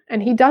them,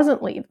 and he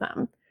doesn't leave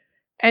them.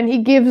 And he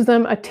gives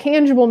them a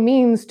tangible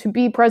means to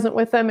be present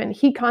with them, and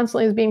he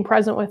constantly is being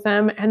present with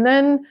them. And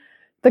then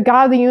the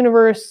God of the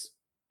universe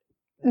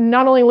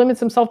not only limits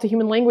himself to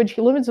human language,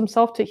 he limits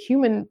himself to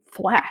human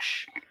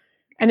flesh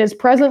and is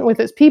present with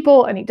his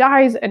people, and he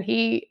dies, and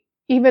he,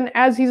 even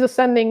as he's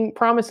ascending,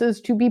 promises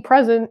to be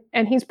present,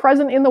 and he's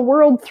present in the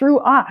world through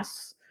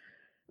us.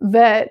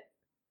 That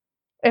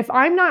if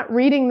I'm not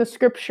reading the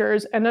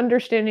scriptures and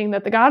understanding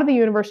that the God of the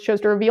universe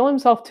chose to reveal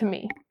himself to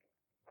me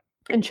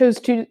and chose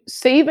to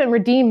save and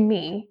redeem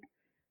me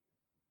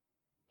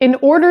in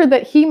order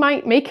that he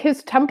might make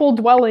his temple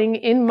dwelling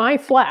in my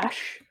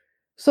flesh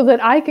so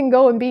that I can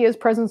go and be his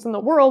presence in the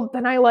world,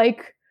 then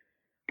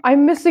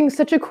I'm missing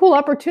such a cool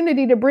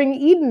opportunity to bring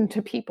Eden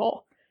to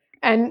people.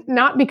 And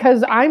not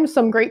because I'm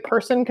some great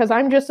person, because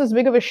I'm just as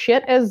big of a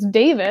shit as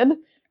David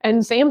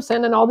and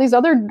Samson and all these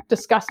other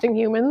disgusting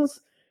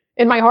humans.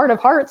 In my heart of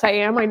hearts,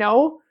 I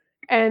know.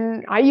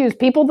 And I use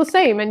people the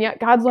same. And yet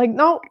God's like,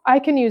 no, I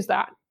can use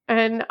that.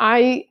 And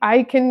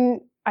I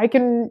can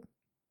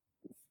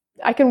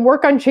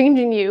work on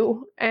changing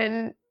you.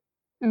 And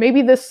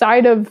maybe this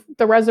side of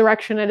the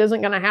resurrection, it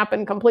isn't going to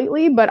happen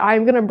completely, but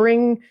I'm going to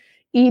bring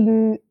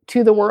Eden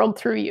to the world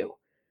through you.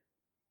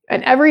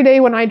 And every day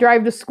when I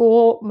drive to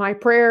school, my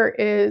prayer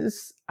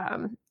is,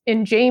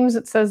 in James,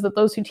 it says that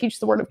those who teach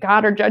the word of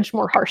God are judged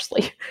more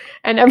harshly.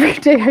 And every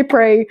day I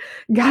pray,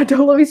 God,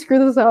 don't let me screw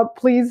this up.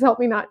 Please help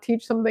me not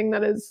teach something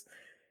that is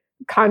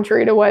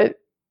contrary to what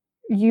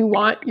you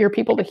want your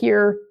people to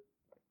hear.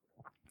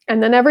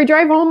 And then every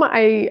drive home,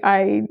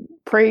 I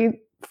pray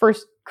 1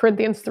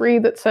 Corinthians 3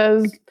 that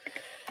says,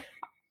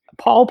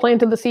 Paul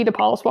planted the seed,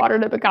 Apollos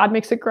watered it, but God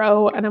makes it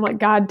grow. And I'm like,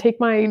 God, take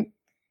my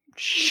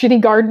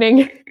shitty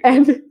gardening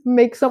and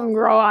make something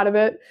grow out of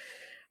it.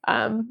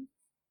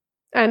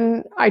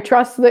 And I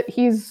trust that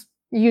he's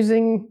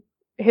using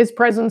his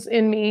presence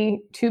in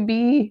me to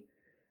be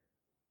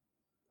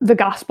the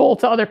gospel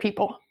to other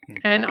people.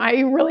 And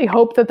I really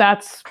hope that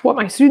that's what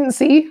my students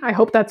see. I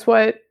hope that's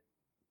what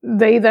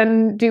they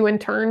then do in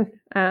turn.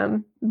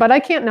 But I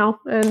can't know.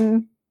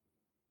 And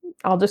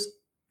I'll just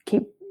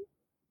keep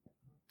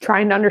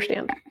trying to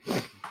understand.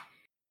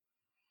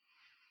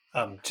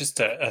 Just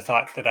a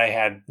thought that I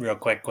had real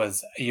quick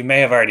was, you may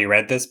have already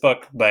read this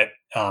book, but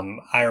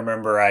I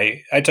remember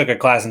I took a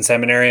class in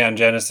seminary on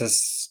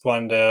Genesis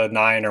 1 to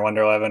 9 or 1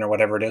 to 11 or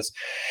whatever it is.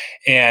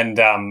 And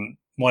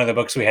one of the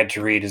books we had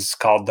to read is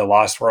called The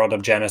Lost World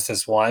of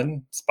Genesis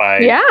 1. It's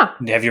by,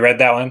 have you read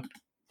that one?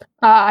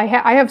 I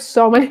have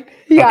so many.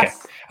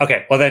 Yes.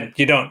 Okay. Well, then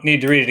you don't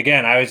need to read it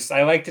again.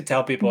 I like to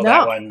tell people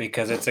that one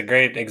because it's a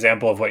great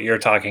example of what you're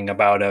talking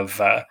about of,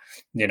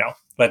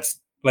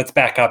 let's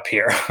back up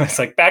here. It's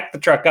like, back the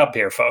truck up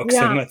here, folks,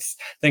 and let's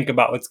think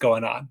about what's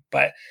going on.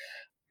 But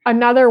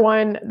another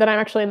one that I'm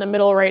actually in the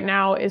middle right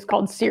now is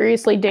called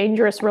Seriously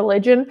Dangerous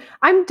Religion.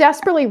 I'm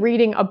desperately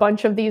reading a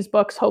bunch of these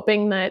books,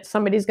 hoping that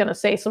somebody's going to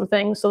say some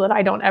things so that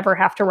I don't ever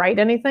have to write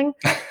anything.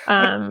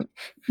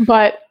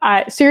 But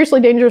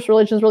Seriously Dangerous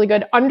Religion is really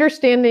good.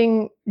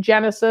 Understanding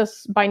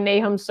Genesis by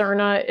Nahum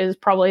Serna is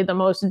probably the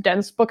most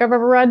dense book I've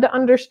ever read to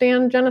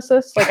understand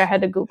Genesis. Like, I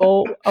had to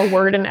Google a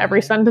word in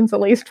every sentence at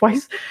least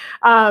twice.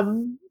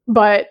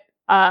 But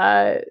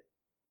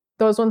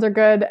those ones are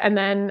good. And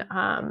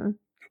then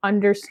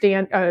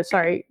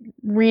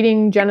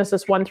reading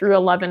Genesis 1 through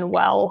 11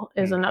 well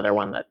is another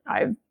one that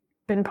I've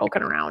been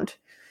poking around.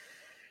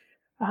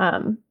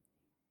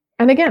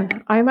 And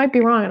again, I might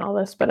be wrong in all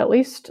this, but at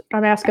least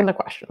I'm asking the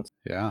questions.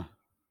 Yeah.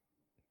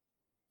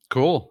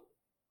 Cool.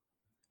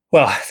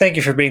 Well, thank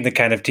you for being the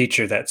kind of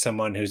teacher that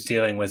someone who's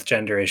dealing with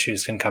gender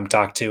issues can come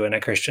talk to in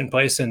a Christian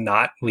place and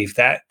not leave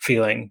that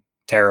feeling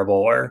terrible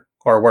or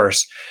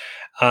worse.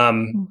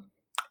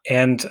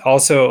 And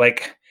also,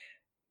 like,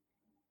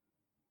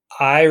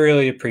 I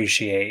really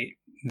appreciate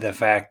the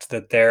fact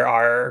that there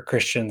are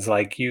Christians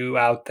like you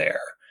out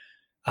there,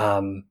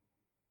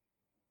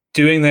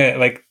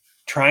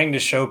 trying to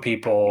show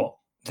people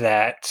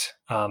that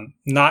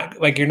not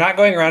like, you're not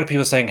going around to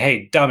people saying,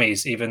 "Hey,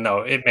 dummies," even though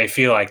it may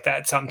feel like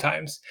that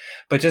sometimes,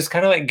 but just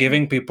kind of like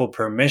giving people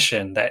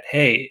permission that,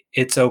 hey,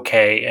 it's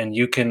okay, and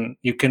you can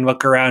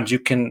look around, you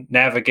can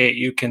navigate,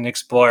 you can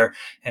explore,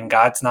 and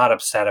God's not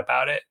upset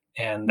about it.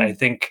 And I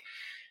think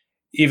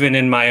even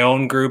in my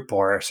own group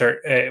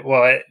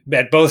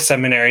at both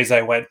seminaries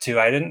I went to,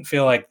 I didn't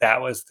feel like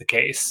that was the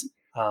case.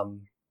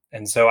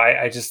 And so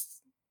I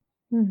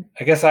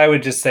guess I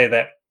would just say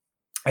that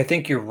I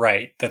think you're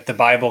right, that the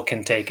Bible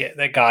can take it,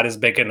 that God is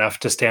big enough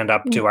to stand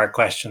up to our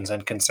questions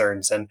and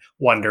concerns and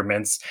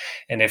wonderments.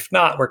 And if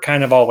not, we're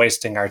kind of all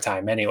wasting our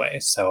time anyway.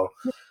 So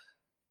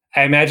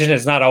I imagine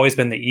it's not always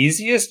been the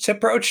easiest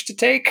approach to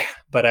take,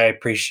 but I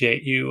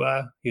appreciate you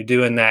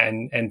doing that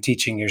and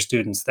teaching your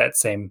students that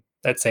same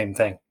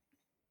thing.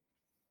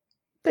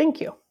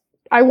 Thank you.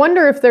 I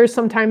wonder if there's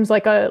sometimes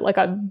like a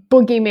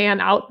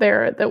boogeyman out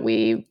there that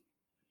we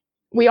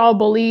all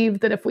believe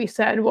that if we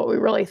said what we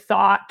really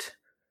thought,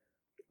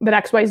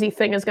 that XYZ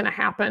thing is going to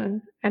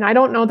happen. And I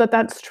don't know that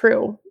that's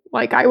true.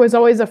 Like, I was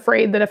always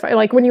afraid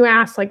that when you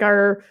asked, like,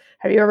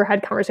 have you ever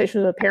had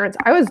conversations with parents?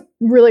 I was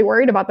really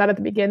worried about that at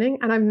the beginning,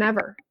 and I've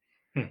never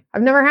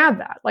had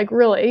that, like,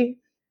 really.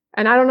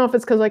 And I don't know if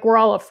it's because, like, we're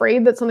all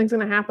afraid that something's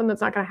going to happen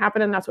that's not going to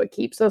happen, and that's what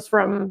keeps us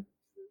from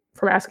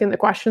asking the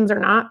questions or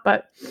not.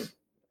 But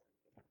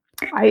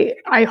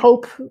I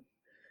hope.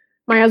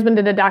 My husband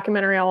did a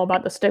documentary all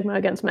about the stigma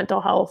against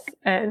mental health,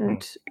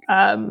 and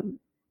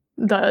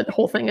the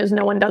whole thing is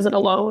no one does it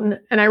alone.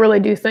 And I really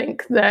do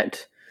think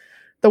that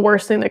the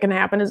worst thing that can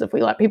happen is if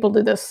we let people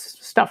do this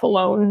stuff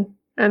alone.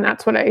 And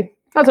that's what I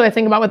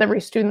think about with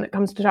every student that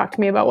comes to talk to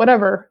me about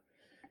whatever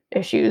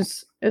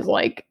issues, is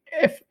like,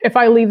 if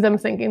I leave them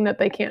thinking that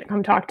they can't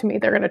come talk to me,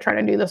 they're going to try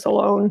to do this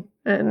alone.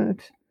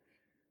 And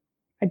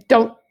I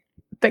don't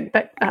think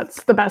that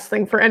that's the best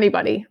thing for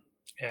anybody.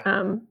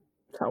 Yeah.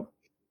 So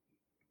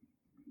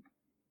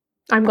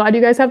I'm glad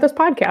you guys have this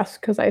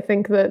podcast, because I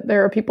think that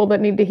there are people that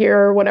need to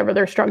hear whatever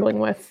they're struggling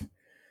with.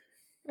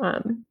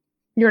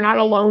 You're not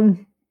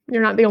alone.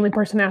 You're not the only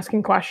person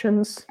asking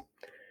questions.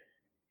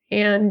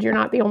 And you're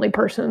not the only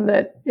person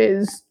that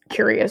is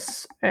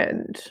curious.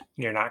 And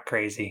you're not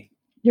crazy.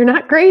 You're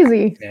not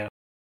crazy. Yeah.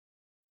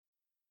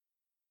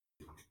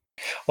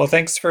 Well,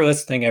 thanks for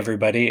listening,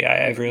 everybody.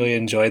 I've really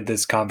enjoyed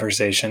this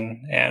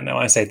conversation. And I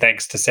want to say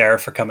thanks to Sarah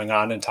for coming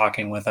on and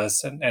talking with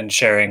us and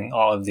sharing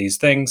all of these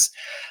things.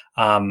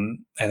 I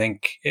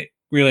think it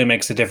really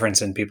makes a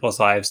difference in people's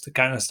lives, the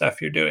kind of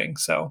stuff you're doing.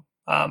 So,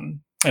 and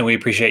we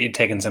appreciate you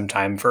taking some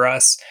time for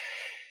us.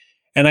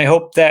 And I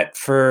hope that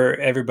for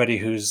everybody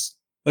who's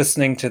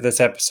listening to this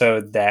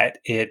episode, that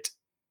it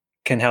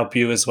can help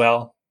you as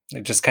well.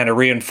 It just kind of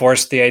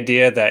reinforced the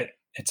idea that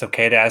it's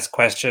okay to ask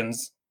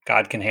questions.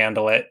 God can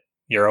handle it.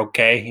 You're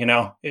okay.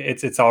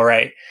 It's all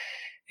right.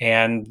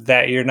 And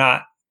that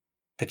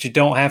that you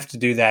don't have to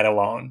do that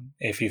alone.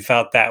 If you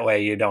felt that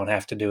way, you don't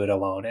have to do it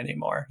alone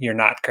anymore. You're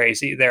not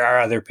crazy. There are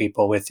other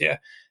people with you,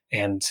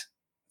 and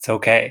it's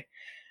okay.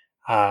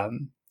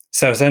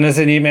 So send us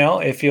an email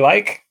if you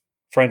like.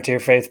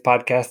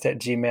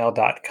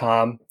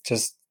 frontierfaithpodcast@gmail.com.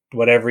 Just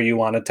whatever you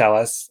want to tell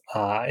us.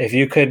 If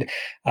you could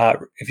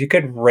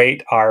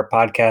rate our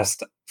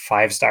podcast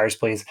 5 stars,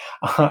 please,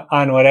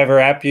 on whatever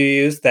app you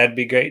use, that'd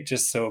be great,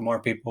 just so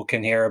more people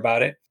can hear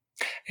about it.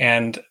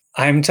 And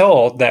I'm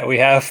told that we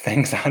have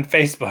things on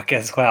Facebook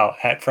as well,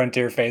 at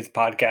Frontier Faith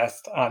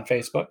Podcast on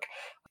Facebook.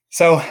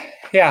 So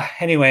yeah,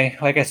 anyway,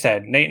 like I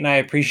said, Nate and I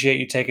appreciate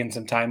you taking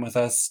some time with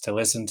us to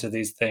listen to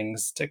these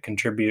things, to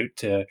contribute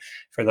to,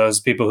 for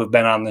those people who've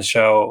been on the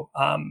show.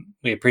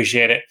 We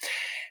appreciate it.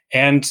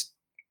 And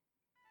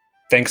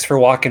thanks for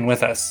walking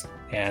with us.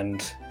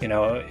 And,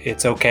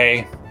 it's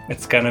okay.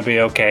 It's going to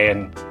be okay.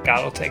 And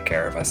God will take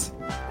care of us.